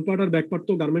এই ফ্রন্ট পার্ট আর ব্যাক পার্ট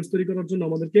তো গার্মেন্টস তৈরি করার জন্য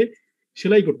আমাদেরকে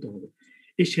সেলাই করতে হবে।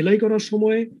 এই সেলাই করার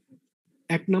সময়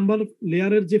 1 নাম্বার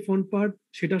লেয়ারের যে ফ্রন্ট পার্ট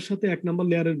সেটার সাথে 1 নাম্বার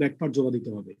লেয়ারের ব্যাক পার্ট জোড়া দিতে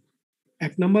হবে।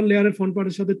 1 নাম্বার লেয়ারের ফ্রন্ট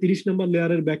পার্টের সাথে 30 নাম্বার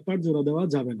লেয়ারের ব্যাক পার্ট জোড়া দেওয়া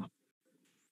যাবে না।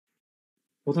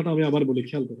 কথাটা আমি আবার বলি,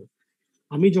 খেয়াল করো।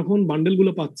 আমি যখন বান্ডেল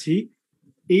গুলো পাচ্ছি,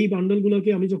 এই বান্ডেল গুলোকে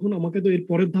আমি যখন, আমাকে তো এর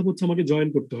পরের ধাপ হচ্ছে আমাকে জয়েন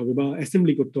করতে হবে বা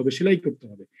অ্যাসেম্বলি করতে হবে, সেলাই করতে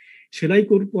হবে। সেলাই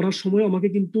করার সময় আমাকে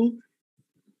কিন্তু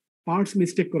পার্টস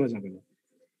মিস্টেক করা যাবে না।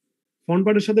 ফ্রন্ট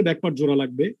পার্টের সাথে ব্যাক পার্ট জোড়া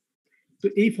লাগবে, তো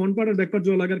এই ফ্রন্ট পার্ট আর ব্যাক পার্ট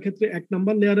জোড়া লাগার ক্ষেত্রে 1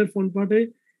 নাম্বার লেয়ারের ফ্রন্ট পার্টের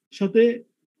সাথে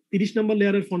 30 নাম্বার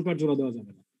লেয়ারের ফ্রন্ট পার্ট জোড়া দেওয়া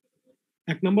যাবে না।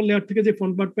 1 নাম্বার লেয়ার থেকে যে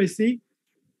ফ্রন্ট পার্ট পাইছি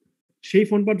সেই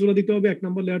ফ্রন্ট পার্ট জোড়া দিতে হবে 1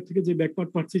 নাম্বার লেয়ার থেকে যে ব্যাক পার্ট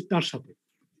পাচ্ছি তার সাথে।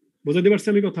 বুঝাতে পারছি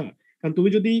আমি কথা? কারণ তুমি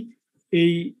যদি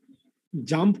এই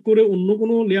জাম্প করে অন্য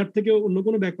কোনো লেয়ার থেকে অন্য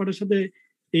কোনো ব্যাক পার্টের সাথে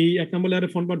এই 1 নাম্বার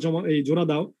লেয়ারের ফ্রন্ট পার্ট এই জোড়া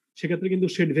দাও, সেক্ষেত্রে কিন্তু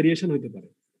শেড ভেরিয়েশন হতে পারে।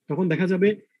 তখন দেখা যাবে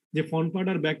যে ফ্রন্ট পার্ট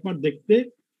আর ব্যাক পার্ট দেখতে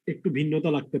একটু ভিন্নতা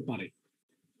লাগতে পারে।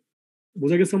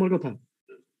 বোঝা গেছে আমার কথা?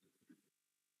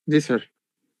 জি স্যার।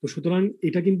 তো সুতরাং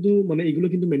এটা কিন্তু মানে এগুলো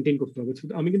কিন্তু মেনটেন করতে হবে।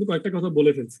 আমি কিন্তু কয়েকটা কথা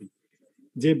বলে ফেলছি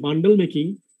যে বান্ডল মেকিং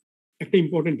একটা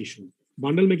ইম্পর্টেন্ট ইস্যু।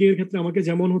 বান্ডল মেকিং এর ক্ষেত্রে আমাকে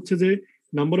যেমন হচ্ছে যে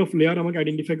নাম্বার অফ লেয়ার আমাকে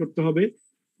আইডেন্টিফাই করতে হবে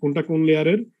কোনটা কোন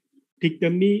লেয়ারের, ঠিক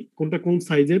তেমনি কোনটা কোন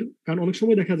সাইজের। কারণ অনেক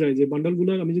সময় দেখা যায় যে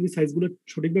বান্ডলগুলো আমি যদি সাইজগুলো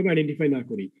সঠিকভাবে আইডেন্টিফাই না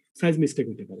করি, সাইজ মিস্টেক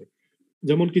হতে পারে।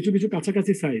 যেমন কিছু কিছু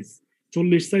কাছাকাছি সাইজ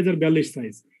 40 সাইজ আর 42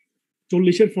 সাইজ,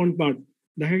 40-এর ফ্রন্ট পার্ট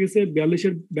দেখা গেছে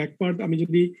 42-এর ব্যাক পার্ট আমি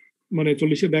যদি মানে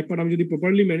 40-এর ব্যাক পার্ট আমি যদি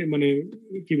প্রপারলি মানে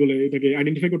কি বলে এটাকে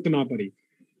আইডেন্টিফাই করতে না পারি,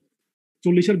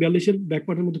 40 আর 42-এর ব্যাক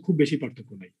পার্টের মধ্যে খুব বেশি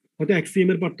পার্থক্য নাই, হয়তো 1 cm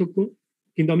এর পার্থক্য,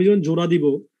 কিন্তু আমি যখন জোড়া দিব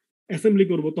অ্যাসেম্বলি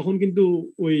করব তখন কিন্তু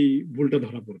ওই ভুলটা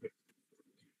ধরা পড়বে।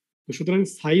 তো সুতরাং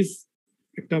সাইজ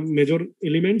একটা মেজর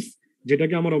এলিমেন্টস,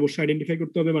 যেটাকে আমার অবশ্যই আইডেন্টিফাই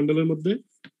করতে হবে বান্ডেলের মধ্যে।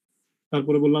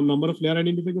 তারপরে বললাম নাম্বার অফ লেয়ার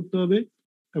আইডেন্টিফাই করতে হবে,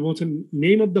 এবং হচ্ছে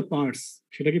নেম অফ দ্য পার্টস,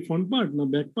 সেটা কি ফ্রন্ট পার্ট না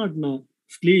ব্যাক পার্ট না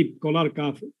slip collar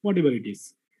calf what ever it is,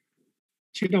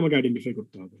 সেটা আমাকে আইডেন্টিফাই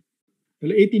করতে হবে।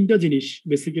 তাহলে এই 3টা জিনিস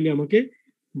বেসিক্যালি আমাকে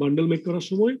বান্ডেল মেক করার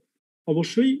সময়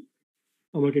অবশ্যই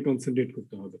আমাকে কনসেন্ট্রেট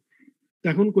করতে হবে।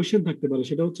 এখন কোয়েশ্চেন থাকতে পারে,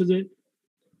 সেটা হচ্ছে যে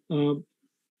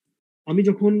আমি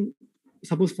যখন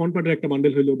সাপোজ ফ্রন্ট পার্টের একটা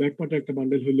বান্ডেল হইলো, ব্যাক পার্টের একটা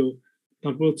বান্ডেল হইলো,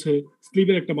 তারপর হচ্ছে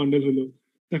স্লিভের একটা বান্ডেল হইলো,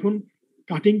 এখন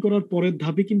কাটিং করার পরের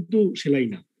ধাপে কিন্তু সেলাই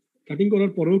না, কাটিং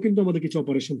করার পরেও কিন্তু আমাদের কিছু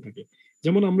অপারেশন থাকে।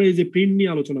 যেমন আমরা এই যে প্রিন্ট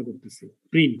নিয়ে আলোচনা করতেছি,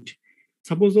 প্রিন্ট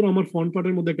সাপোজ ধরো আমার ফ্রন্ট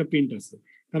পার্টের মধ্যে একটা প্রিন্ট আছে,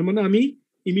 তার মানে আমি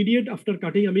ইমিডিয়েট আফটার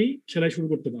কাটিং আমি সেলাই শুরু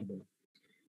করতে পারবো না।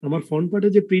 আমার ফ্রন্ট পার্টে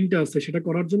যে প্রিন্টটা আছে সেটা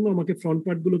করার জন্য আমাকে ফ্রন্ট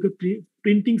পার্ট গুলোকে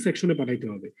প্রিন্টিং সেকশনে পাঠাইতে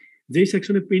হবে, যেই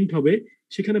সেকশনে প্রিন্ট হবে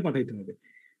সেখানে পাঠাইতে হবে।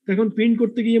 এখন প্রিন্ট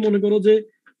করতে গিয়ে মনে করো যে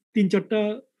 3-4টা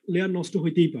লেয়ার নষ্ট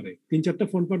হইতেই পারে, 3-4টা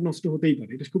ফ্রন্ট পার্ট নষ্ট হতেই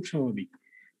পারে, এটা খুব স্বাভাবিক।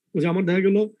 তো যে আমার দেখা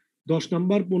গেল 10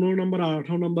 নাম্বার 15 নাম্বার আর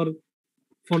 18 নাম্বার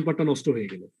ফ্রন্ট পার্টটা নষ্ট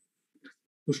হয়ে গেল।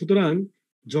 তো সুতরাং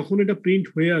যখন এটা প্রিন্ট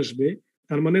হয়ে আসবে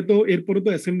তার মানে তো এরপরে তো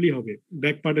অ্যাসেম্বলি হবে,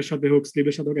 ব্যাক পার্টের সাথে হোক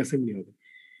স্লিভের সাথে হোক অ্যাসেম্বলি হবে।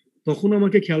 তখন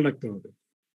আমাকে খেয়াল রাখতে হবে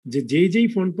যে যেই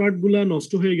ফ্রন্ট পার্ট গুলা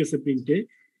নষ্ট হয়ে গেছে প্রিন্টে,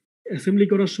 অ্যাসেম্বলি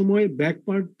করার সময় ব্যাক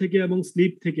পার্ট থেকে এবং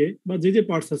স্লিভ থেকে বা যে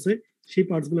পার্টস আছে সেই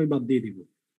পার্টস গুলো বাদ দিয়ে দিব।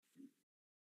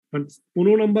 কারণ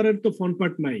 15 নম্বরের তো ফ্রন্ট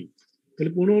পার্ট নাই,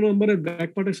 তাহলে 15 নম্বরের ব্যাক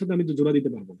পার্টের সাথে আমি তো জোড়া দিতে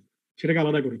পারবো না, সেটাকে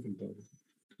আলাদা করে ফেলতে হবে।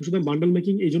 সুতরাং বান্ডল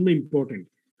মেকিং এই জন্য ইম্পর্টেন্ট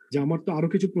যে আমার তো আরো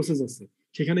কিছু প্রসেস আছে,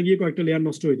 সেখানে গিয়ে কয়েকটা লেয়ার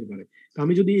নষ্ট হতে পারে।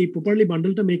 আমি যদি এই প্রপারলি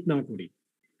বান্ডলটা মেক না করি,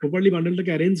 প্রপারলি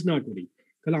বান্ডলটাকে অ্যারেঞ্জ না করি,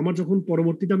 তাহলে আমার যখন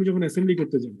পরবর্তীতে আমি যখন অ্যাসেম্বলি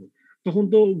করতে যাব তখন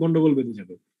তো গন্ডগোল বেঁধে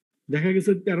যাবে। দেখা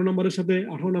গেছে 13 নম্বরের সাথে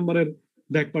 18 নম্বরের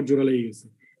ব্যাক পার্ট জোড়া লেগে গেছে,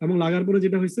 এবং লাগার পরে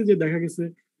যেটা হয়েছে যে দেখা গেছে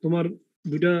তোমার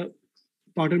দুইটা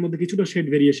পার্টের মধ্যে কিছুটা শেড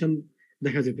ভেরিয়েশন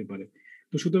দেখা যেতে পারে।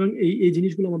 তো সুতরাং এই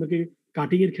জিনিসগুলো আমাদেরকে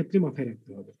কাটিং এর ক্ষেত্রে মাথায়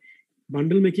রাখতে হবে।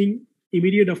 Bundle making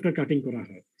immediate after cutting করা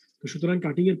হয়, তো সুতরাং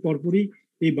কাটিং এর পরপরই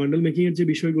এই বান্ডল মেকিং এর যে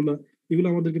বিষয়গুলো এগুলো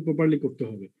আমাদেরকে প্রপারলি করতে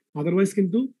হবে, আদারওয়াইজ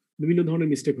কিন্তু বিভিন্ন ধরনের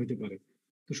মিস্টেক হতে পারে।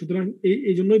 তো সুতরাং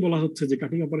এই জন্যই বলা হচ্ছে যে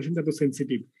কাটিং অপারেশনটা এত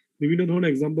সেন্সিটিভ। বিভিন্ন ধরনের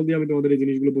এক্সাম্পল দিয়ে আমি তোমাদের এই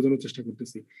জিনিসগুলো বোঝানোর চেষ্টা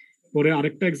করতেছি। পরে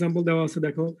আরেকটা এক্সাম্পল দেওয়া আছে,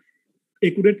 দেখো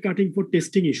accurate cutting for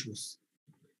testing issues.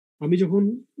 আমি যখন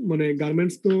মানে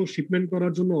গার্মেন্টস তো শিপমেন্ট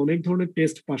করার জন্য অনেক ধরনের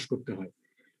টেস্ট পাস করতে হয়,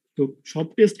 তো সব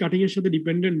টেস্ট কাটিং এর সাথে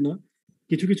ডিপেন্ডেন্ট না,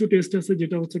 কিছু কিছু টেস্ট আছে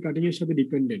যেটা হচ্ছে কাটিং এর সাথে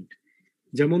ডিপেন্ডেন্ট।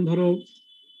 যেমন ধরো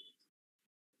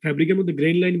ফ্যাব্রিকের মধ্যে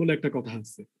গ্রেইন লাইন বলে একটা কথা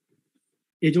আছে,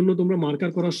 এই জন্য তোমরা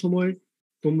মার্কার করার সময়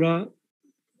তোমরা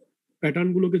প্যাটার্ন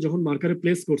গুলোকে যখন মার্কারে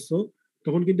প্লেস করছো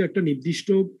তখন কিন্তু একটা নির্দিষ্ট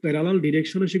প্যারালাল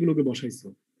ডিরেকশনে সেগুলোকে বসাইছো,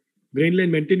 গ্রেইন লাইন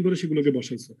মেনটেন করে সেগুলোকে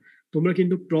বসাইছো। তোমরা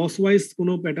কিন্তু ক্রস ওয়াইজ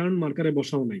কোনো প্যাটার্ন মার্কারে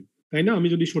বসাও নাই, তাই না? আমি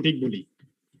যদি সঠিক বলি,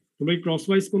 তোমরা ক্রস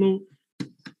ওয়াইজ কোনো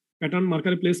প্যাটার্ন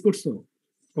মার্কারে প্লেস করছো?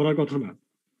 করার কথা না।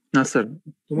 না স্যার,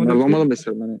 তোমাদের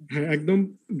স্যার মানে হ্যাঁ একদম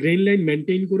গ্রেইন লাইন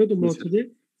মেনটেন করে তোমরা হচ্ছে যে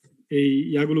এই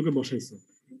ইয়াগুলোকে বসাইছো।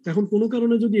 এখন কোনো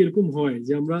কারণে যদি এরকম হয়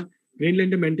যে আমরা গ্রেইন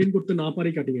লাইনটা মেনটেন করতে না পারি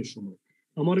কাটিং এর সময়,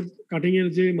 আমার কাটিং এর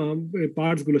যে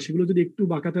পার্টস গুলো সেগুলো যদি একটু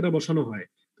বাঁকাতেরা বসানো হয়,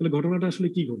 তাহলে ঘটনাটা আসলে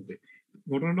কি ঘটবে?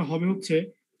 ঘটনাটা হবে হচ্ছে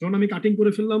যখন আমি কাটিং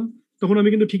করে ফেললাম তখন আমি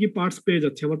কিন্তু ঠিকই পার্টস পেয়ে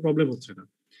যাচ্ছি, আমার প্রবলেম হচ্ছে না।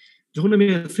 যখন আমি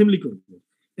অ্যাসেম্বলি করবো,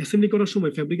 অ্যাসেম্বলি করার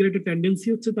সময় ফ্যাব্রিকের একটা টেন্ডেন্সি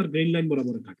হচ্ছে তার গ্রেইন লাইন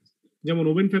বরাবর থাকে। যেমন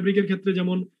ওভেন ফ্যাব্রিকের ক্ষেত্রে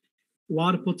যেমন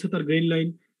ওয়ার্প হচ্ছে তার গ্রেইন লাইন,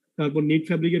 তারপর নিট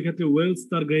ফ্যাব্রিকের ক্ষেত্রে ওয়েলস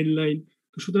তার গ্রেইন লাইন।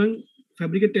 তো সুতরাং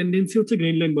ফ্যাব্রিকের টেন্ডেন্সি হচ্ছে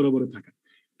গ্রেইন লাইন বরাবর থাকা।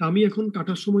 তা আমি এখন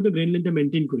কাটার সময় তো গ্রেন লাইনটা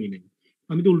মেনটেন করি নাই,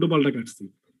 আমি তো উল্টো পাল্টা কাটছি।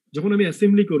 যখন আমি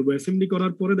অ্যাসেম্বলি করব, অ্যাসেম্বলি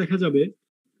করার পরে দেখা যাবে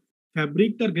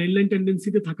ফ্যাব্রিক তার গ্রেন লাইন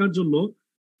টেন্ডেন্সিতে থাকার জন্য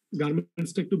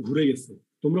গার্মেন্টসটা একটু ঘুরে গেছে।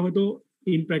 তোমরা হয়তো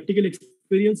ইন প্র্যাকটিক্যাল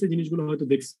এক্সপেরিয়েন্স এই জিনিসগুলো হয়তো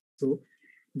দেখছো,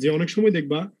 যে অনেক সময়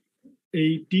দেখবা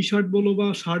এই টি শার্ট বলো বা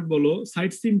শার্ট বলো,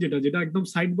 সাইড সিম যেটা যেটা একদম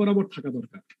সাইড বরাবর থাকা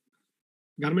দরকার,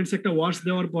 গার্মেন্টস একটা ওয়াশ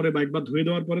দেওয়ার পরে বা একবার ধুয়ে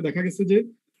দেওয়ার পরে দেখা গেছে যে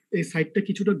এই সাইডটা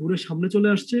কিছুটা ঘুরে সামনে চলে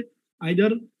আসছে,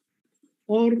 আইদার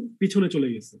অর পিছনে চলে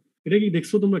গেছে। এটা কি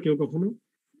দেখছো তোমরা কেউ কখনো?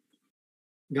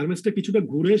 গার্মেন্টসটা কিছুটা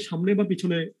ঘুরে সামনে বা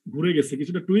পিছনে ঘুরে গেছে,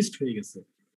 কিছুটা টুইস্ট হয়ে গেছে,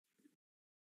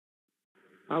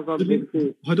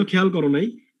 হয়তো খেয়াল করো নাই,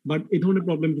 বাট এই ধরনের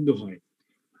প্রবলেম কিন্তু হয়।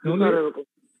 তাহলে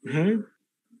হ্যাঁ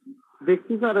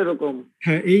দেখছি স্যার এরকম।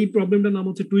 হ্যাঁ, এই প্রবলেমটার নাম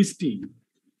হচ্ছে টুইস্টিং।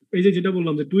 এই যে যেটা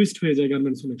বললাম যে টুইস্ট হয়ে যায়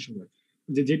গার্মেন্টস অনেক সময়,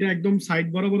 যে যেটা একদম সাইড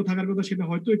বরাবর থাকার কথা সেটা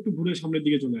হয়তো একটু ঘুরে সামনের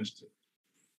দিকে চলে আসছে।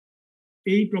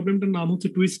 এই প্রবলেমটার নাম হচ্ছে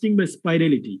টুইস্টিং বা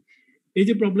স্পাইরালিটি। এই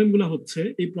যে প্রবলেমগুলো হচ্ছে,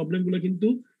 এই প্রবলেমগুলো কিন্তু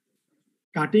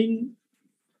কাটিং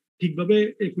ঠিকভাবে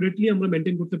একুরেটলি আমরা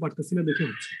মেনটেন করতে পারতেছি না দেখে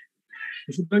হচ্ছে।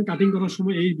 সুতরাং কাটিং করার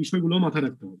সময় এই বিষয়গুলো মাথায়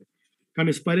রাখতে হবে, কারণ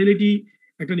স্পাইরালিটি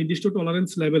একটা নির্দিষ্ট টলারেন্স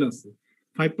লেভেল আছে।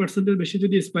 5%-এর বেশি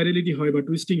যদি স্পাইরালিটি হয় বা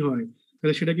টুইস্টিং হয়,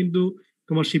 তাহলে সেটা কিন্তু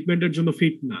তোমার শিপমেন্টের জন্য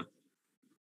ফিট না।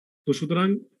 তো সুতরাং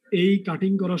এই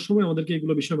কাটিং করার সময় আমাদেরকে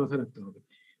এগুলো বিষয় মাথায় রাখতে হবে।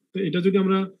 তো এটা যদি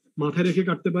আমরা মাথায় রেখে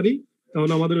কাটতে পারি,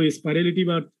 তাহলে আমাদের ওই স্পাইরালিটি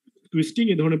বা টুইস্টিং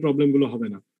এই ধরনের প্রবলেমগুলো হবে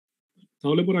না।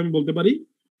 তাহলে পরে আমি বলতে পারি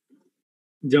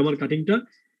যে আমার কাটিংটা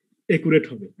একুরেট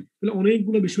হবে। তাহলে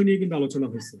অনেকগুলো বিষয় নিয়ে কিন্তু আলোচনা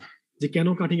হয়েছে, যে কেন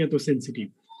কাটিং এত সেন্সিটিভ,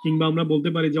 কিংবা আমরা বলতে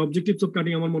পারি যে অবজেক্টিভস অফ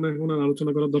কাটিং আমার মনে হয় কোনো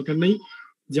আলোচনা করার দরকার নেই,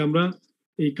 যে আমরা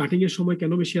এই কাটিং এর সময়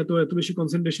কেন বেশি এত বেশি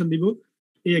কনসেন্ট্রেশন দিব,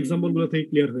 এই এক্সাম্পল গুলো থেকে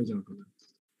ক্লিয়ার হয়ে যাওয়ার কথা।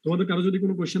 তোমাদের কারো যদি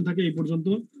কোনো কোয়েশ্চেন থাকে এই পর্যন্ত,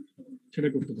 সেটা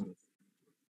করতে পারো।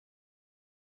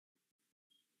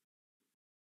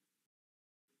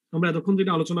 আমরা এতক্ষণ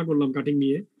যেটা আলোচনা করলাম কাটিং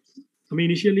নিয়ে, আমি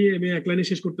ইনিশিয়ালি আমি এক লাইনে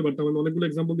শেষ করতে পারতাম, আমি অনেকগুলো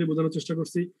এক্সাম্পল দিয়ে বোঝানোর চেষ্টা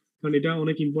করছি, কারণ এটা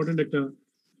অনেক ইম্পর্টেন্ট একটা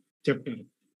চ্যাপ্টার।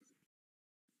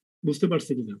 বুঝতে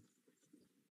পারছি কিনা?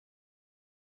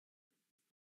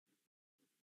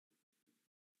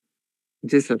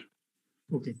 জি স্যার।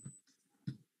 ওকে,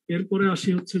 এরপরে আসি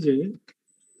হচ্ছে যে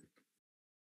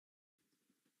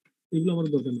এগুলো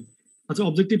আমাদের দরকার নেই। আচ্ছা,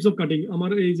 অবজেক্টিভস অফ কাটিং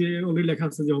আমার এই যে অলরেডি লেখা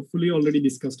আছে যে হোপফুলি অলরেডি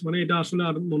ডিসকাসড, মানে এটা আসলে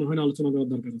আর মনে হয় না আলোচনা করার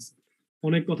দরকার আছে,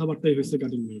 অনেক কথাবার্তাই হয়েছে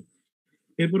কাটিং নিয়ে।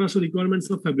 এরপর আসলে রিকোয়ারমেন্টস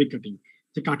অফ ফ্যাব্রিক কাটিং,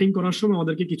 যে কাটিং করার সময়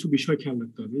আমাদেরকে কিছু বিষয় খেয়াল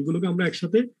রাখতে হবে, এগুলোকে আমরা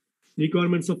একসাথে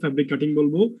রিকোয়ারমেন্টস অফ ফ্যাব্রিক কাটিং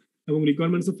বলবো। এবং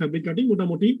রিকোয়ারমেন্টস অফ ফ্যাব্রিক কাটিং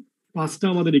মোটামুটি 5টা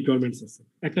আমাদের রিকোয়ারমেন্টস আছে,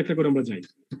 একটা একটা করে আমরা যাই।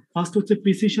 ফার্স্ট হচ্ছে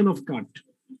precision of cut.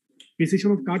 Precision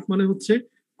of কাট মানে হচ্ছে,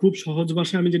 খুব সহজ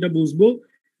ভাষায় আমি যেটা বুঝবো,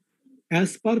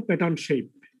 অ্যাজ পার প্যাটার্ন শেপ,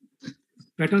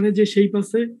 প্যাটার্নের যে শেপ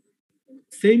আছে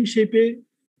সেম শেপে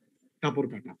কাপড়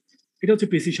কাটা, এটা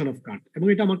হচ্ছে প্রিসিশন অফ কাট। এবং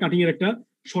এটা আমার কাটিং এর একটা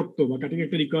শর্ত বা কাটিং এর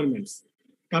একটা রিকোয়ারমেন্টস।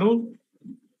 কারণ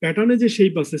প্যাটার্নে যে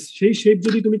শেপ আছে সেই শেপ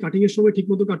যদি তুমি কাটিং এর সময় ঠিক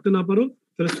মতো কাটতে না পারো,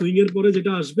 তাহলে সুইং এর পরে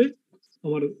যেটা আসবে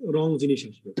আমার রং জিনিস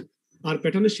আসবে। আর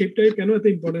প্যাটার্নের শেপটাকে কেন এত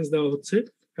ইম্পর্টেন্স দেওয়া হচ্ছে,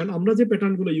 কারণ আমরা যে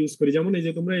প্যাটার্ন গুলো ইউজ করি, যেমন এই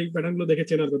যে তোমরা এই প্যাটার্ন গুলো দেখে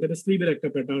চেনার কথা, এটা স্লিভের একটা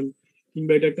প্যাটার্ন,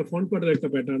 কিংবা এটা একটা ফ্রন্ট পার্টের একটা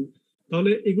প্যাটার্ন,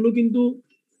 তাহলে এগুলো কিন্তু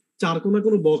চার কোনা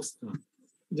কোনো বক্স না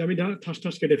যে আমি ঠাস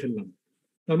ঠাস কেটে ফেললাম।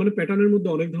 তার মানে প্যাটার্নের মধ্যে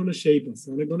অনেক ধরনের শেপ আছে,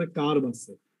 অনেক ধরনের কার্ভ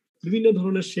আছে, বিভিন্ন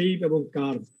ধরনের শেপ এবং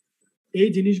কার্ভ। এই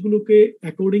জিনিসগুলোকে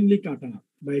অ্যাকর্ডিংলি কাটা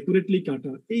বা একুরেটলি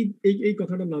কাটা, এই এই এই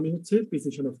কথাটার নামই হচ্ছে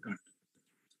প্রিসিশন অফ কাট।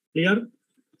 ক্লিয়ার?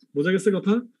 বোঝা গেছে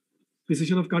কথা?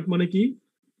 প্রিসিশন অফ কাট মানে কি?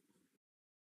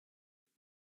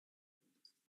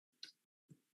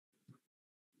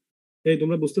 এই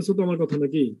তোমরা বুঝতেছো তো আমার কথা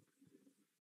নাকি?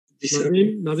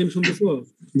 নাজিম শুনতেছো?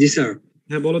 জি স্যার।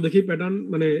 হ্যাঁ বলো দেখি, প্যাটার্ন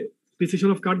মানে প্রিসিশন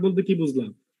অফ কাট বলতে কি বুঝলাম?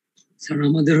 স্যার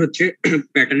আমাদের হচ্ছে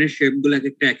প্যাটার্নের শেপ গুলো এক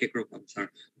একটা এক এক রকম স্যার।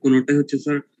 কোনটা হচ্ছে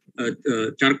স্যার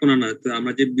চার কোনা না, তো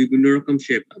আমরা যে বিভিন্ন রকম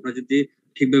শেপ আমরা যদি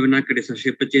ঠিকভাবে না কেটে স্যার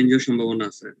শেপটা চেঞ্জ হওয়ার সম্ভাবনা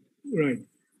আছে। রাইট,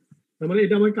 তার মানে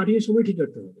এটা আমার কাটিং এর সময় ঠিক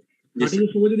রাখতে হবে। কাটিং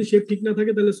এর সময় যদি শেপ ঠিক না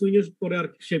থাকে, তাহলে সুইং এর পরে আর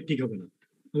শেপ ঠিক হবে না।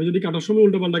 আমি যদি কাটার সময়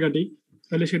উল্টো পাল্টা কাটি,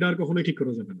 তাহলে সেটা আর কখনোই ঠিক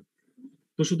করা যাবে না।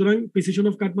 তো সুতরাং প্রিসিশন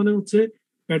অফ কাট মানে হচ্ছে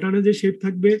প্যাটার্নে যে শেপ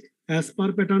থাকবে as per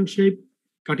pattern shape,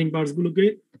 cutting parts গুলোকে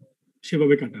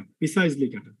সেভাবে কাটা, প্রিসাইজলি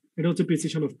কাটা, এটা হচ্ছে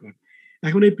প্রিসিশন অফ কাট।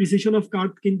 এখন এই প্রিসিশন অফ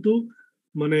কাট কিন্তু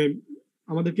মানে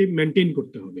আমাদেরকে মেনটেন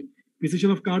করতে হবে।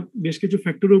 প্রিসিশন অফ কাট বেশ কিছু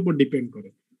ফ্যাক্টরের উপর ডিপেন্ড করে,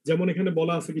 যেমন এখানে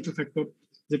বলা আছে কিছু ফ্যাক্টর,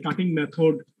 যে cutting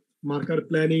method, marker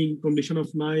planning, condition of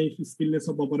knife, স্কিলনেস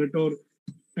of operator,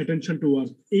 attention to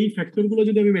work. এই ফ্যাক্টর গুলো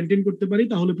যদি আমি মেনটেন করতে পারি,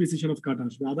 তাহলে প্রিসিশন অফ কাট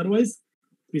আসবে, আদারওয়াইজ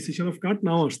প্রিসিশন অফ কাট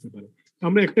নাও আসতে পারে।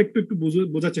 আমরা একটা একটু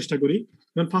বোঝার চেষ্টা করি,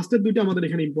 কারণ ফার্স্টের দুইটা আমাদের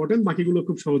এখানে ইম্পর্টেন্ট, বাকিগুলো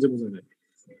খুব সহজে বোঝা যায়।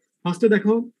 ফার্স্টে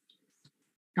দেখো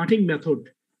কাটিং মেথড।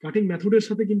 কাটিং মেথডের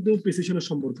সাথে কিন্তু প্রিসিশনের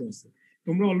সম্পর্ক আছে।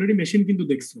 তোমরা অলরেডি মেশিন কিন্তু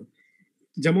দেখছো,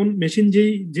 যেমন মেশিন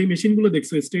যে মেশিনগুলো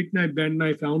দেখছো, straight knife, band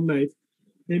knife, round knife,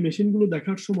 এই মেশিনগুলো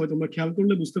দেখার সময় তোমরা খেয়াল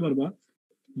করলে বুঝতে পারবা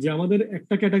যে আমাদের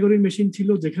একটা ক্যাটাগরির মেশিন ছিল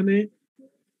যেখানে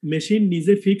মেশিন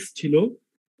নিজে ফিক্স ছিল,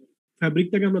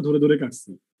 ফ্যাব্রিকটাকে আমরা ধরে ধরে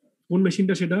কাটছি। কোন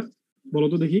মেশিনটা সেটা বলো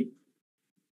তো দেখি।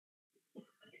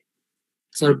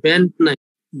 স্যার ব্যান্ড নাই।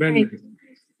 Band knife.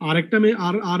 আর একটা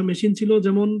আর মেশিন ছিল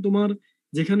যেমন তোমার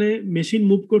যেখানে মেশিন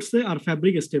মুভ করছে আর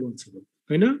ফ্যাব্রিক স্টেবল ছিল,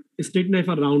 তাই না? স্ট্রেট নাইফ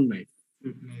আর রাউন্ড নাইফ,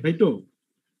 তাই তো?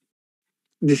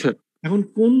 জি স্যার। এখন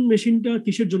কোন মেশিনটা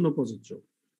কিসের জন্য প্রযোজ্য?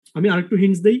 আমি আরেকটু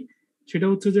হিন্টস দেই, সেটা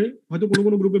হচ্ছে যে হয়তো কোনো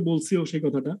কোনো গ্রুপে বলছিও সেই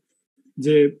কথাটা,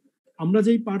 যে আমরা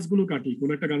যেই পার্টস গুলো কাটি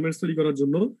কোনো একটা গার্মেন্টস তৈরি করার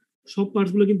জন্য, সব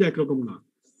পার্টস গুলো কিন্তু একরকম না।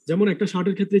 যেমন একটা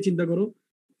শার্টের ক্ষেত্রে চিন্তা করো,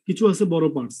 কিছু আছে বড়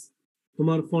পার্টস,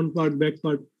 তোমার front part, back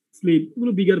part, sleeve,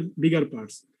 এগুলো বিগার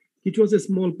পার্টস। কিছু আছে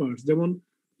স্মল পার্টস, যেমন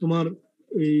তোমার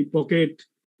এই পকেট,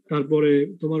 তারপরে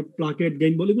তোমার প্লাকেট,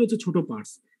 গেইন বল, এগুলো হচ্ছে ছোট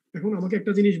পার্টস। এখন আমাকে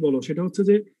একটা জিনিস বলো, সেটা হচ্ছে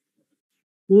যে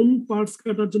কোন পার্টস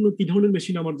কাটার জন্য কি ধরনের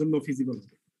মেশিন আমার জন্য ফিজিবল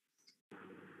হবে?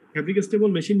 ফ্যাব্রিক স্টেবল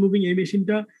মেশিন মুভিং, এই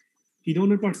মেশিনটা কি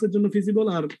ধরনের পার্টস এর জন্য ফিজিবল,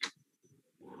 আর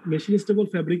মেশিন স্টেবল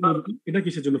ফ্যাব্রিক মুভিং এটা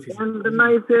কিসের জন্য ফিজিবল? ব্যান্ড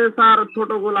নাইফে স্যার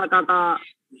ছোটগুলা কাটা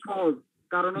সহজ,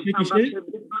 কারণ হচ্ছে আমরা কিসে?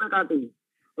 ফেব্রিক ধরে কাটি,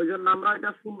 ওই জন্য আমরা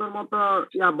এটা সুন্দর মতো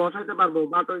বসাইতে পারবো।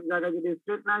 বাট ওই জায়গায় যদি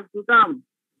স্ট্রেট নাইফ দিতাম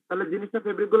তাহলে জিনিসটা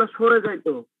ফেব্রিক গুলো সরে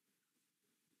যাইতো।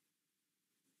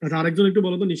 আচ্ছা, আরেকজন একটু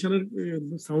বলো তো, নিশানের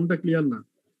সাউন্ডটা ক্লিয়ার না।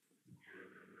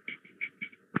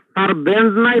 আর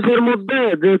ব্যান্ড নাইফের মধ্যে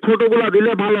যে ছোটগুলা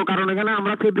দিলে ভালো, কারণ এখানে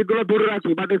আমরা ফেব্রিক গুলো ধরে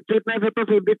রাখি, বাট স্ট্রেট নাইফে তো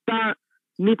ফেব্রিকটা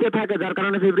নিচে থাকে, যার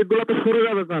কারণে ফেব্রিক গুলো তো সরে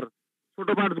যাবে স্যার, ছোট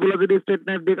পার্টস গুলো যদি স্ট্রেট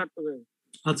নাইফ দিয়ে কাটতে হবে।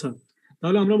 আচ্ছা,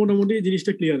 তাহলে আমরা মোটামুটি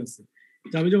জিনিসটা ক্লিয়ার আছে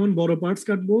যে আমি যখন বড় পার্টস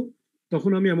কাটবো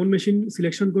তখন আমি এমন মেশিন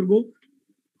সিলেকশন করব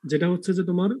যেটা হচ্ছে যে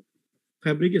তোমার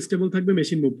ফ্যাব্রিক স্টেবল থাকবে,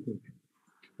 মেশিন মুভ করবে,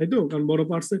 তাই তো? কারণ বড়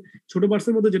পার্টসে, ছোট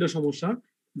পার্টসের মধ্যে যেটা সমস্যা,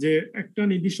 যে একটা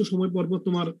নির্দিষ্ট সময় পর পর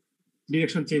তোমার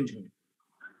ডিরেকশন চেঞ্জ হয়।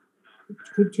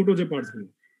 খুব ছোট যে পার্টস গুলো,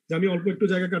 যে আমি অল্প একটু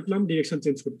জায়গা কাটলাম, ডিরেকশন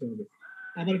চেঞ্জ করতে হবে,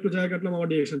 আবার একটু জায়গা কাটলাম, আবার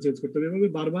ডিরেকশন চেঞ্জ করতে হবে, এভাবে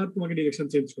বারবার তোমাকে ডিরেকশন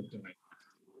চেঞ্জ করতে হয়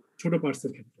ছোট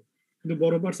পার্টসের ক্ষেত্রে। কিন্তু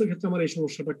বড় পার্টসের ক্ষেত্রে আমার এই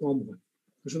সমস্যাটা কম হয়।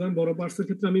 সুতরাং বড় পার্টসের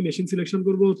ক্ষেত্রে আমি মেশিন সিলেকশন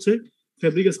করবো হচ্ছে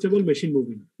ফেব্রিক স্টেবল মেশিন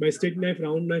মুভিং বা স্ট্রেট নাইফ,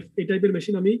 রাউন্ড নাইফ, এই টাইপের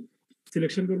মেশিন আমি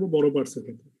সিলেকশন করবো বড় পার্টসের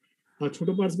ক্ষেত্রে। আর ছোট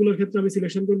পার্টস গুলোর ক্ষেত্রে আমি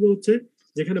সিলেকশন করবো হচ্ছে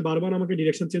যেখানে বারবার আমাকে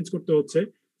ডিরেকশন চেঞ্জ করতে হচ্ছে,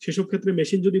 সেসব ক্ষেত্রে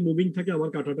মেশিন যদি মুভিং থাকে আমার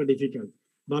কাটাটা ডিফিকাল্ট,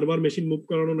 বারবার মেশিন মুভ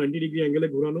করানো, 90 ডিগ্রি অ্যাঙ্গেলে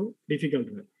ঘোরানো ডিফিকাল্ট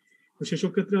হয়। তো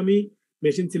সেসব ক্ষেত্রে আমি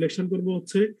মেশিন সিলেকশন করবো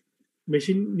হচ্ছে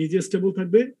মেশিন নিজে স্টেবল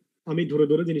থাকবে, আমি ধরে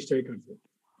ধরে জিনিসটাকে কাটবো।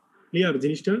 ক্লিয়ার?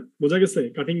 জিনিসটা বোঝা গেছে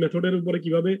কাটিং মেথডের উপরে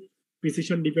কিভাবে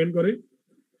প্রিসিশন ডিপেন্ড করে?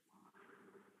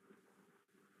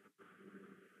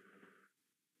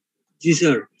 জি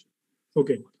স্যার।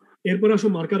 ওকে, এরপর আসো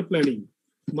মার্কার প্ল্যানিং।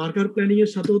 মার্কার প্ল্যানিং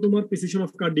এর সাথেও তোমার প্রিসিশন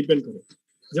অফ কাট ডিপেন্ড করে।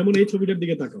 যেমন এই ছবিটার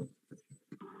দিকে তাকাও,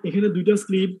 এখানে দুইটা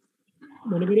স্লিভ,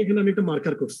 মনে করো এখানে আমি একটা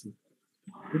মার্কার করছি,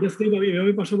 দুইটা স্লিভ আমি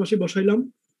এভাবে পাশাপাশি বসাইলাম,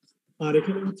 আর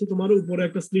এখানে হচ্ছে তোমার উপরে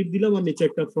একটা স্লিভ দিলাম আর নিচে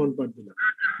একটা ফ্রন্ট পার্ট দিলাম।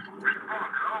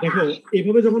 দেখো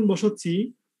এভাবে যখন বসাচ্ছি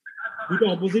দুটো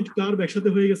অপোজিট কার্ভ একসাথে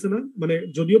হয়ে গেছে না? মানে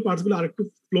যদিও পার্টস গুলো আরেকটু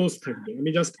ক্লোজ থাকবে, আমি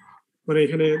জাস্ট মানে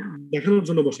এখানে দেখানোর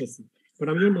জন্য বসাচ্ছি, বাট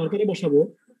আমি যখন মার্কারে বসাবো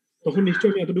তখন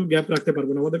নিশ্চয়ই আমি এতটুকু গ্যাপ রাখতে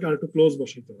পারবো না, আমাদেরকে আরেকটু ক্লোজ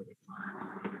বসাইতে হবে।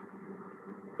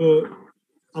 তো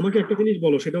আমাকে একটা জিনিস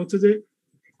বলো, সেটা হচ্ছে যে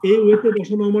এই ওয়েতে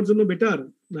বসানো আমার জন্য বেটার,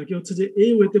 নাকি হচ্ছে যে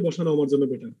এই ওয়েতে বসানো আমার জন্য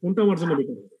বেটার? কোনটা আমার জন্য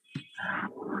বেটার হবে?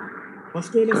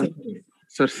 ফার্স্ট ওয়ে না সেকেন্ড ওয়ে?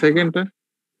 স্যার সেকেন্ডটা।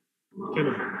 কেন,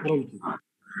 কারণ কি?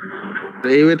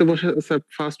 এই ওয়েতে বসে স্যার,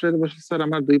 ফার্স্ট ওয়েতে বসে স্যার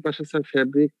আমার দুই পাশে স্যার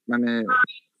ফেব্রিক মানে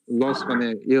লস মানে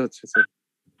হচ্ছে স্যার,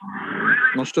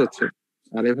 নষ্ট হচ্ছে।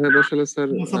 আর এভাবে বসালে স্যার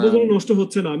সাপোজ নষ্ট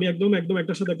হচ্ছে না, আমি একদম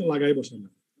একটার সাথে একটা লাগাই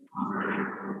বসালাম,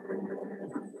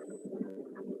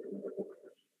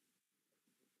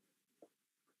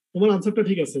 তোমার আনসারটা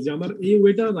ঠিক আছে যে আমার এই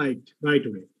ওয়েটা রাইট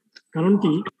ওয়ে। কারণ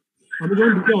কি, আমি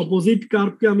যখন দুটো অপোজিট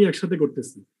কার্ভকে আমি একসাথে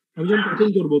করতেছি, আমি যখন কাটিং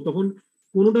করবো তখন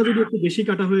কোনোটা যদি একটু বেশি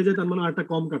কাটা হয়ে যায় তার মানে আরেকটা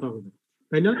কম কাটা হবে,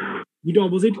 তাই না? দুটো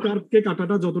অপোজিট কার্ভকে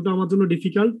কাটাটা যতটা আমার জন্য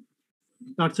ডিফিকাল্ট,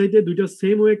 তার চাইতে দুইটা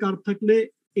সেম ওয়ে কার্ভ থাকলে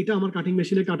এটা আমার কাটিং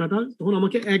মেশিনে কাটাটা তখন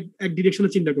আমাকে এক ডিরেকশনে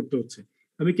চিন্তা করতে হচ্ছে,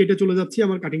 আমি কেটে চলে যাচ্ছি,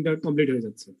 আমার কাটিংটা কমপ্লিট হয়ে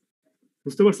যাচ্ছে।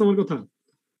 বুঝতে পারছো আমার কথা?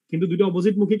 কিন্তু দুটো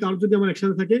অপোজিট মুখী কার্ভ যদি আমার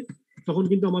একসাথে থাকে তখন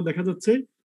কিন্তু আমার দেখা যাচ্ছে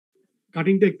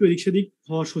কাটিংটা একটু এদিক সেদিক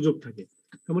হওয়ার সুযোগ থাকে।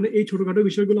 তার মানে এই ছোটখাটো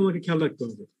বিষয়গুলো আমাকে খেয়াল রাখতে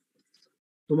হবে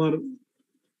তোমার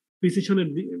প্রিসিশনের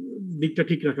দিকটা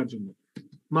ঠিক রাখার জন্য।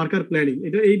 মার্কার প্ল্যানিং,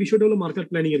 এটা এই বিষয়টা হলো মার্কার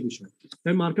প্ল্যানিং এর বিষয়।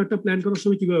 তাই মার্কারটা প্ল্যান করার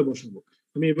সময় কিভাবে বসাবো,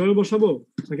 আমি এভাবে বসাবো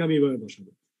নাকি আমি এভাবে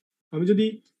বসাবো? আমি যদি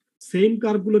সেম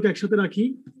কার্ভ গুলোকে একসাথে রাখি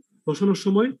বসানোর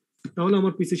সময় তাহলে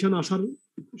আমার প্রিসিশন আসার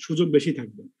সুযোগ বেশি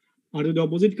থাকবে। আর যদি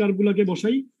অপোজিট কার্ভ গুলোকে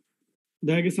বসাই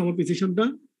দেখা গেছে আমার প্রিসিশনটা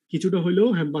কিছুটা হইলেও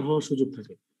হ্যাম্পার হওয়ার সুযোগ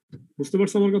থাকে। বুঝতে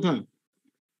পারছো আমার কথা?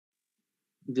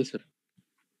 জি স্যার।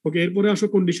 ওকে, এরপরে আসো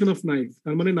কন্ডিশন অফ নাইফ।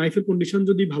 তার মানে নাইফের কন্ডিশন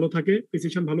যদি ভালো থাকে,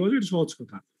 প্রিসিশন ভালো আসবে, এটা সহজ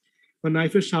কথা। বা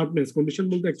নাইফের শার্পনেস, কন্ডিশন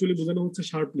বলতে অ্যাকচুয়ালি বোঝানো হচ্ছে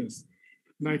শার্পনেস।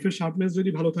 নাইফের শার্পনেস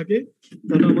যদি ভালো থাকে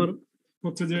তাহলে আমার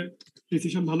হচ্ছে যে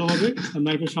প্রিসিশন ভালো হবে, আর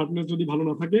নাইফের শার্পনেস যদি ভালো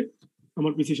না থাকে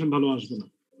আমার প্রিসিশন ভালো আসবে না।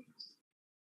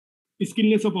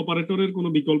 স্কিলনেস অফ অপারেটরের কোনো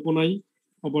বিকল্প নাই।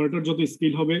 অপারেটর যত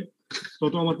স্কিল হবে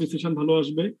তত আমার প্রিসিশন ভালো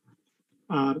আসবে।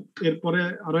 আর এরপরে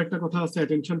আরো একটা কথা আছে,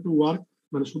 অ্যাটেনশন টু ওয়ার্ক,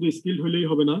 মানে শুধু স্কিল হইলেই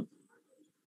হবে না,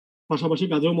 পাশাপাশি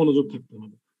কাজেও মনোযোগ থাকতে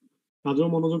হবে। কাজেও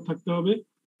মনোযোগ থাকতে হবে।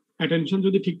 অ্যাটেনশন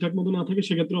যদি ঠিকঠাক মতো না থাকে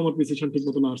সেক্ষেত্রে আমার প্রিসিশন ঠিক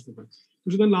মতো না আসতে পারে।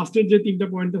 সুতরাং লাস্টের যে 3টা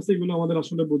পয়েন্ট আছে এগুলো আমাদের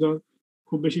আসলে বোঝা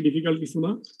খুব বেশি ডিফিকাল্ট কিছু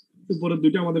না। উপরের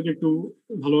 2টা আমাদেরকে একটু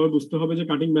ভালোভাবে বুঝতে হবে, যে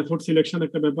কাটিং মেথড সিলেকশন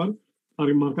একটা ব্যাপার, আর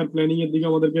মার্কার প্ল্যানিং এর দিকে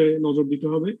আমাদেরকে নজর দিতে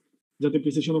হবে যাতে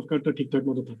প্রিসিশন অফ কাটটা ঠিকঠাক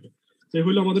মতো থাকে। এই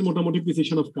হলো আমাদের মোটামুটি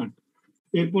প্রিসিশন অফ কাট।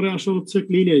 এরপরে আসলে হচ্ছে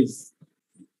ক্লিন এজ।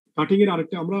 কাটিং এর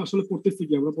আরেকটা আমরা আসলে পড়তেছি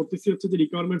কি, আমরা পড়তেছি হচ্ছে যে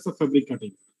রিকোয়ারমেন্টস অফ ফ্যাব্রিক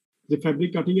কাটিং, যে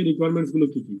ফ্যাব্রিক কাটিং এর রিকোয়ারমেন্টস গুলো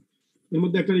কি কি। এর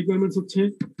মধ্যে একটা রিকোয়ারমেন্টস হচ্ছে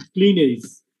ক্লিন এজ,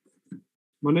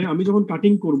 মানে আমি যখন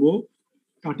কাটিং করব,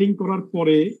 কাটিং করার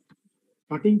পরে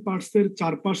কাটিং পার্টস এর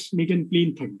চারপাশ নিট এন্ড ক্লিন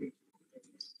থাকবে।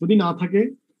 যদি না থাকে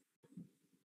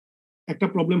একটা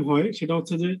প্রবলেম হয়, সেটা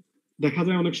হচ্ছে যে দেখা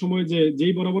যায় অনেক সময় যে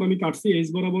যেই বরাবর আমি কাটছি এজ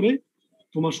বরাবরে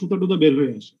তোমার সুতা টুতা বের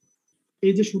হয়ে আসে।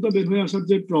 এই যে সুতা বের হয়ে আসার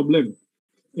যে প্রবলেম,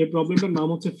 এই প্রবলেমটার নাম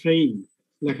হচ্ছে ফ্রেইং।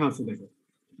 লেখা আছে দেখো,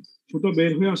 সুতা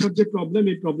বের হয়ে আসার যে প্রবলেম,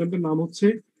 এই প্রবলেমটার নাম হচ্ছে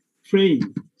ফ্রেইং।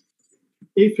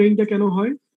 এই ফ্রেইংটা কেন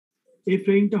হয়? এই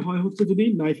ফ্রেইংটা হয় হচ্ছে যদি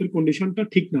নাইফের কন্ডিশনটা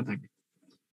ঠিক না থাকে।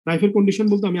 নাইফের কন্ডিশন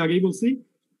বলতে আমি আগেই বলছি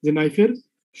যে নাইফের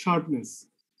শার্পনেস,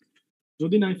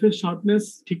 যদি নাইফের শার্পনেস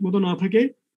ঠিক মতো না থাকে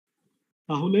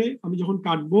তাহলে আমি যখন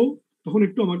কাটবো তখন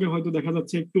একটু আমাকে হয়তো দেখা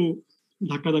যাচ্ছে একটু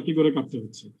ধাক্কাধাক্কি করে কাটতে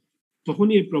হচ্ছে,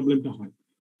 তখনই এই প্রবলেমটা হয়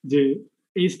যে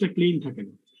এজটা ক্লিন থাকে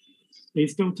না,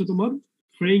 এজটা হচ্ছে তোমার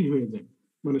ফ্রেইং হয়ে যায়,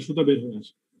 মানে সুতা বের হয়ে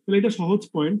আসে। তাহলে এটা সহজ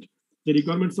পয়েন্ট, যে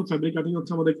রিকোয়ারমেন্টস অফ ফ্যাব্রিক কাটিং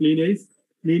হচ্ছে আমাদের ক্লিন এজ।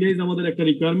 ক্লিন এজ আমাদের একটা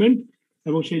রিকোয়ারমেন্ট,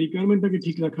 এবং সেই রিকোয়ারমেন্টটাকে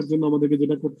ঠিক রাখার জন্য আমাদেরকে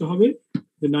যেটা করতে হবে,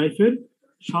 যে নাইফের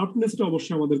শার্পনেসটা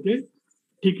অবশ্যই আমাদেরকে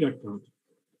ঠিক রাখতে হবে।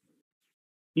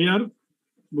 ক্লিয়ার?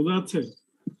 বোঝা যাচ্ছে?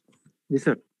 জি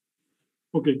স্যার।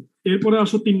 ওকে, এরপরে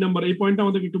আসো 3 নাম্বার। এই পয়েন্টটা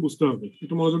আমাদেরকে একটু বুঝতে হবে,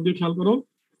 একটু মনোযোগ দিয়ে খেয়াল করো।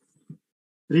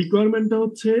 রিকোয়ারমেন্টটা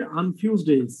হচ্ছে আনফিউজড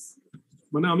এজ,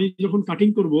 মানে আমি যখন কাটিং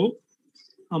করব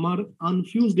আমার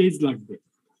আনফিউজড এজ লাগবে।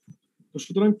 তো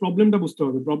সুতরাং প্রবলেমটা বুঝতে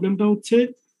হবে, প্রবলেমটা হচ্ছে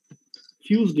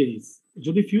ফিউজড এজ।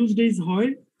 যদি ফিউজড এজ হয়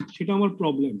সেটা আমার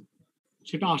প্রবলেম,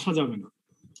 সেটা আসা যাবে না,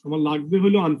 আমার লাগবে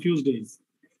হলো আনফিউজড এজ।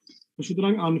 তো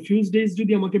সুতরাং আনফিউজড এজ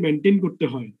যদি আমাকে মেনটেন করতে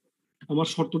হয়, আমার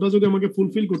শর্তটা যদি আমাকে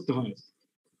ফুলফিল করতে হয়,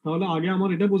 তাহলে আগে আমার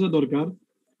এটা বোঝা দরকার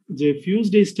যে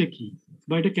ফিউজড এজটা কি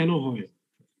বা এটা কেন হয়।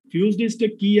 ফিউজড এজটা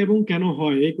কি এবং কেন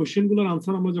হয়, এই কোশ্চেনগুলোর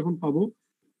আনসার আমরা যখন পাবো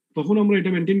তখন আমরা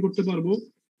এটা মেনটেন করতে পারবো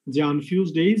যে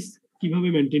আনফিউজড এজ কিভাবে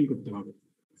মেনটেন করতে হবে।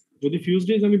 যদি ফিউজড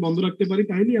এজ আমি বন্ধ রাখতে পারি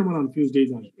তাহলেই আমার আনফিউজড এজ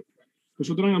আসবে। তো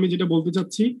সুতরাং আমি যেটা বলতে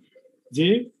চাচ্ছি যে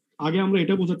আগে আমরা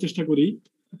এটা বোঝার চেষ্টা করি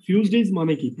ফিউজড এজ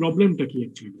মানে কি, প্রবলেমটা কি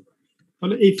অ্যাকচুয়ালি।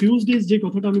 তাহলে এই ফিউজড এজ যে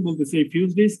কথাটা আমি বলতেছি, এই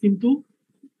ফিউজড এজ কিন্তু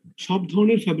সব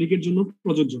ধরনের ফ্যাব্রিকের জন্য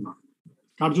প্রযোজ্য না।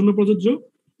 কার জন্য প্রযোজ্য?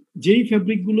 যেই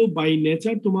ফ্যাব্রিক গুলো বাই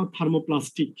নেচার তোমার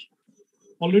থার্মোপ্লাস্টিক।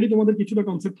 অলরেডি তোমাদের কিছুটা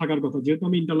কনসেপ্ট থাকার কথা, যেহেতু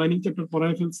আমি ইন্টারলাইনিং চ্যাপ্টার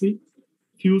পড়ায় ফেলছি,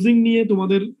 ফিউজিং নিয়ে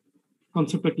তোমাদের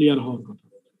কনসেপ্টটা ক্লিয়ার হওয়ার কথা।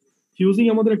 ফিউজিং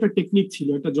আমাদের একটা টেকনিক ছিল,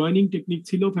 একটা জয়েনিং টেকনিক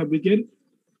ছিল ফ্যাব্রিকের,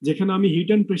 যেখানে আমি হিট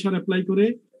অ্যান্ড প্রেসার অ্যাপ্লাই করে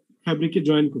ফ্যাব্রিকে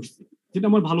জয়েন করছি, যেটা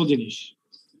আমার ভালো জিনিস।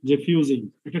 যে ফিউজিং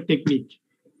একটা টেকনিক,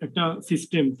 একটা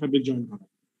সিস্টেম ফ্যাব্রিক জয়েন করা।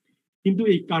 কিন্তু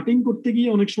এই কাটিং করতে গিয়ে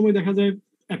অনেক সময় দেখা যায়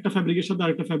একটা ফ্যাব্রিকের সাথে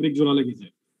আরেকটা ফ্যাব্রিক জোড়া লেগে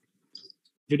যায়,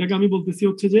 যেটাকে আমি বলতেছি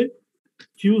হচ্ছে যে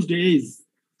ফিউজড এজ,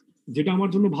 যেটা আমার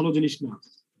জন্য ভালো জিনিস না,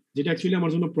 যেটা অ্যাকচুয়ালি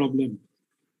আমার জন্য প্রবলেম।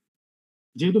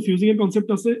 যেহেতু ফিউজিং এর কনসেপ্ট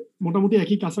আছে মোটামুটি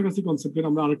একই কাছাকাছি কনসেপ্টের,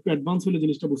 আমরা আরেকটু অ্যাডভান্স হলে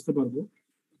জিনিসটা বুঝতে পারবো।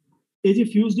 এই যে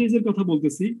ফিউজড এজ এর কথা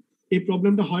বলতেছি, এই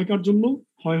প্রবলেমটা হয় কার জন্য?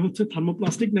 হয় হচ্ছে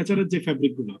থার্মোপ্লাস্টিক নেচারের যে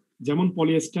ফ্যাব্রিক গুলো, যেমন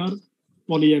পলিয়েস্টার,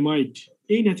 পলিএমাইড,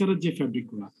 এই নেচারের যে ফ্যাব্রিক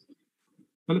গুলা।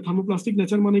 তাহলে থার্মোপ্লাস্টিক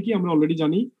নেচার মানে কি আমরা অলরেডি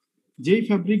জানি, যেই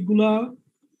ফ্যাব্রিক গুলা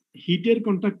হিটের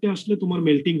কন্ট্যাক্টে আসলে তোমার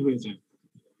মেল্টিং হয়ে যায়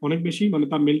অনেক বেশি, মানে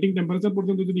তার মেল্টিং টেম্পারেচার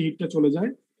পর্যন্ত যদি হিটটা চলে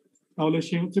যায় তাহলে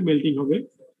সে হচ্ছে মেল্টিং হবে,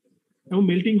 এবং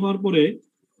মেল্টিং হওয়ার পরে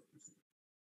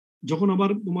যখন আবার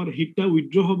তোমার হিটটা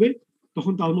উইথড্র হবে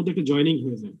তখন তার মধ্যে একটা জয়েনিং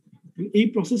হয়ে যায়। এই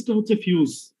প্রসেসটা হচ্ছে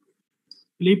ফিউজ।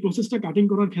 এই প্রসেসটা কাটিং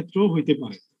করার ক্ষেত্রেও হইতে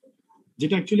পারে,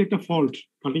 যেটা অ্যাকচুয়ালি একটা ফল্ট,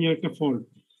 কাটিং এর একটা ফল্ট।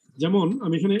 যেমন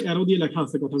আমি এখানে অ্যারো দিয়ে লেখা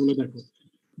আছে, কথাগুলো দেখো।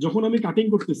 যখন আমি কাটিং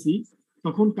করতেছি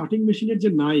তখন কাটিং মেশিনের যে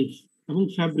নাইফ এবং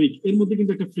ফ্যাব্রিক এর মধ্যে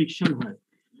কিন্তু একটা ফ্রিকশন হয়,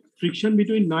 friction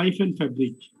between knife and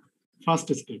fabric, first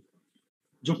step.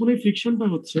 যখন এই ফ্রিকশনটা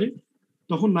হচ্ছে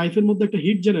তখন নাইফের মধ্যে একটা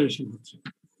হিট জেনারেশন হচ্ছে,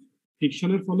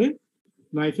 ফ্রিকশনের ফলে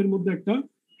নাইফের মধ্যে একটা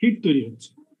হিট তৈরি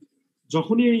হচ্ছে।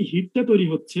 যখনই এই হিটটা তৈরি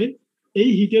হচ্ছে, এই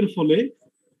হিটের ফলে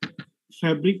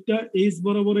ফ্যাব্রিকটা এইচ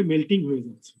বরাবরে মেল্টিং হয়ে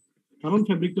যাচ্ছে, কারণ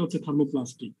ফ্যাব্রিকটা হচ্ছে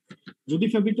থার্মোপ্লাস্টিক। যদি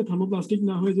ফ্যাব্রিকটা থার্মোপ্লাস্টিক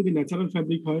না হয়ে যদি ন্যাচারাল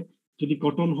ফ্যাব্রিক হয়, যদি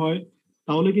কটন হয়,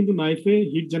 তাহলে কিন্তু নাইফে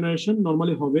হিট জেনারেশন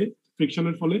নর্মালি হবে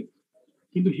ফ্রিকশনের ফলে,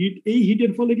 কিন্তু এই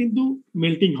হিটের ফলে কিন্তু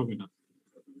মেল্টিং হবে না।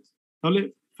 তাহলে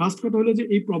ফার্স্ট কথা হলো যে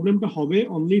এই প্রবলেমটা হবে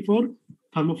অনলি ফর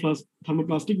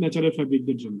থার্মোপ্লাস্টিক ন্যাচারাল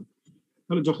ফ্যাব্রিকদের জন্য।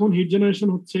 তাহলে যখন হিট জেনারেশন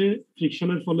হচ্ছে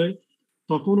ফ্রিকশনের ফলে,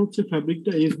 তখন হচ্ছে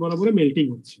ফ্যাব্রিকটা এজ বরাবরে মেল্টিং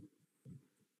হচ্ছে।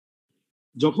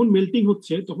 যখন মেল্টিং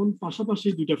হচ্ছে তখন পাশাপাশি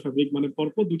দুইটা ফ্যাব্রিক, মানে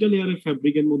পরপর দুইটা লেয়ারের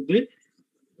ফ্যাব্রিকের মধ্যে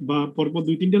বা পরপর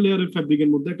 2-3টা লেয়ারের ফ্যাব্রিকের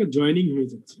মধ্যে একটা জয়েনিং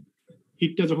হয়ে যাচ্ছে।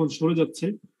 হিটটা যখন সরে যাচ্ছে,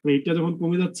 হিটটা যখন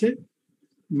কমে যাচ্ছে,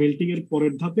 মেল্টিং এর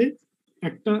পরের ধাপে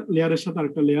একটা লেয়ারের সাথে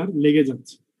আরেকটা লেয়ার লেগে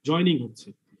যাচ্ছে, জয়েনিং হচ্ছে।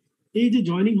 এই যে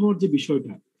জয়েনিং হওয়ার যে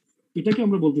বিষয়টা, এটাকে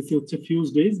আমরা বলতেছি হচ্ছে ফিউজ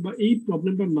ডেজ, বা এই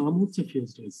প্রবলেমটার নাম হচ্ছে ফিউজ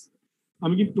ডেজ।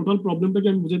 আমি কি টোটাল প্রবলেমটাকে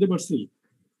আমি বুঝাতে পারছি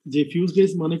যে ফিউজ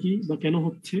ডেজ মানে কি বা কেন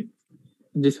হচ্ছে?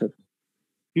 জি স্যার।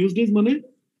 ফিউজ ডেজ মানে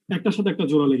একটার সাথে একটা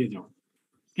জোড়া লেগে যাওয়া।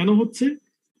 কেন হচ্ছে?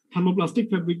 থার্মোপ্লাস্টিক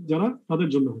ফ্যাব্রিক যারা, তাদের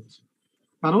জন্য হচ্ছে।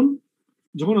 কারণ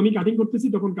যখন আমি কাটিং করতেছি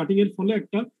তখন কাটিং এর ফলে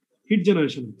একটা হিট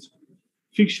জেনারেশন হচ্ছে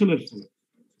ফ্রিকশনের ফলে।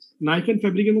 নাইফ এন্ড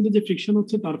ফ্যাব্রিকের মধ্যে যে ফ্রিকশন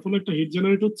হচ্ছে তার ফলে একটা হিট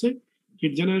জেনারেট হচ্ছে,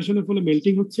 হিট জেনারেশনের ফলে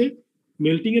মেল্টিং হচ্ছে,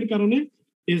 মেল্টিং এর কারণে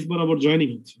এজ বরাবর জয়েনিং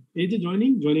হচ্ছে। এই যে জয়েনিং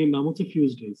এর নাম হচ্ছে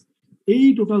ফিউজ ডেজ। এই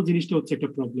টোটাল জিনিসটা হচ্ছে একটা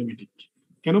প্রবলেমেটিক।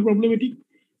 কেন প্রবলেমেটিক?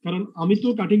 কারণ আমি তো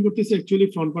কাটিং করতেছি অ্যাকচুয়ালি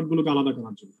ফ্রন্ট পার্ট গুলোকে আলাদা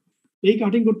করার জন্য। এই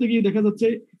কাটিং করতে গিয়ে দেখা যাচ্ছে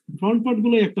ফ্রন্ট পার্ট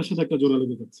গুলো একটার সাথে একটা জোড়া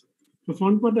লেগে যাচ্ছে। তো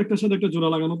ফ্রন্ট পার্ট একটার সাথে একটা জোড়া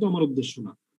লাগানো তো আমার উদ্দেশ্য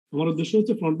না। আমার উদ্দেশ্য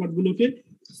হচ্ছে ফ্রন্ট পার্ট গুলোকে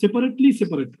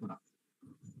সেপারেট করা,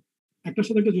 একটার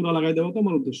সাথে একটা জোড়া লাগাই দেওয়া তো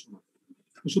আমার উদ্দেশ্য না।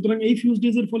 সুতরাং এই ফিউজ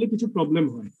ডেজ এর ফলে কিছু প্রবলেম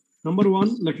হয়। নাম্বার 1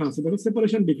 লেখা আছে দেখো,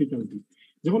 সেপারেশন ডিফিকাল্টি।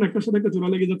 যখন একটার সাথে একটা জোড়া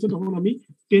লেগে যাচ্ছে তখন আমি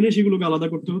টেনে সেগুলোকে আলাদা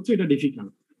করতে হচ্ছে, এটা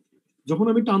ডিফিকাল্ট। যখন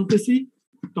আমি টানতেছি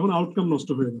তখন আউটকাম নষ্ট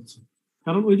হয়ে যাচ্ছে,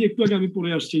 কারণ ওই যে একটু আগে আমি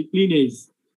পড়ে আসছি ক্লিন এজ,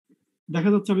 দেখা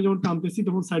যাচ্ছে আমি যখন টানতেছি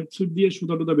তখন সাইড সুইড দিয়ে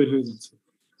সুতা টুতা বের হয়ে যাচ্ছে,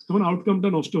 তখন আউটকামটা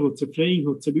নষ্ট হচ্ছে, ফ্রেইং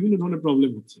হচ্ছে, বিভিন্ন ধরনের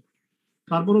প্রবলেম হচ্ছে।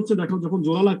 তারপর হচ্ছে দেখো যখন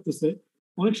জোড়া লাগতেছে,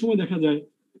 অনেক সময় দেখা যায়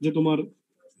যে তোমার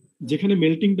যেখানে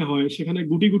মেল্টিংটা হয় সেখানে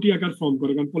গুটি গুটি আকার ফর্ম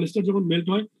করে, কারণ পলিস্টার যখন মেল্ট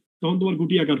হয় তখন তোমার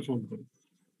গুটি আকার ফর্ম করে।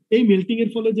 এই মেল্টিং এর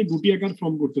ফলে যে গুটি আকার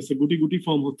ফর্ম করতেছে, গুটি গুটি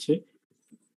ফর্ম হচ্ছে,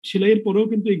 সেলাইয়ের পরেও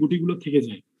কিন্তু এই গুটিগুলো থেকে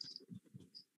যায়।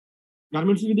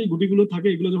 গার্মেন্টসে যদি এই গুটিগুলো থাকে,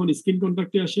 এগুলো যখন স্কিন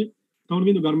কন্ট্যাক্টে আসে তখন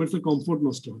কিন্তু গার্মেন্টস এর কমফোর্ট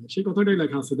নষ্ট হয়। সেই কথাটাই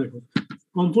লেখা আছে দেখো,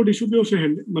 কমফোর্ট ইস্যুকেও সে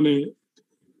মানে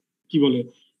কি বলে,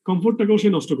 কমফোর্টটাকেও সে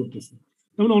নষ্ট করতেছে।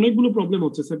 তেমন অনেকগুলো প্রবলেম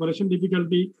হচ্ছে, সেপারেশন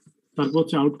ডিফিকাল্টি, তারপর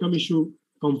হচ্ছে আউটকাম ইস্যু,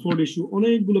 কমফোর্ট ইস্যু,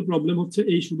 অনেকগুলো প্রবলেম হচ্ছে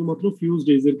এই শুধুমাত্র ফিউজ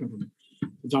ডেজ এর কারণে।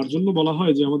 যার জন্য বলা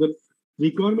হয় যে আমাদের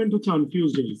রিকোয়ারমেন্ট হচ্ছে আনফিউজ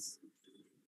ডেজ।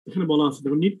 এখানে বলা আছে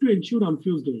দেখো, নিড টু এনশিওর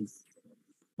আনফিউজ ডেজ।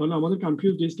 তাহলে আমাদের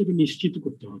কনফিউজ ডেজটাকে নিশ্চিত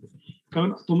করতে হবে। কারণ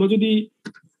তোমরা যদি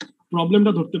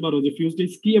প্রবলেমটা ধরতে পারো যে ফিউজ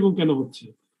ডেজ কি এবং কেন হচ্ছে,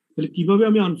 তাহলে কিভাবে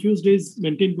আমি আনফিউজ ডেজ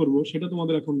মেনটেন করব সেটা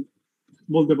তোমাদের এখন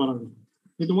বলতে পারা যাবে।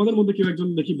 তোমাদের মধ্যে কেউ একজন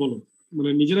দেখি বলো, মানে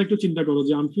নিজেরা একটু চিন্তা করো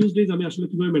যে আনফিউজ ডেজ আমি আসলে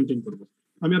কিভাবে মেনটেন করবো।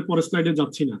 আমি আর পরের স্লাইডে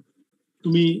যাচ্ছি না,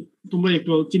 তোমরা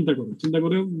একটু চিন্তা করো, চিন্তা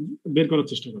করে বের করার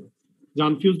চেষ্টা করো যে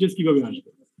আনফিউজ ডেজ কিভাবে আসবে।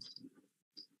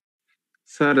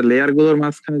 স্যার লেয়ার গুলোর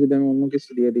মাঝখানে যদি আমি অন্য কিছু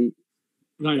দিয়ে দিই,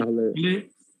 রাইট, তাহলে মানে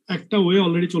একটা ওয়ে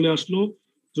অলরেডি চলে আসলো,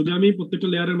 যদি আমি প্রত্যেকটা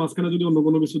লেয়ারের মাঝখানে যদি অন্য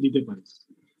কোনো কিছু দিতে পারি।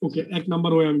 ওকে, 1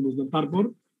 নাম্বার ওয়ে আমি বুঝলাম। তারপর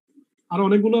আরো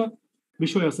অনেকগুলো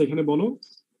বিষয় আছে এখানে, বলো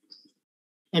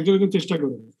একজন একজন চেষ্টা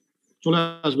করো, চলে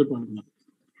আসবে পয়েন্টগুলো।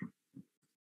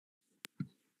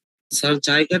 স্যার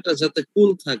জায়গাটা যাতে কুল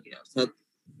থাকে, অর্থাৎ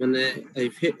মানে এই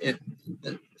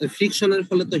ফ্রিকশনের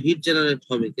ফলে তো হিট জেনারেট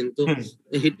হবে, কিন্তু হ্যাঁ,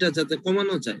 হিটটা যাতে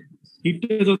কমানো যায়।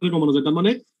 হিটটা যাতে কমানো যায়, তার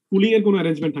মানে কুলিং এর কোনো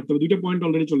অ্যারেঞ্জমেন্ট থাকতে হবে। 2টা পয়েন্ট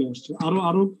অলরেডি চলে আসছে, আরো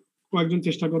আরো কয়েকজন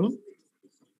চেষ্টা করো,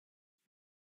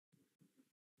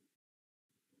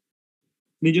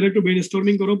 নিজেরা একটু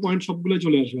ব্রেইনস্টর্মিং করো, পয়েন্ট সবগুলো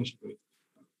চলে আসবে আশা করি।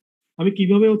 আমি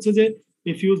কিভাবে হচ্ছে যে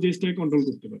এই ফিউজ ডেজটাকে কন্ট্রোল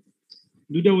করতে পারি,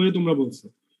 2টা ওয়ে তোমরা বলছো।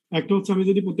 একটা হচ্ছে আমি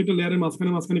যদি প্রত্যেকটা লেয়ারের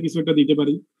মাঝখানে মাঝখানে কিছু একটা দিতে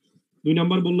পারি। 2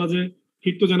 নাম্বার বললা যে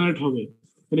হিট তো জেনারেট হবে,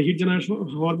 তাহলে হিট জেনারেট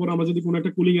হওয়ার পর আমরা যদি কোনো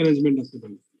একটা কুলিং অ্যারেঞ্জমেন্ট রাখতে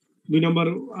পারি। 2 নাম্বার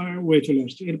ওয়ে চলে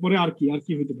আসছে। এরপরে আর কি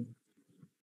হতে পারে?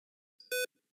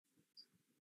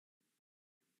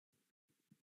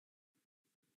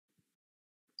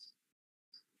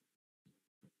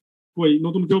 কই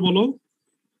নতুন কেউ বলো।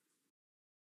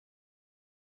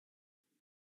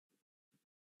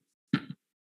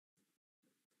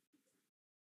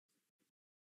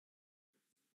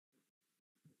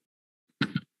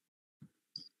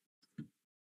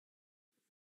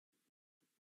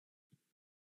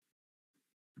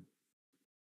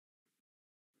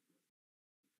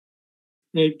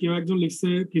 কেউ একজন লিখছে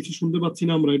কিছু শুনতে পাচ্ছি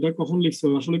না আমরা, এটা কখন লিখছো?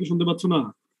 আসলে কি শুনতে পাচ্ছ না?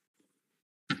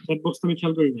 চ্যাট বক্স আমি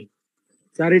খেয়াল করি নাই।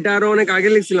 স্যার এটা আরো অনেক আগে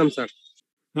লিখছিলাম স্যার।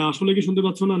 হ্যাঁ, আসলে কি শুনতে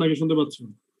পাচ্ছ না নাকি শুনতে পাচ্ছ?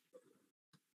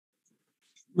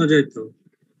 মজাই তো।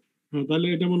 হ্যাঁ, তাহলে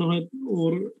এটা মনে হয়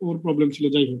ওর ওর প্রবলেম ছিল,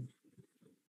 যাই হোক।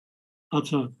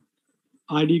 আচ্ছা,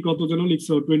 আইডি কত যেন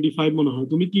লিখছো? 25 মনে হয়।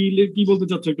 তুমি কি কি বলতে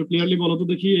চাচ্ছ একটু ক্লিয়ারলি বলো তো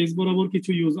দেখি। এজ বরাবর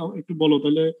কিছু ইউজ একটু বলো,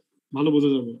 তাহলে ভালো বোঝা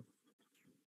যাবে।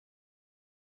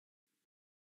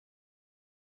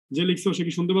 যে লিখছো সে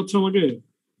কি শুনতে পাচ্ছ আমাকে?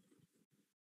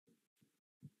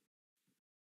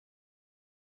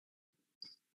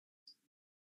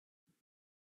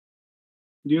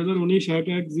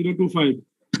 #025।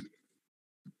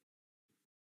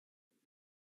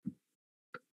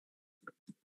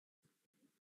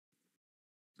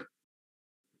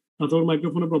 আচ্ছা, ওর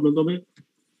মাইক্রোফোনে প্রবলেম। তবে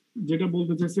যেটা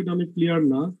বলতে চাইছে এটা আমি ক্লিয়ার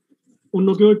না। অন্য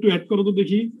কেউ একটু অ্যাড করো তো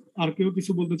দেখি, আর কেউ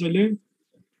কিছু বলতে চাইলে।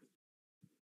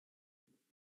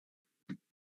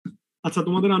 আচ্ছা,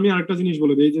 তোমাদের আমি আরেকটা জিনিস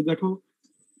বলে দিই, যে দেখো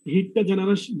হিটটা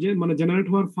জেনারেট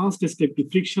হওয়ার ফার্স্ট স্টেপ কি?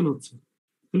 ফ্রিকশন হচ্ছে।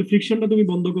 তাহলে ফ্রিকশনটা তুমি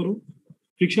বন্ধ করো।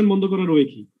 ফ্রিকশন বন্ধ করার ওয়ে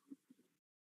কি?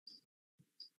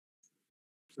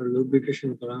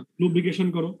 লুব্রিকেশন করা। লুব্রিকেশন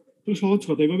করো। তাহলে সহজ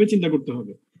কথা, এভাবে চিন্তা করতে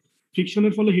হবে।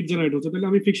 ফ্রিকশনের ফলে হিট জেনারেট হচ্ছে, তাহলে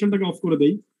আমি ফ্রিকশনটাকে অফ করে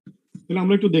দেই। তাহলে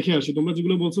আমরা একটু দেখে আসি তোমরা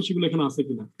যেগুলো বলছো সেগুলো এখানে আছে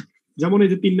কিনা। যেমন এই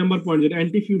যে 3 নাম্বার পয়েন্ট, যেটা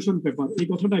অ্যান্টি ফিউশন পেপার, এই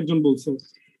কথাটা একজন বলছে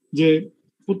যে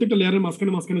প্রত্যেকটা লেয়ারের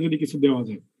মাঝখানে মাঝখানে যদি কিছু দেওয়া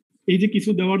যায়। এই যে কিছু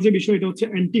দেওয়ার যে বিষয়, এটা হচ্ছে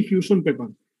অ্যান্টি ফিউশন পেপার।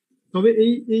 তবে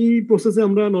এই প্রসেসে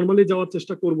আমরা নর্মালি যাওয়ার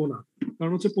চেষ্টা করব না,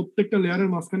 কারণ হচ্ছে প্রত্যেকটা লেয়ারের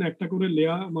মাঝখানে একটা করে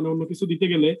লেয়ার অন্য কিছু দিতে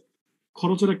গেলে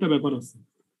খরচের একটা ব্যাপার আছে,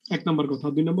 1 নাম্বার কথা।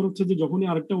 2 নাম্বার হচ্ছে যে যখনই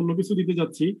আরেকটা অন্য কিছু দিতে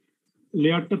যাচ্ছি,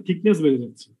 লেয়ারটার থিকনেস বেড়ে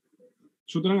যাচ্ছে।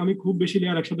 সুতরাং আমি খুব বেশি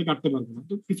লেয়ার একসাথে কাটতে পারবো না,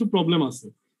 তো কিছু প্রবলেম আছে।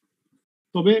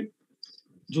 তবে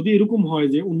যদি এরকম হয়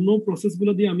যে অন্য প্রসেস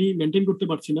গুলো দিয়ে আমি মেনটেন করতে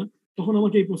পারছি না, তখন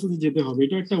আমাকে এই প্রসেসে যেতে হবে।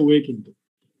 এটা একটা ওয়ে কিন্তু,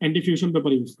 অ্যান্টি ফিউশন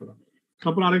পেপার ইউজ করা।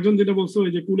 তারপর আরেকজন যেটা বলছো,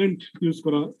 এই যে কুলেন্ট ইউজ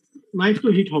করা। নাইফ তো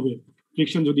হিট হবে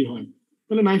ফ্রিকশন যদি হয়,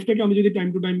 তাহলে নাইফটাকে আমি যদি টাইম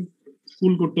টু টাইম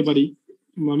কুল করতে পারি,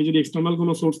 আমি যদি এক্সটার্নাল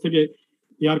কোনো সোর্স থেকে,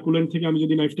 এয়ার কুলেন্ট থেকে আমি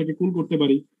যদি নাইফটাকে কুল করতে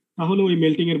পারি, তাহলে ওই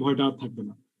মেল্টিং এর ভয়টা আর থাকবে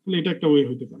না। তাহলে এটা একটা ওয়ে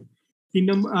হতে পারে।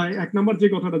 1 নাম্বার যে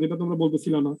কথাটা যেটা তোমরা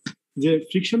বলতেছিল না, যে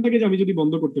ফ্রিকশনটাকে যে আমি যদি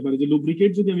বন্ধ করতে পারি, যে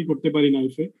লুব্রিকেট যদি আমি করতে পারি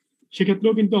নাইফে,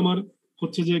 সেক্ষেত্রেও কিন্তু আমার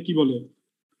হচ্ছে যে কি বলে,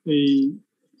 এই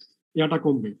ইয়াটা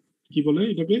কমবে, কি বলে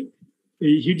এটাকে,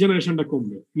 এই হিট জেনারেশনটা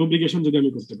কমবে লুব্রিকেশন যদি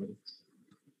আমি করতে পারি।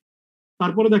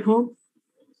 তারপরে দেখো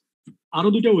আরো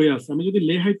 2টা ওয়ে আছে। আমি যদি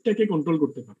লে হাইটটাকে কন্ট্রোল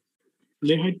করতে পারি,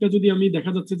 লে হাইটটা যদি আমি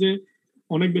দেখা যাচ্ছে যে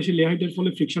অনেক বেশি লে হাইটের ফলে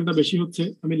ফ্রিকশনটা বেশি হচ্ছে,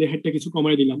 আমি লে হাইটটা কিছু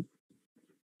কমাই দিলাম,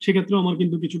 সেক্ষেত্রে আমার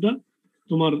কিন্তু কিছুটা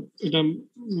তোমার এটা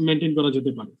মেনটেন করা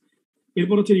যেতে পারে।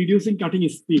 এরপর হচ্ছে reducing cutting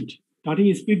speed. Cutting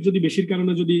speed যদি বেশির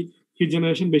কারণে যদি হিট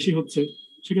জেনারেশন বেশি হচ্ছে,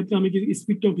 সেক্ষেত্রে আমি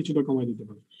স্পিডটাও কিছুটা কমাই দিতে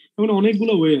পারি। এমন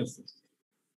অনেকগুলো ওয়ে আছে।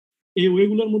 এই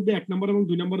ওয়েগুলোর মধ্যে 1 নাম্বার এবং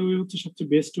 2 নাম্বার ওয়ে হচ্ছে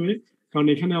সবচেয়ে বেস্ট ওয়ে, কারণ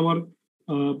এখানে আমার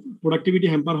প্রোডাক্টিভিটি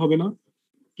হ্যাম্পার হবে না।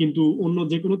 কিন্তু অন্য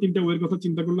যে কোনো 3টা ওয়ের কথা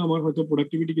চিন্তা করলে আমার হয়তো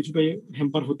প্রোডাক্টিভিটি কিছুটা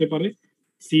হ্যাম্পার হতে পারে,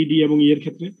 সি, ডি এবং ই এর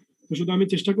ক্ষেত্রে। তো শুধু আমি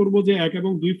চেষ্টা করব যে 1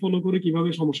 এবং 2 ফলো করে কিভাবে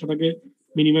সমস্যাটাকে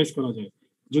মিনিমাইজ করা যায়।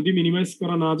 যদি মিনিমাইজ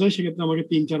করা না যায়, সেক্ষেত্রে আমাকে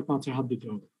 3, 4, 5 হাত দিতে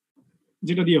হবে,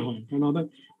 যেটা দিয়ে হয়।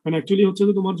 কারণ অ্যাকচুয়ালি হচ্ছে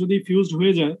যে তোমার যদি ফিউজড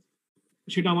হয়ে যায়,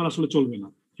 সেটা আমার আসলে চলবে না,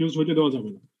 ফিউজ হইতে দেওয়া যাবে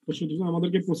না। তো সুতরাং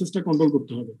আমাদেরকে প্রসেসটা কন্ট্রোল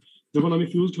করতে হবে। যখন আমি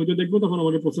ফিউজড হইতে দেখবো, তখন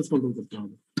আমাকে প্রসেস কন্ট্রোল করতে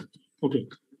হবে। ওকে,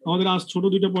 আমাদের আজ ছোট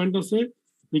 2টা পয়েন্ট আছে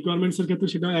রিকোয়ারমেন্টস এর ক্ষেত্রে।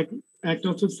 সেটা একটা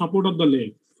হচ্ছে সাপোর্ট অফ দ্য লে।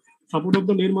 সাপোর্ট অফ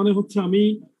দ্য লে মানে হচ্ছে আমি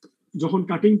যখন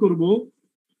কাটিং করব,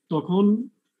 তখন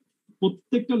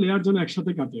প্রত্যেকটা লেয়ার যেন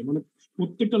একসাথে কাটে,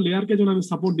 প্রত্যেকটা লেয়ারকে যেন আমি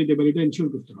সাপোর্ট দিতে পারি, এটা এনশিওর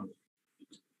করতে হবে।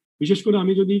 বিশেষ করে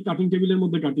আমি যদি কাটিং টেবিলের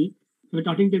মধ্যে কাটি, তাহলে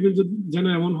কাটিং টেবিল যেন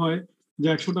এমন হয় যে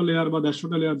 100টা লেয়ার বা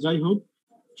 150টা লেয়ার যাই হোক,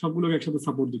 সবগুলোকে একসাথে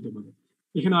সাপোর্ট দিতে পারে।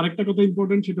 এখানে আরেকটা কথা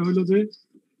ইম্পর্টেন্ট, সেটা হলো যে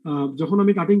যখন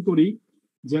আমি কাটিং করি,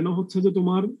 যেন হচ্ছে যে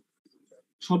তোমার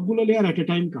সবগুলো লেয়ার এট এ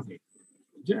টাইম কাটে।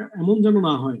 যে এমন যেন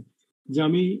না হয় যে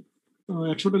আমি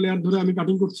 100টা লেয়ার ধরে আমি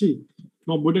কাটিং করছি,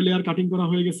 90টা লেয়ার কাটিং করা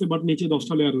হয়ে গেছে, বাট নিচে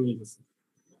 10টা লেয়ার রয়ে গেছে।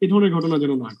 এই ধরনের ঘটনা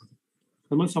যেন না ঘটে।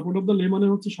 তার মানে সাপোর্ট অফ দ্য লে মানে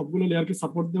হচ্ছে সবগুলো লেয়ারকে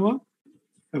সাপোর্ট দেওয়া,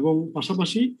 এবং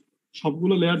পাশাপাশি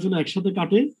সবগুলো লেয়ার যেন একসাথে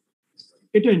কাটে,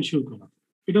 এটা এনশিওর করা।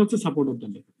 এটা হচ্ছে সাপোর্ট অফ দ্য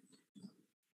লে।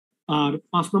 আর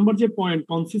 5 নাম্বার যে পয়েন্ট,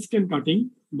 কনসিস্টেন্ট কাটিং,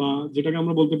 বা যেটাকে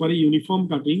আমরা বলতে পারি ইউনিফর্ম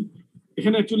কাটিং।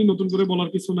 এখানে অ্যাকচুয়ালি নতুন করে বলার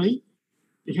কিছু নাই।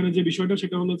 এখানে যে বিষয়টা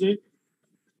সেটা হলো যে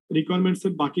রিকোয়ারমেন্টস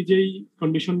এর বাকি যেই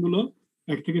কন্ডিশন গুলো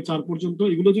 1 থেকে 4 পর্যন্ত,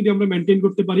 এগুলো যদি আমরা মেনটেন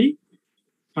করতে পারি,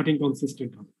 কাটিং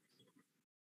কনসিস্টেন্ট হবে,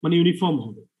 মানে ইউনিফর্ম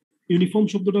হবে। ইউনিফর্ম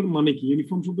শব্দটার মানে কি?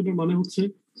 ইউনিফর্ম শব্দটার মানে হচ্ছে,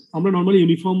 আমরা নর্মালি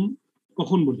ইউনিফর্ম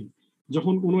কখন বলি?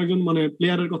 যখন কোনো একজন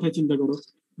প্লেয়ারের কথাই চিন্তা করো,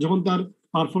 যখন তার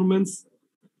পারফরমেন্স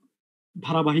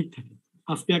ধারাবাহিক থাকে।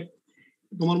 আজকে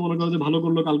তোমার মনে করো যে ভালো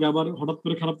করলো, কালকে আবার হঠাৎ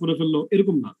করে খারাপ করে ফেললো,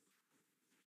 এরকম না,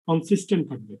 কনসিস্টেন্ট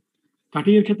থাকবে।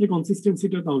 কাটিং এর ক্ষেত্রে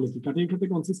কনসিস্টেন্সিটা তাহলে কি? কাটিং এর ক্ষেত্রে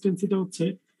কনসিস্টেন্সিটা হচ্ছে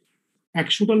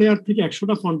 100টা লেয়ার থেকে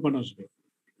 100টা ফ্রন্ট পার্ট আসবে,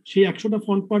 সেই 100টা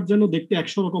ফ্রন্ট পার্ট যেন দেখতে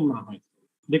 100 রকম না হয়,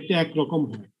 দেখতে একরকম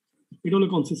হয়, এটা হলো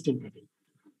কনসিস্টেন্ট কাটিং।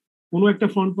 কোনো একটা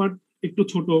ফ্রন্ট পার্ট একটু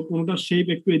ছোট, কোনোটার শেপ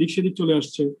একটু এদিক সেদিক চলে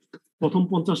আসছে, প্রথম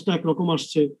 50টা একরকম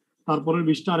আসছে, তারপরের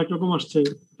 20টা আরেক রকম আসছে,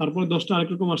 তারপরে 10টা আরেক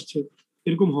রকম আসছে,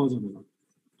 এরকম হওয়া যাবে না।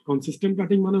 কনসিস্টেন্ট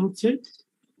কাটিং মানে হচ্ছে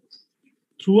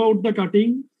থ্রু আউট দ্য কাটিং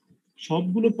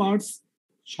সবগুলো পার্টস,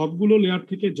 সবগুলো লেয়ার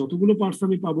থেকে যতগুলো পার্টস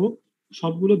আমি পাবো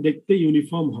সবগুলো দেখতে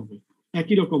ইউনিফর্ম হবে,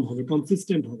 একই রকম হবে,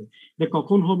 কনসিস্টেন্ট হবে। এটা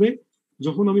কখন হবে?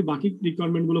 যখন আমি বাকি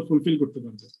রিকোয়ারমেন্ট গুলো ফুলফিল করতে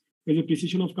পারবো, এই যে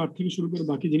প্রিসিশন অফ কাট থেকে শুরু করে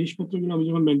বাকি জিনিসপত্রগুলো আমি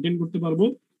যখন মেনটেন করতে পারবো,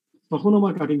 তখন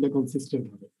আমার কাটিংটা কনসিস্টেন্ট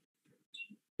হবে।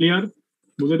 ক্লিয়ার?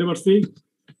 বুঝাতে পারছি?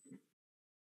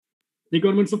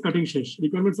 রিকোয়ারমেন্টস অফ কাটিং শেষ।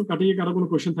 রিকোয়ারমেন্টস অফ কাটিং এ কারো কোনো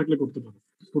কোশ্চেন থাকলে করতে পারো।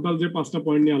 টোটাল যে 5টা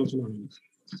পয়েন্ট নিয়ে আলোচনা হলো,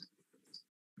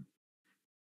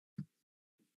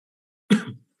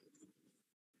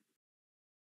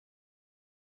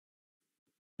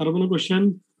 আরো কোনো কোশ্চেন?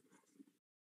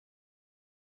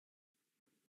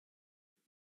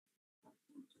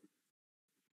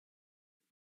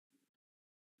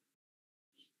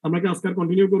 আমরা কি আজকে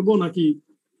কন্টিনিউ করবো নাকি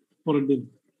পরের দিন?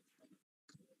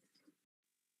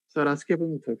 স্যার আজকে এ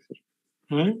পর্যন্ত থাক স্যার।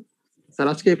 হ্যাঁ স্যার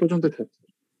আজকে এই পর্যন্ত থাক।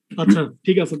 আচ্ছা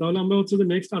ঠিক আছে, তাহলে আমরা হচ্ছে যে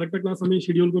নেক্সট আরেকটা ক্লাস আমি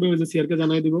শিডিউল করে ওই যে সিআরকে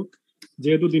জানাই দিব,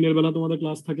 যেহেতু দিনের বেলা তোমাদের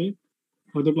ক্লাস থাকে,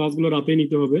 হয়তো ক্লাসগুলো রাতেই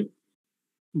নিতে হবে,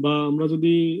 বা আমরা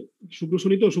যদি শুক্র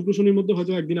শনি, তো শুক্র শনির মধ্যে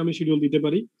হয়তো একদিন আমি শিডিউল দিতে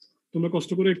পারি। তোমরা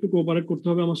কষ্ট করে একটু কোঅপারেট করতে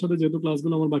হবে আমার সাথে, যেহেতু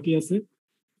ক্লাসগুলো আমার বাকি আছে,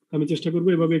 আমি চেষ্টা করবো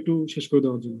এভাবে একটু শেষ করে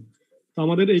দেওয়ার জন্য। তো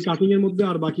আমাদের এই কাটিং এর মধ্যে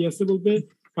আর বাকি আছে বলতে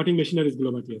কাটিং মেশিনারিজ গুলো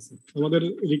বাকি আছে, আমাদের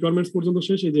রিকোয়ারমেন্টস পর্যন্ত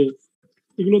শেষ। এই যে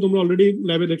এগুলো তোমরা অলরেডি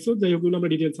ল্যাবে দেখছো, যাই হোক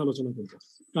আমরা ডিটেলস আলোচনা করবো।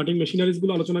 কাটিং মেশিনারিজ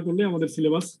গুলো আলোচনা করলে আমাদের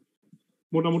সিলেবাস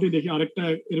মোটামুটি দেখি আরেকটা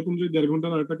এরকম যদি 1.5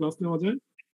 ঘন্টার আরেকটা ক্লাস নেওয়া যায়,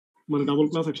 মানে ডাবল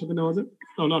ক্লাস একসাথে নেওয়া যায়,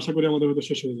 তাহলে আশা করি আমাদের হয়তো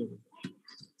শেষ হয়ে যাবে।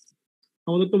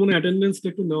 আমাদের তো মনে অ্যাটেন্ডেন্সটা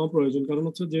একটু নেওয়া প্রয়োজন, কারণ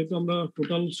হচ্ছে যেহেতু আমরা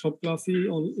টোটাল সব ক্লাসই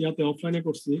ইয়াতে অফলাইনে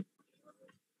করছি,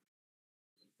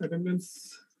 অ্যাটেন্ডেন্স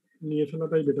নিয়ে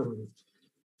ফেলাটাই বেটার হবে।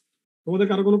 তোমাদের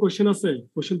কারো কোনো কোশ্চেন আছে?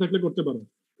 কোশ্চেন থাকলে করতে পারো।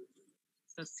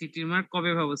 স্যার সিটির মার্ক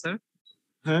কবে পাবো স্যার?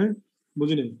 হ্যাঁ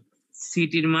বুঝি নাই।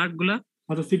 সিটির মার্ক গুলা?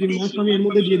 আচ্ছা সিটির মার্কস আমি এর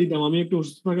মধ্যে দিয়ে দিতাম, আমি একটু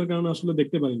অসুস্থ থাকার কারণে আসলে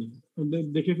দেখতে পারিনি,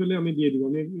 দেখে ফেলে আমি দিয়ে দিব।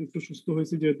 আমি একটু সুস্থ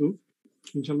হয়েছি যেহেতু,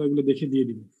 ইনশাল্লাহ এগুলো দেখে দিয়ে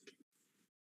দিব।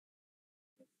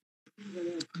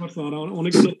 আর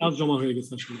অনেকগুলো কাজ জমা হয়ে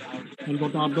গেছে আসলে, কারণ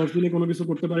গত 8-10 দিনে কোনো কিছু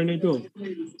করতে পারি নাই, তো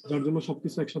যার জন্য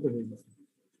সবকিছু একসাথে হয়ে গেছে।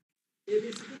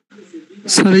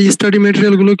 স্যার এই স্টাডি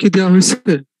ম্যাটেরিয়াল গুলো কি দেওয়া হয়েছে?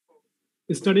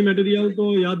 স্টাডি ম্যাটেরিয়াল তো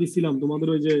দিছিলাম তোমাদের,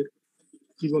 ওই যে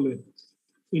কি বলে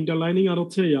ইন্টারলাইনিং, আর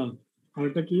হচ্ছে আর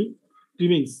একটা কি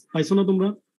ট্রিমিংস, পাইছো না তোমরা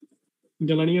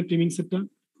ইন্টারলাইনিং এর ট্রিমিং সেটটা?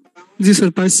 জি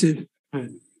স্যার পাইছি। হ্যাঁ,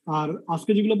 আর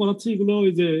আজকে যেগুলো পড়াচ্ছি এগুলো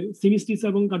ওই যে সিন স্টিচ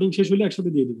এবং কাটিং শেষ হলে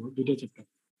একসাথে দিয়ে দিব দুইটা chapter.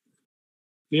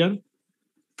 Clear?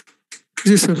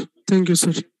 G sir, thank you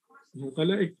sir.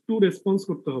 তাহলে একটু রেসপন্স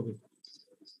করতে হবে।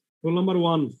 Roll number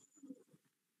 1।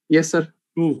 Yes sir.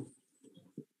 2।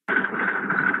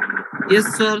 Yes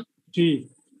sir. 3।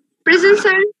 Present,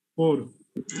 sir. 4।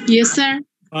 Yes, sir.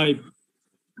 5।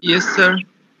 Yes sir.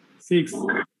 6।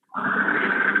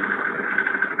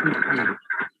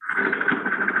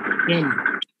 10।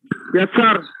 Yes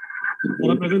sir.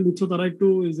 যারা প্রেজেন্ট দিচ্ছ তারা একটু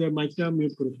এই যে মাইকটা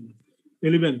মিউট করে ফেলো।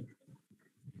 11।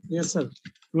 Yes sir.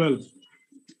 12।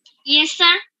 Yes,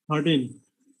 sir. 13।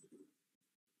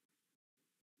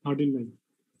 13 নাই।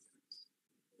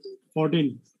 14।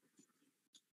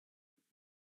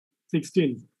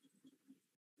 16।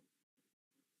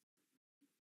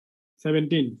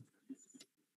 17।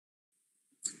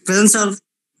 Present sir.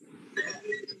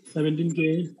 17 কে?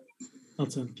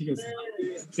 আচ্ছা ঠিক আছে।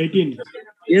 18।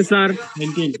 Yes sir.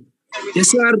 19। Yes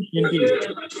sir. 20।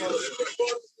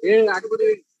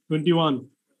 21।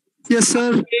 Yes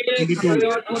sir.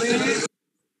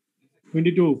 22।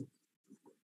 22।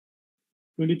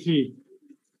 23।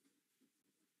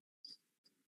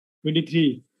 23।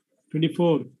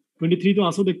 24। 23 তো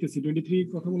আসো দেখতেছি, 23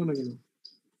 কথা বলো না কেন?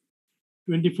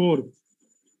 24।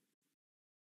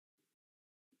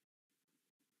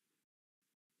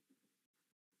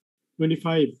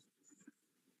 25।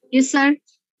 Yes, sir.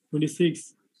 26।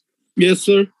 Yes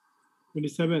sir.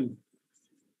 27।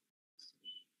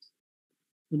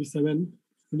 27।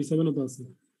 27 ও তো আছে।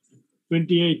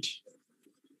 28।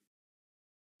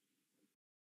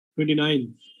 29।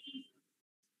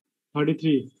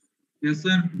 33। Yes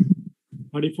sir.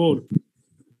 34।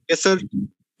 Yes sir.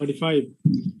 35।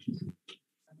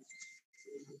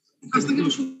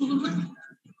 36।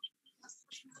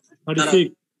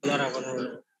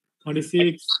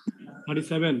 36,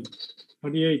 37,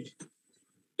 38,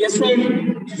 Yes, sir.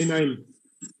 39,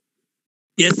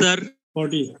 Yes, sir.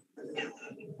 40,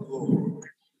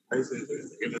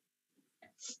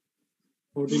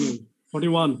 49,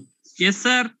 41, Yes,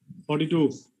 sir.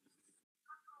 42.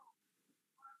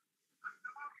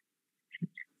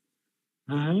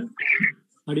 হ্যাঁ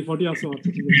 40 আসো, আচ্ছা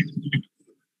ঠিক আছে।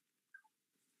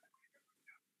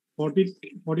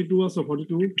 42 আসো,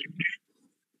 42,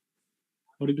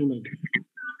 42 নাই,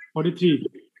 43,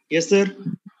 Yes, sir.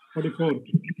 44,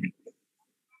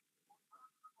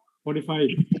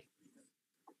 45,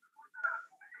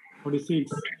 46,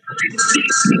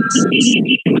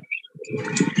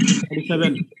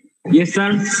 47, Yes,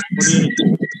 sir. 48,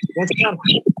 Yes, sir.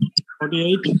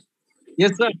 48,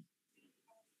 Yes, sir.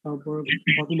 তারপর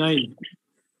 49,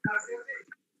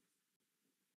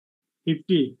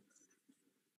 50,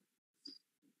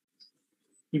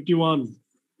 51,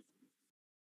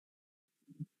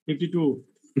 52,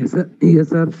 Yes, sir. Yes,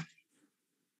 sir.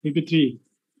 53,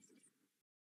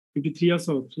 53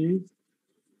 আসো, 3,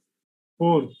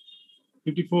 4,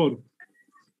 54,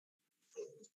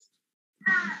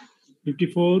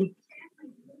 54,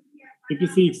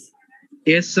 56,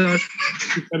 Yes, sir.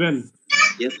 57,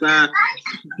 Yes, sir.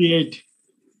 58,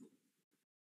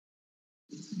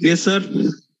 Yes, sir.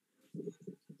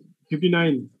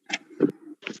 59,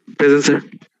 Present, sir.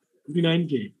 59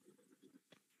 কে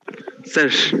Sir.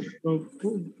 তো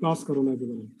ক্লাস করো না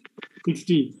একেবারে।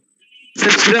 60,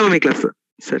 Sir, ছিলাম আমি ক্লাসে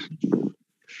sir.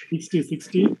 60,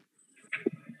 60,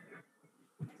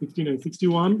 69,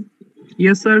 61,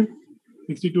 Yes, sir.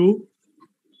 62,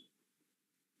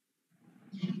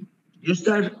 Yes,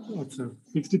 sir. আচ্ছা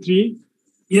 63,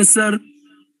 Yes, sir.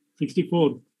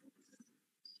 64,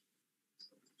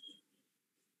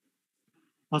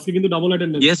 আজকে কিন্তু double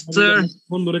attendance. Yes, sir.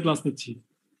 Phone ধরে ক্লাস নিচ্ছি।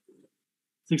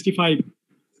 65,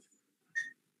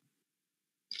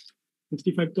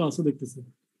 65 তো আসো দেখতেছি।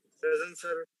 Present,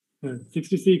 sir. হ্যাঁ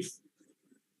 66,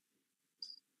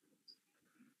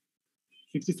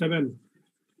 67,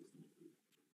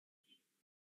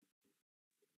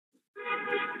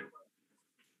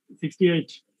 68,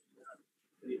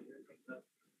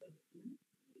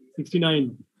 69,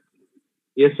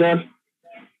 Yes, sir.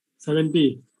 70,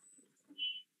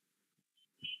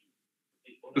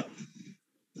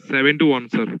 71,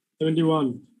 sir. 71,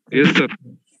 Yes, sir.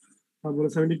 তারপরে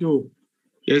 72,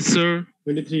 Yes, sir.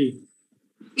 23,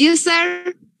 Yes, sir.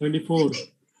 24,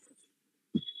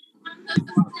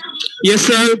 Yes,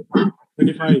 sir.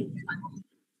 25,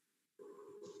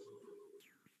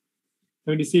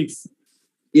 76,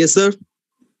 Yes, sir.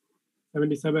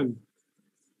 77,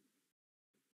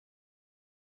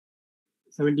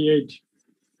 78,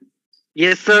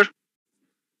 Yes, sir.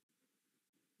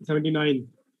 79,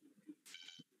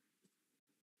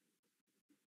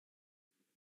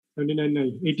 79,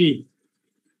 9, 80,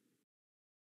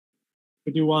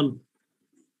 81,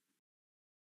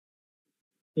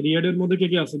 রিয়াডের মধ্যে কে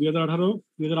কে আছে?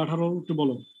 2018 একটু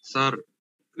বলো। স্যার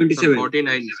 27.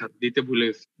 49 স্যার দিতে ভুলে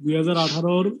গেছি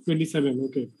 2018 27,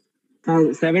 ওকে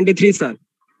 73, sir.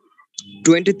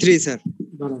 23, sir.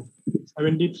 দাঁড়াও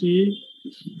 73,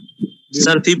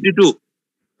 স্যার 52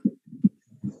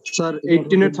 Sir,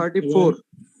 18 and 34.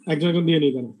 একজন দিয়ে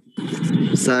নেই দাঁড়াও।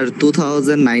 স্যার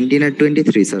 2019 আর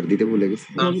 23 স্যার দিতে ভুলে গেছি।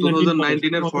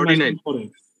 2019 এর 49 পরে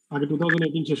আগে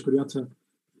 2018 শেষ করি। আচ্ছা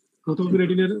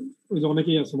 2018 এর ওই যে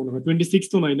অনেকেই আছে মনে হয়। 26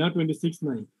 তো নাই না, 26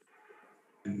 নাই।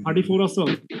 34 আছে?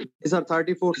 Yes, sir.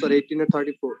 34, sir. 18 and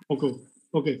 34. ওকে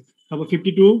ওকে, তারপর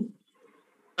 52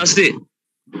 আছে।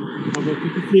 তারপর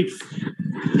 56,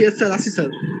 Yes, sir. Asi, sir.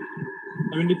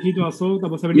 73 তো আসো,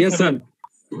 তারপর Yes, sir.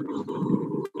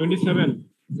 27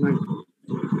 নাই।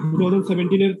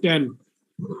 2017 এর 10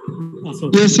 আসো।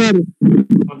 Yes, sir.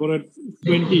 তারপরে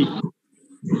 20,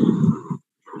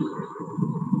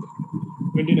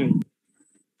 29,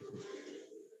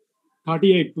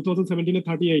 38, 2017 এর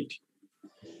 38,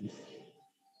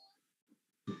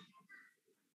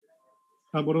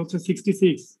 তারপর হচ্ছে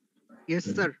 66, Yes,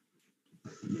 sir.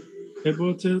 এরপর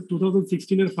হচ্ছে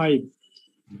 2016 এর 5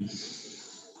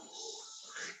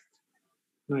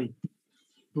 নাই,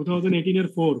 2018 এর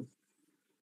 4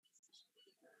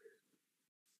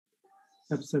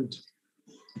 অ্যাবসেন্ট।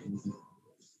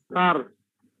 Sir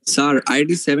Sir,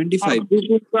 ID 75.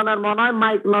 বিদ্যুৎজনের মনে হয়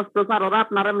মাইক নষ্ট, স্যার ওরা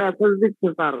আপনারা মেসেজ দিচ্ছে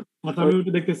স্যার। আচ্ছা আমি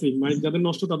ওটা দেখতেছি, মাইক যাদের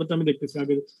নষ্ট তাদেরটা আমি দেখতেছি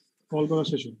আগে কল করা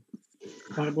শেষে।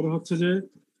 তারপরে হচ্ছে যে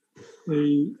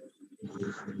এই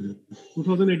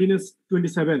 2018 এর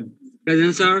 27,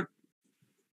 প্রেজেন্ট স্যার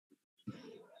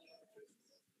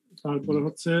তারপরে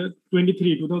হচ্ছে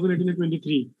 23, 2018 এর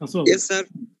 23 আসো। Yes, sir.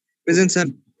 Present, sir.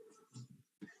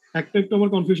 একটা একটু আমার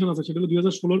কনফিউশন আছে, সেটা হলো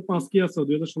 2016 5 কি আছে?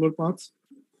 2016 5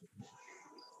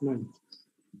 নাই।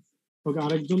 ওকে,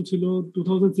 আরেকজন ছিল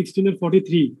 2016 এর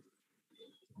 43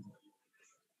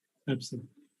 অ্যাবসেন্ট।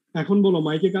 এখন বলো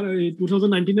মাইকে কার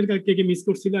 2019 এর কে কে মিস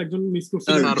করছিল? একজন মিস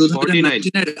করছিল। স্যার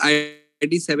 2019 এর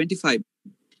আইডি 75।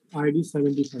 আইডি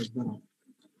 75 দাঁড়াও,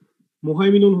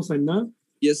 মোহাইমিনুল হোসেন না?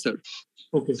 Yes sir.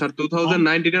 ওকে স্যার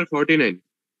 2019 এর 49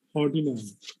 49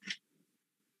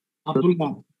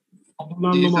 আব্দুল্লাহ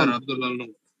আব্দুল্লাহ জি নোমান। স্যার আব্দুল্লাহ আল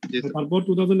নোমান জি স্যার তারপর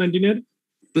 2019 এর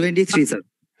 23 স্যার।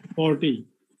 40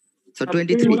 স্যার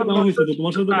 23। দেওয়া হয়েছে তো,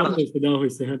 তোমার সাথে তো কথা হয়েছে, দেওয়া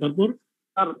হয়েছে। হ্যাঁ, তারপর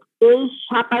স্যার 23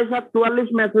 27 আর 44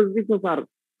 মেসেজ দিছে স্যার।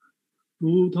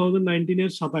 2019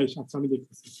 এর 27। আচ্ছা আমি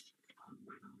দেখতেছি।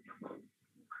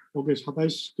 ওকে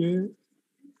 27 কে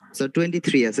স্যার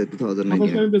 23 আছে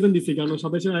 2019 আমি প্রেজেন্ট দিছি, কারণ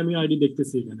 27 এর আমি আইডি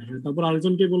দেখতেছি এখানে। হ্যাঁ, তারপর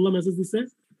আরেকজনকে বললাম মেসেজ দিছে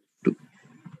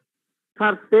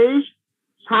স্যার 23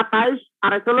 27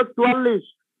 আর একটা হলো 44।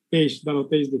 23, দাঁড়াও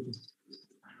 23 দেখি।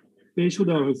 23ও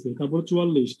দেওয়া হয়েছে। তারপর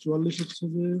 44 হচ্ছে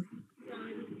যে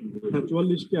হ্যাঁ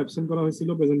 44 কে অ্যাবসেন্ট করা হয়েছিল,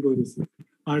 প্রেজেন্ট করে দিয়েছি।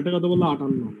 আর একটা কথা বললো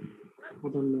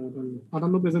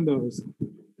 58 প্রেজেন্ট দেওয়া হয়েছে।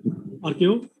 আর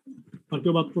কেউ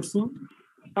বাদ করছো?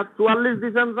 স্যার 44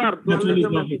 দিছেন স্যার।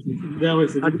 44 দেওয়া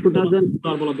হয়েছে। আর 2000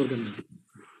 আর বলার দরকার নেই।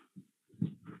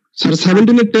 স্যার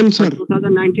 17 এর 10 স্যার।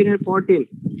 2019 এর 14।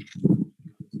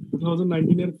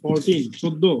 2019 এর 14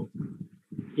 14।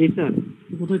 জি স্যার।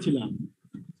 কোথায় ছিলা?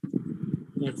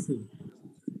 দেখছি।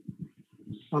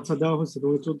 আচ্ছা দেওয়া হয়েছে তো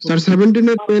 14 স্যার 17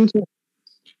 এর 10 স্যার।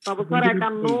 তারপর স্যার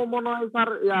 51 মনে হয় স্যার।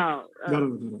 দাঁড়াও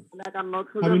 51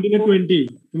 17 এর 20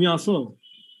 তুমি আসো?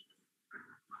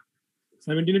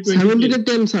 17 এর 20 17 এর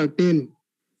 10 স্যার।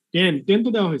 10 তো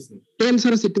দেওয়া হয়েছে। 10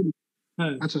 স্যার আছে 10।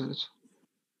 হ্যাঁ আচ্ছা আচ্ছা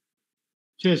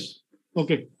শেষ।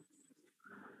 ওকে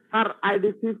স্যার আইডি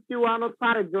 51 ও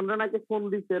স্যার একজনের নাকি ফোন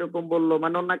দিছে এরকম বললো,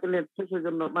 মানে ওর নাকি নেট শেষের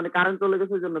জন্য, মানে কারেন্ট চলে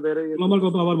গেছে জন্য বের হয়ে গেছে। আমার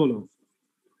কথা আবার বলো।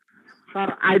 স্যার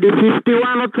আইডি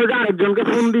 51 হচ্ছে যে আরেকজনকে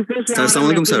ফোন দিছে, সে স্যার আসসালামু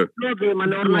আলাইকুম স্যার।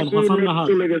 মানে ওর নাকি হাসান নেট রাহাত।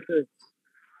 চলে গেছে।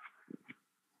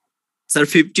 স্যার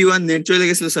 51 নেট চলে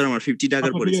গেছিল স্যার, আমার 50 টাকার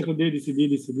আচ্ছা, পরে ঠিক স্যার। আছে, দিয়ে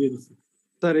দিছি।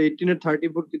 স্যার 18 এর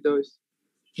 34 কি দেওয়া হয়েছে?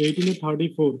 18 এর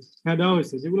 34 হ্যাঁ দেওয়া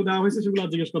হয়েছে। যেগুলো দেওয়া হয়েছে সেগুলো আর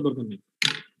জিজ্ঞেস করার দরকার নেই।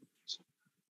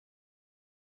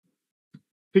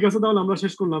 ঠিক আছে, তাহলে আমরা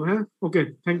শেষ করলাম। হ্যাঁ ওকে,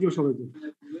 থ্যাংক ইউ সবাইকে।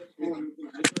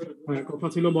 হ্যাঁ কথা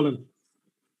ছিল বলেন।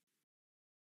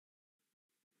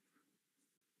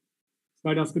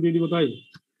 স্লাইড আজকে দিয়ে দিব তাই?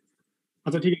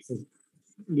 আচ্ছা ঠিক আছে,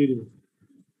 দিয়ে দিব।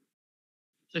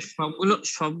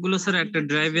 সবগুলো স্যার একটা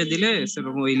ড্রাইভে দিলে স্যার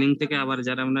ওই লিংক থেকে আবার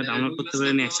যারা আমরা ডাউনলোড করতে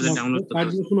পারেন একসাথে ডাউনলোড করতে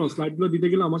পারবো। শুনো, স্লাইডগুলো দিতে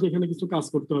গেলে আমাকে এখানে কিছু কাজ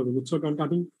করতে হবে, বুঝছো? কারণ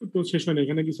কাটিং তো শেষ হয় না,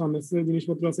 এখানে কিছু আননেসেসারি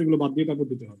জিনিসপত্র আছে, এগুলো বাদ দিয়ে তারপর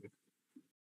দিতে হবে,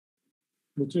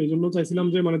 বুঝছো? এই জন্য চাইছিলাম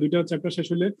যে মানে দুইটা চ্যাপ্টার শেষ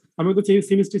হলে আমি তো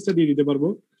সিমিস্ট্রিজটা দিয়ে দিতে পারবো,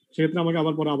 সেক্ষেত্রে আমাকে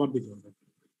আবার দিতে হবে।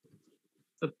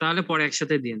 তো তাহলে পরে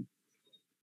একসাথে দিন।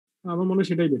 আমার মনে হয়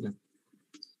সেটাই বেটার,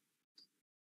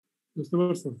 বুঝতে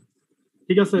পারছো?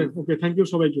 ঠিক আছে, ওকে, থ্যাংক ইউ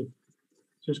সবাইকে।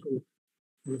 শেষ করি।